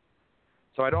either.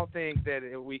 So I don't think that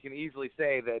we can easily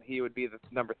say that he would be the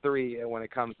number 3 when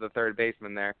it comes to the third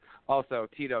baseman there. Also,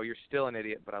 Tito, you're still an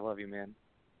idiot, but I love you, man.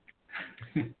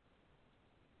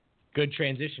 Good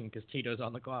transition because Tito's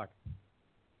on the clock.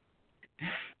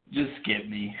 Just skip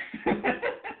me.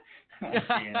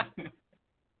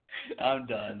 I'm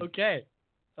done. Okay.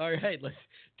 All right.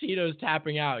 Tito's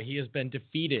tapping out. He has been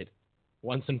defeated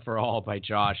once and for all by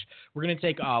Josh. We're going to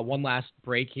take one last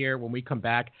break here. When we come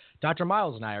back, Dr.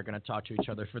 Miles and I are going to talk to each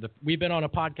other we've been on a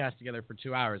podcast together for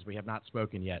 2 hours. We have not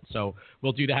spoken yet. So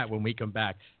we'll do that when we come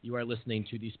back. You are listening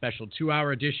to the special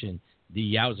 2-hour edition,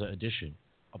 the Yowza edition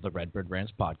of the Redbird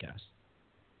Rants podcast.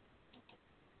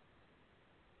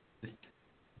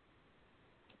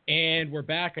 And we're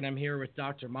back, and I'm here with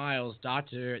Dr. Miles.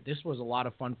 Doctor, this was a lot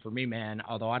of fun for me, man,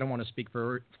 although I don't want to speak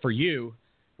for you.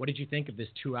 What did you think of this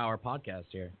 2-hour podcast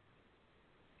here?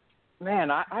 Man,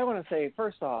 I want to say,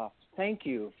 first off, thank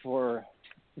you for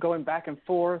going back and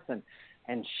forth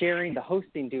and sharing the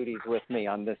hosting duties with me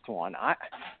on this one.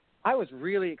 I was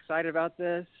really excited about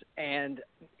this, and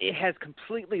it has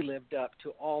completely lived up to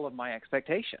all of my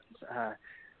expectations.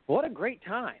 What a great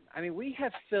time. I mean, we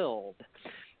have filled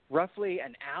roughly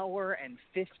an hour and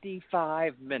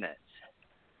 55 minutes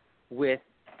with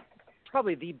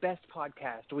probably the best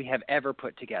podcast we have ever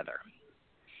put together.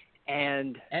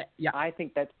 And I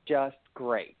think that's just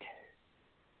great.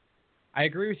 I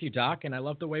agree with you, Doc, and I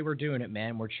love the way we're doing it,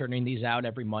 man. We're churning these out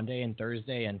every Monday and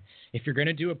Thursday, and if you're going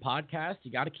to do a podcast,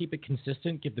 you got to keep it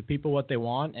consistent, give the people what they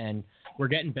want, and we're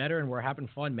getting better and we're having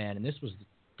fun, man, and this was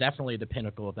definitely the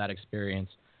pinnacle of that experience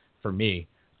for me.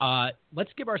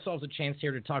 Let's give ourselves a chance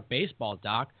here to talk baseball,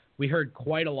 Doc. We heard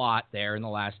quite a lot there in the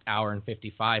last hour and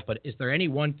 55, but is there any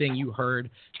one thing you heard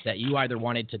that you either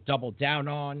wanted to double down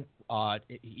on,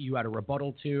 you had a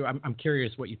rebuttal to? I'm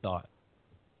curious what you thought.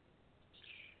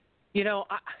 You know,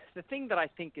 the thing that I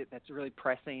think that's really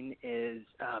pressing is,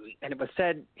 and it was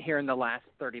said here in the last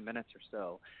 30 minutes or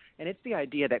so, and it's the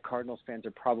idea that Cardinals fans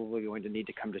are probably going to need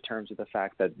to come to terms with the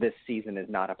fact that this season is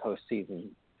not a postseason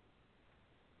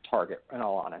target, in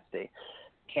all honesty.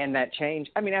 Can that change?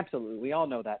 I mean, absolutely. We all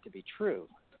know that to be true.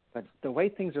 But the way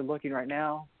things are looking right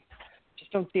now,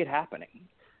 just don't see it happening.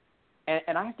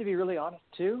 And I have to be really honest,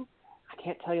 too. I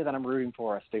can't tell you that I'm rooting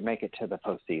for us to make it to the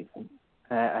postseason.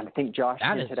 I think Josh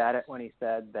hinted at it when he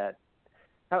said that.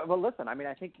 Well, listen, I mean,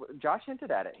 I think Josh hinted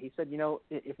at it. He said, you know,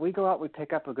 if we go out, we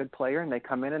pick up a good player, and they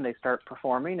come in and they start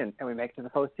performing, and we make it to the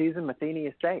postseason, Matheny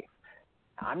is safe.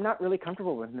 I'm not really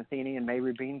comfortable with Matheny and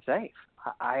Mabry being safe.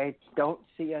 I don't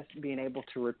see us being able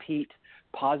to repeat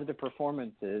positive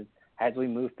performances as we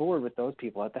move forward with those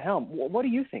people at the helm. What do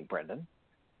you think, Brendan?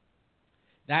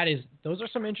 Those are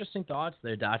some interesting thoughts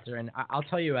there, Doctor. And I'll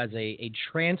tell you, as a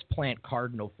transplant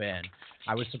Cardinal fan,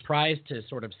 I was surprised to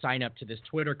sort of sign up to this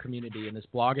Twitter community and this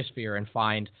blogosphere and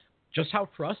find just how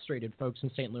frustrated folks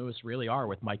in St. Louis really are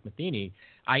with Mike Matheny.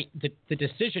 The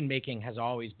decision-making has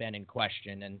always been in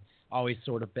question and always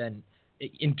sort of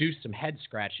induced some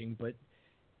head-scratching. But,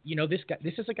 you know, this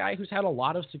is a guy who's had a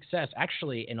lot of success,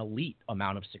 actually an elite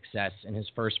amount of success in his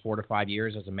first 4 to 5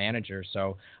 years as a manager.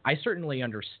 So I certainly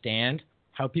understand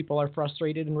how people are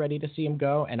frustrated and ready to see him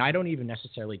go, and I don't even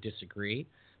necessarily disagree.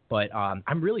 But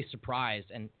I'm really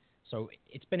surprised. And so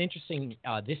it's been interesting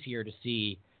this year to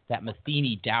see that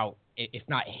Matheny doubt, if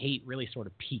not hate, really sort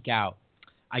of peak out.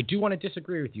 I do want to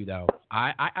disagree with you, though.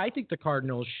 I think the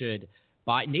Cardinals should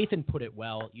buy. Nathan put it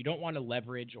well. You don't want to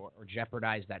leverage or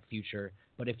jeopardize that future.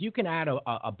 But if you can add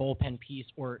a bullpen piece,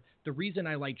 or the reason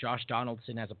I like Josh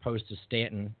Donaldson as opposed to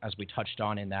Stanton, as we touched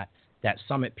on in that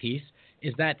Summit piece,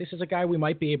 is that this is a guy we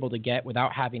might be able to get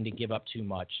without having to give up too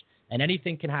much. And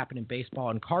anything can happen in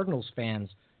baseball, and Cardinals fans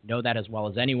know that as well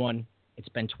as anyone. It's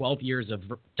been 12 years of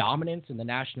dominance in the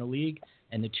National League,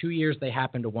 and the 2 years they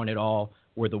happened to win it all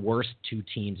were the worst 2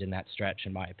 teams in that stretch,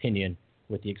 in my opinion,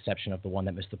 with the exception of the one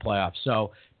that missed the playoffs.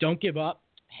 So don't give up.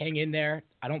 Hang in there.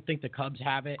 I don't think the Cubs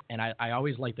have it, and I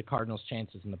always like the Cardinals'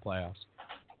 chances in the playoffs.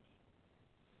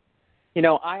 You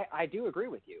know, I do agree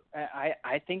with you.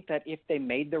 I think that if they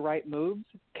made the right moves,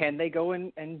 can they go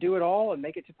and do it all and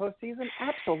make it to postseason?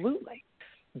 Absolutely.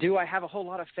 Do I have a whole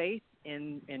lot of faith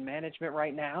in management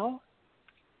right now?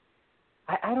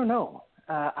 I don't know.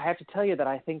 I have to tell you that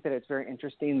I think that it's very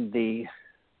interesting, the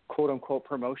quote-unquote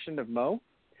promotion of Mo.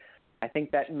 I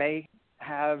think that may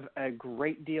have a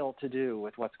great deal to do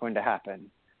with what's going to happen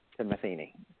to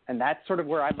Matheny. And that's sort of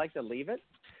where I'd like to leave it.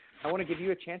 I want to give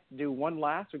you a chance to do one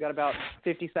last. We've got about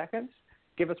 50 seconds.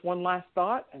 Give us one last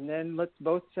thought, and then let's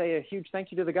both say a huge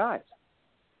thank you to the guys.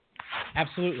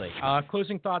 Absolutely.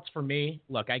 Closing thoughts for me.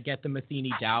 Look, I get the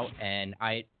Matheny doubt, and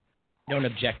I don't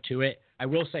object to it. I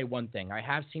will say one thing. I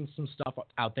have seen some stuff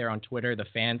out there on Twitter. The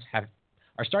fans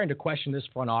are starting to question this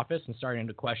front office and starting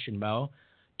to question Mo.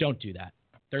 Don't do that.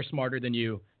 They're smarter than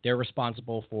you. They're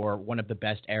responsible for one of the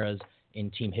best eras in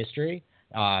team history.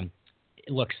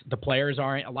 Looks, the players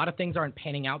aren't, a lot of things aren't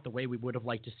panning out the way we would have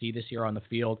liked to see this year on the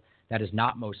field. That is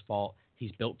not Mo's fault.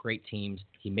 He's built great teams.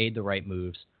 He made the right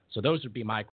moves. So those would be my